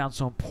that you have found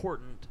so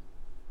important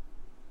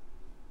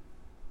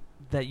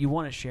that you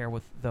want to share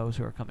with those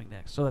who are coming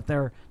next, so that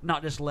they're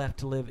not just left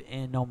to live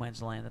in no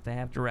man's land, that they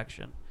have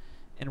direction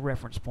and a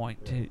reference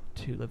point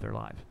to live their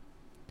life.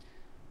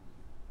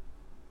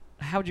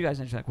 How would you guys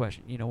answer that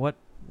question? What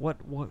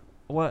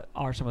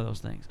are some of those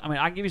things? I mean,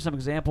 I can give you some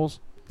examples.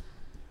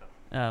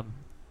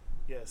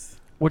 Yes.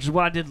 Which is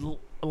what I did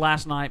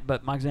last night,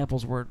 but my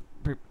examples were,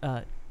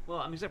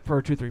 except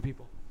for 2-3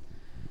 people.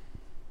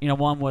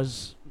 One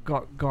was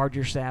guard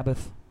your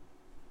Sabbath.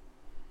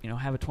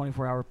 Have a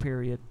 24-hour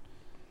period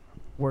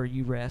where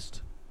you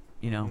rest.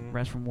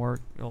 Rest from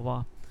work. Blah,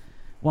 blah.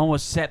 One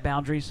was set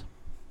boundaries.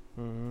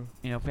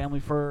 Mm-hmm.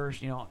 Family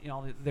first.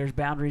 There's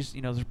boundaries.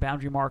 There's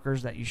boundary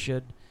markers that you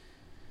should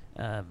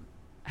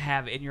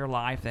have in your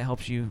life that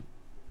helps you,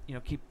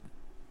 keep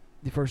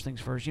the first things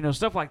first.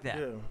 Stuff like that.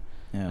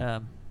 Yeah.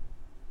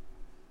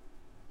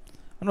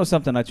 I know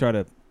something I try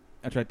to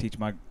teach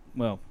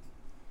probably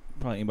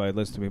anybody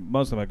listen to me,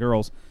 most of my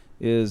girls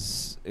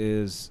is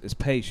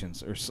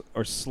patience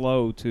or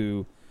slow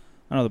to.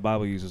 I know the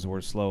Bible uses the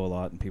word slow a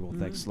lot, and people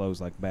think slow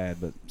is like bad,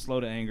 but slow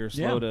to anger,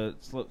 slow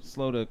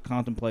to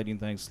contemplating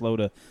things, slow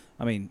to,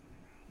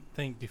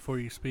 think before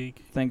you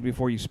speak.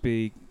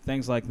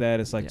 Things like that.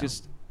 It's like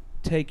just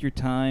take your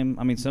time.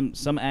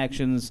 Some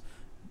actions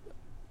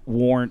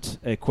warrant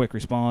a quick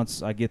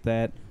response. I get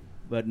that,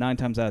 but 9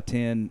 times out of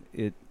 10,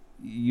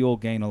 you'll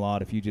gain a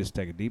lot if you just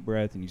take a deep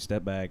breath and you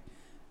step back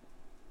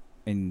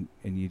and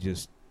you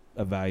just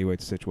evaluate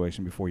the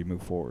situation before you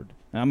move forward.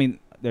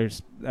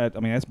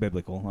 That's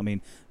biblical.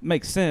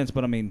 Makes sense,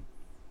 but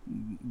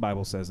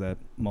Bible says that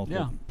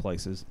multiple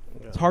places.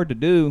 Yeah. It's hard to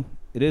do.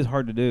 It is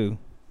hard to do.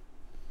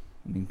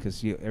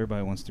 Because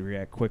everybody wants to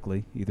react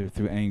quickly, either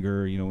through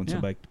anger, when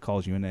somebody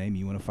calls you a name,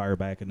 you want to fire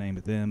back a name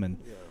at them, and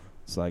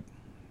it's like,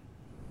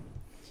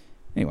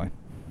 anyway,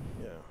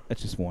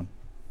 that's just one.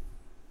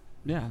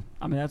 Yeah,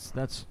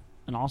 that's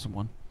an awesome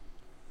one.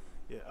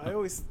 Yeah, I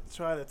always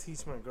try to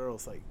teach my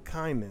girls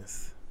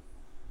kindness,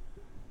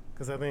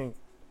 because I think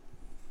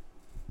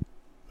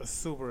it's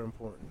super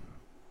important.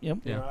 Yep.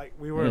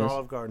 We were in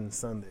Olive Garden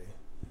Sunday,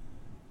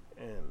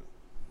 and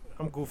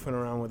I'm goofing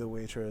around with the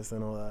waitress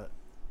and all that,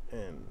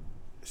 and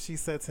she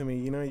said to me,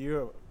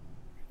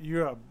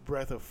 you're a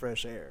breath of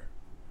fresh air.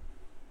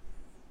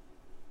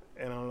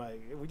 And I'm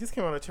like, we just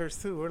came out of church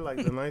too. We're like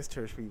the nice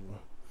church people.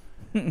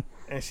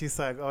 And she's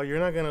like, oh, you're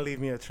not going to leave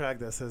me a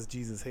tract that says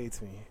Jesus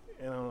hates me.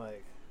 And I'm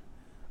like,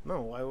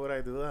 no, why would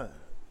I do that?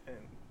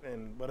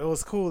 But it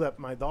was cool that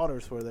my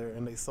daughters were there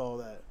and they saw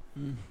that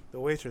the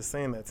waitress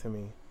saying that to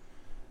me.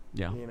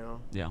 Yeah. You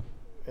know. Yeah.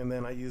 And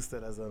then I used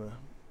it as a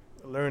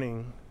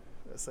learning.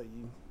 That's like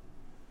you.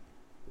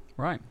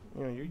 Right.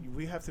 You know,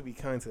 we have to be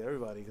kind to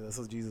everybody because that's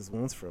what Jesus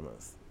wants from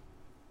us.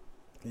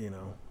 You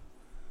know.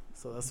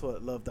 So that's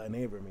what love thy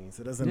neighbor means.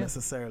 It doesn't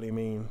necessarily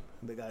mean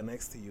the guy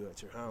next to you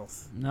at your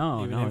house.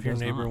 No, Even if your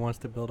neighbor wants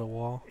to build a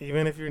wall.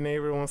 Even if your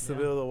neighbor wants to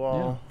build a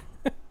wall.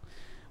 Yeah.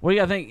 Well,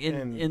 yeah, I think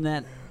in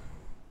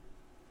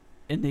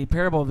the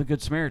parable of the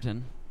Good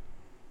Samaritan,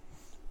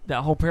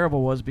 that whole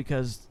parable was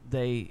because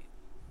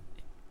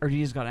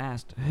Jesus got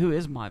asked, who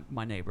is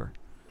my neighbor?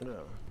 Yeah.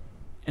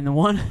 And the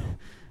one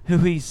who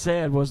he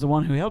said was the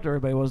one who helped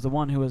everybody was the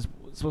one who was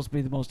supposed to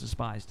be the most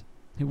despised.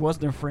 He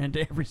wasn't a friend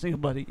to every single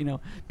buddy, to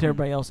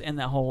everybody else in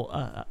that whole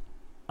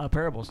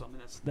parable. So I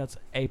mean, that's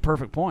a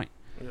perfect point.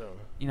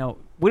 Yeah.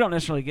 We don't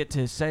necessarily get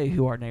to say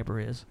who our neighbor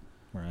is.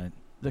 Right.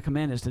 The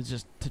command is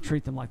to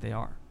treat them like they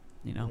are.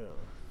 Yeah,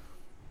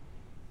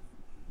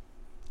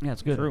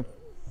 it's good. True.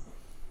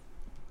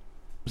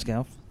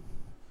 Scalf.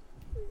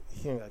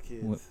 He ain't got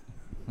kids. What?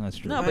 That's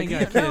true. No, I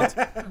got kids.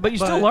 But you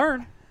still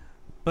learn.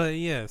 But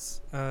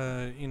yes,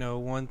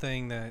 one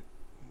thing that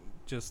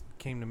just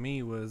came to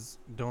me was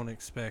don't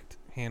expect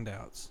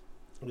handouts.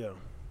 Yeah.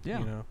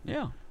 Yeah.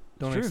 Yeah.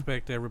 Don't True.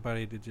 expect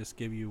everybody to just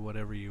give you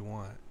whatever you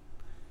want,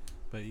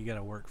 but you got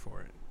to work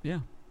for it.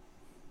 Yeah.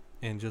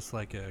 And just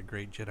like a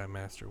great Jedi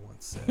Master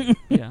once said,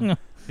 Yeah.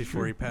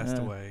 before he passed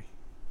away,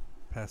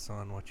 pass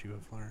on what you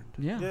have learned.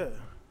 Yeah. Yeah.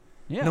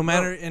 Yeah. No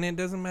matter, and it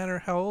doesn't matter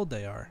how old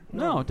they are.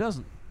 No, it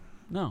doesn't.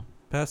 No.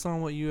 Pass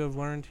on what you have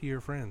learned to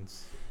your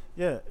friends.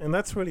 Yeah, and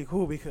that's really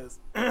cool because,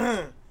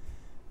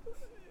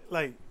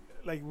 like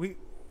we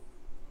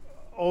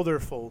older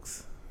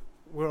folks,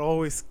 we're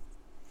always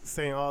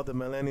saying, "Oh, the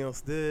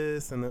millennials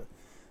this," and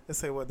they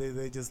say what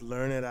they just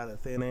learn it out of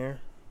thin air.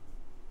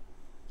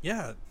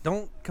 Yeah,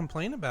 don't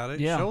complain about it.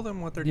 Yeah. Show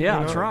them what they're Yeah,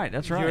 doing. that's right.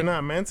 That's right. You're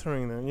not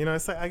mentoring them.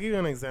 It's like I give you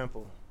an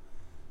example.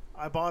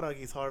 I bought a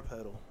guitar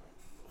pedal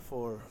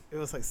it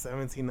was like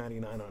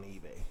 $17.99 on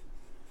eBay.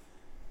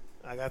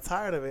 I got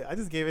tired of it. I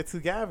just gave it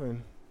to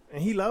Gavin,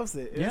 and he loves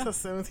it. Yeah.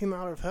 It's a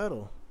 $17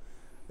 pedal.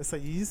 It's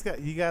like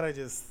you gotta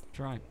just That's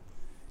right.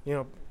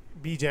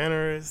 be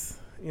generous,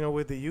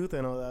 with the youth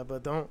and all that,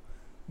 but don't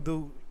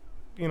do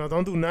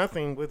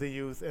nothing with the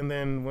youth. And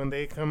then when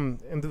they come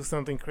and do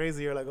something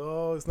crazy, you're like,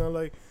 oh, it's not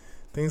like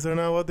things are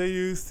not what they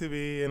used to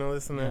be,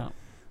 this and that.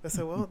 I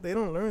said, well, they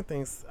don't learn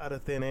things out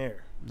of thin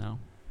air. No.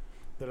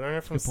 They learn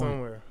it from Good point.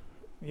 somewhere.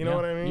 You know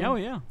what I mean? Oh,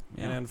 yeah.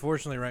 And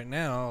unfortunately, right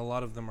now, a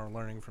lot of them are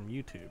learning from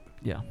YouTube.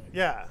 Yeah.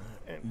 Yeah,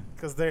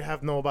 because they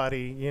have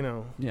nobody,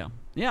 Yeah.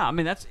 Yeah. I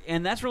mean,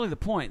 that's really the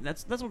point.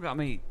 That's what got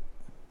me.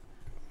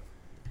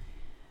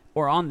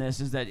 Or on this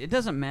is that it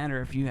doesn't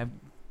matter if you have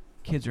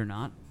kids or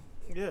not.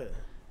 Yeah.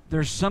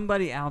 There's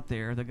somebody out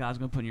there that God's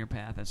going to put in your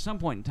path at some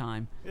point in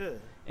time. Yeah.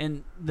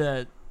 And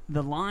the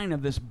line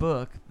of this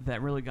book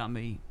that really got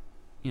me,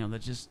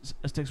 that just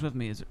sticks with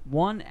me is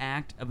one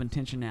act of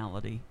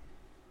intentionality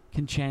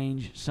can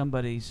change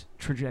somebody's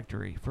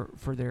trajectory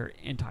for their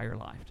entire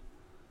life.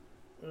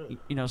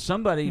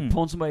 Somebody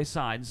pulling somebody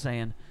aside and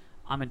saying,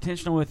 I'm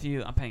intentional with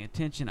you, I'm paying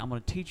attention, I'm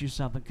going to teach you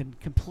something, can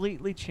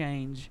completely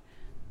change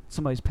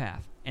somebody's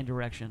path and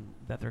direction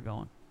that they're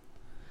going.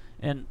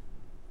 And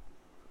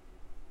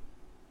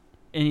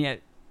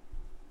yet,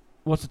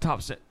 what's the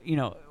top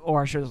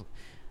or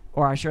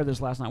I shared this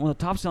last night. One of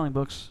the top selling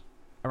books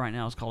right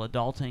now is called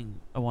Adulting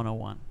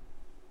 101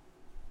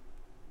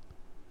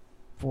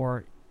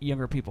 for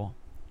younger people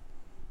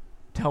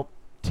to help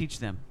teach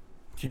them.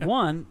 Yeah.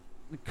 One,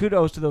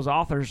 kudos to those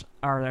authors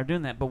are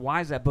doing that, but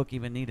why is that book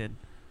even needed?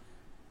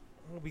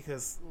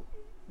 Because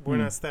we're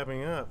not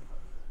stepping up.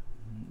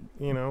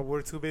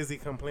 We're too busy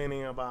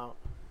complaining about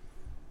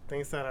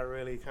things that are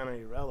really kind of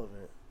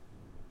irrelevant.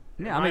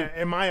 Yeah,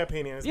 in my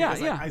opinion, it's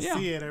because I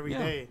see it every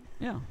day.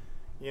 Yeah.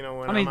 When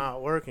I'm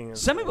out working. And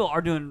some stuff. people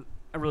are doing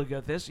really good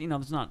at this.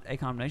 It's not a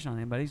condemnation on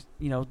anybody.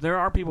 There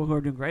are people who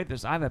are doing great at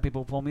this. I've had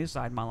people pull me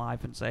aside in my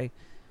life and say,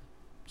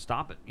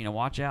 stop it.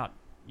 Watch out.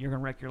 You're going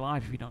to wreck your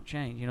life if you don't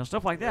change.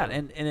 Stuff like that.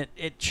 And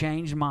it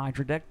changed my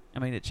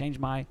it changed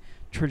my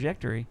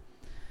trajectory.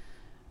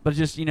 But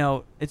just,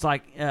 it's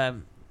like I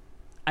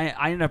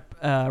ended up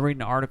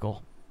reading an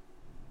article,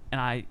 and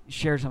I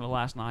shared something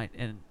last night,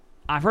 and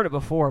I've heard it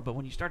before, but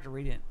when you start to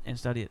read it and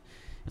study it,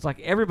 it's like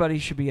everybody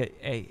should be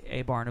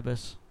a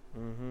Barnabas.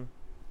 Mm-hmm.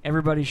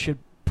 Everybody should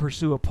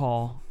pursue a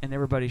Paul, and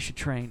everybody should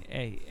train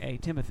a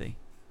Timothy.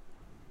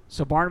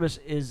 So Barnabas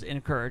is an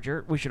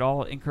encourager. We should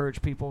all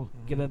encourage people,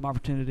 give them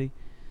opportunity.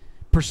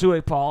 Pursue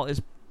a Paul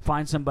is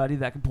find somebody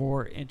that can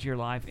pour into your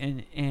life,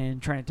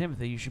 and train a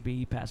Timothy. You should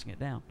be passing it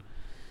down.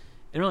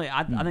 And really,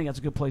 I think that's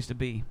a good place to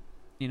be.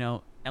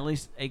 At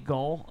least a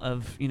goal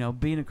of be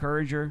an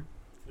encourager.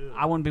 Yeah.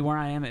 I wouldn't be where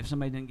I am if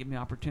somebody didn't give me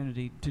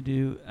opportunity to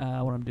do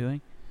what I'm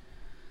doing.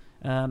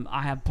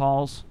 I have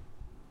Pauls.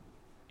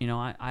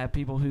 I have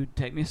people who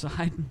take me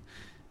aside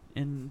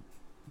and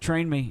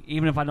train me,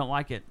 even if I don't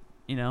like it.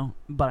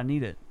 But I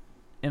need it.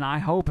 and I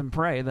hope and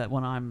pray that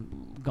when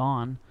I'm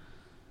gone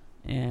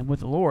and with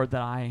the Lord,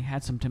 that I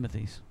had some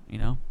Timothys.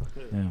 Yeah.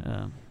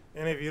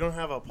 And if you don't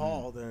have a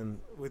Paul, then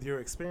with your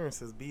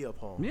experiences, be a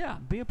Paul. Yeah,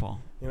 be a Paul.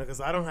 You know, because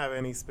I don't have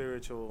any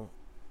spiritual,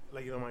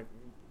 like, you know, my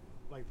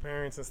like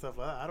parents and stuff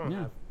like that. I don't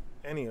have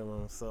any of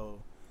them. So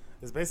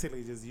it's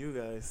basically just you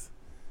guys.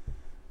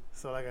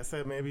 So like I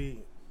said,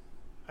 maybe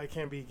I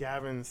can't be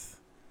Gavin's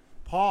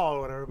Paul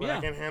or whatever, but I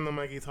can handle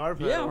my guitar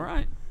pedal. Yeah,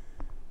 right.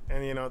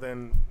 And, you know,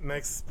 then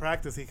next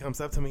practice he comes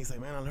up to me. He's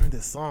like, man, I learned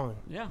this song.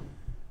 Yeah.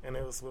 And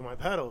it was with my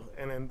pedal.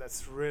 And then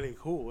that's really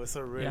cool. It's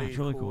a really,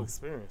 cool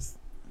experience.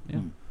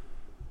 Yeah.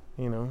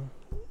 You know,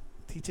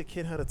 teach a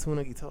kid how to tune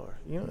a guitar.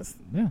 You know, it's,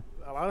 Yeah.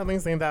 a lot of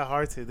things ain't that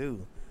hard to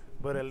do,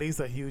 but it leaves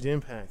a huge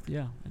impact.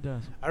 Yeah, it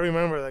does. I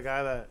remember the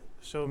guy that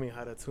showed me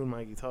how to tune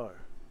my guitar.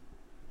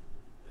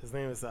 His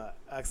name is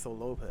Axel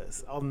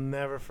Lopez. I'll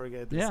never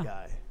forget this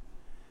guy.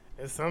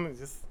 It's something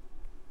just,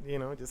 you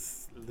know,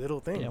 just little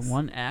things. Yeah,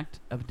 one act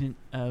of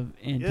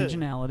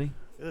intentionality.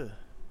 Yeah.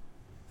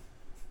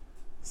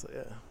 So,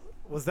 yeah.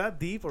 Was that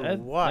deep or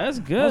That's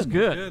what? good. That's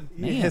good.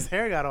 His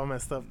hair got all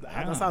messed up.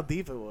 That's how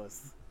deep it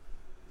was.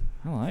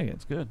 I like it.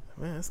 It's good.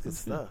 Man, that's good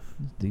stuff.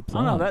 It's deep.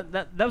 Oh no,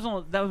 that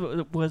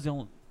was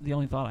the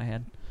only thought I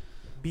had.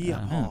 Be a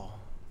Paul.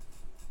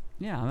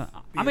 Yeah,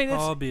 Be I a mean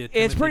Paul, be a it's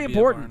Timothy, pretty be a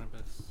important.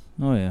 Barnabas.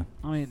 Oh yeah.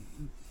 I mean,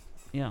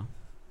 yeah.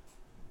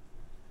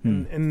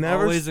 And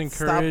never always stop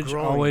encourage,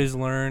 growing. always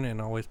learn, and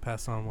always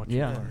pass on what you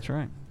Yeah, learn. that's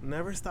right.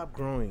 Never stop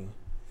growing.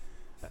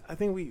 I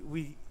think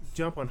we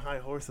jump on high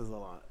horses a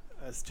lot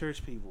as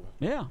church people.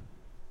 Yeah.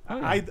 Oh,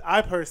 yeah.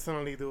 I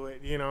personally do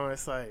it, you know.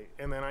 It's like,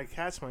 and then I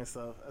catch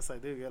myself. It's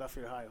like, dude, get off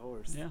your high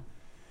horse. Yeah.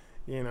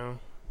 You know,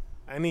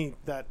 I need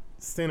that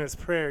sinner's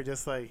prayer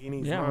just like he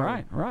needs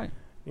mine. Right.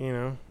 You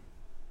know,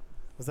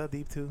 was that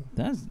deep too?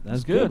 That's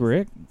good, good.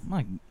 Rick.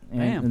 Like,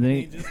 Damn. And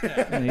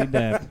then he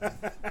dabbed.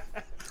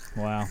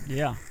 Wow.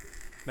 Yeah.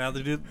 Now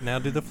do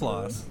the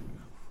floss.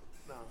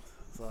 No,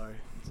 sorry.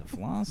 Is it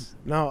floss?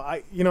 No,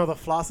 the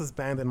floss is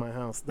banned in my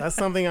house. That's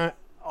something I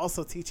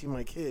also teaching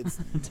my kids.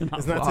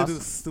 Is not to do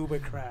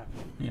stupid crap.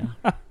 Yeah.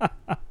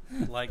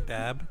 Like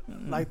dab.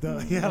 Like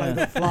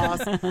the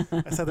floss.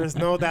 I said there's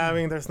no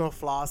dabbing, there's no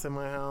floss in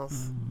my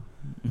house,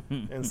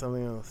 and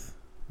something else.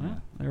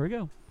 Well, there we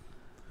go.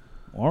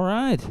 All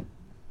right.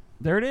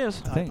 There it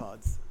is. Tide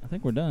Pods. I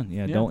think we're done.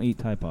 Yeah, don't eat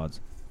Tide Pods.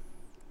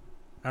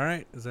 All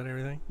right. Is that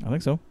everything? I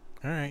think so.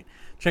 All right.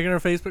 Check out our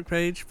Facebook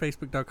page,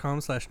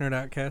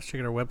 facebook.com/nerdoutcast. Check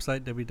out our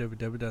website,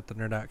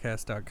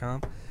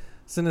 www.thenerdoutcast.com.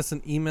 Send us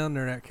an email,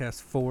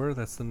 nerdoutcast4,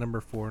 that's the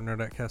number 4,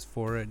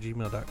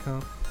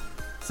 nerdoutcast4@gmail.com.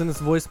 Send us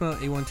a voicemail,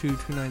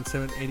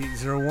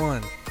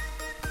 812-297-8801.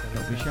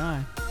 Don't be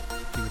shy.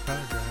 Keep it power,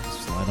 guys.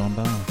 Slide on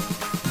by.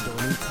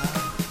 Don't eat Tide.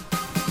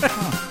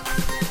 Huh.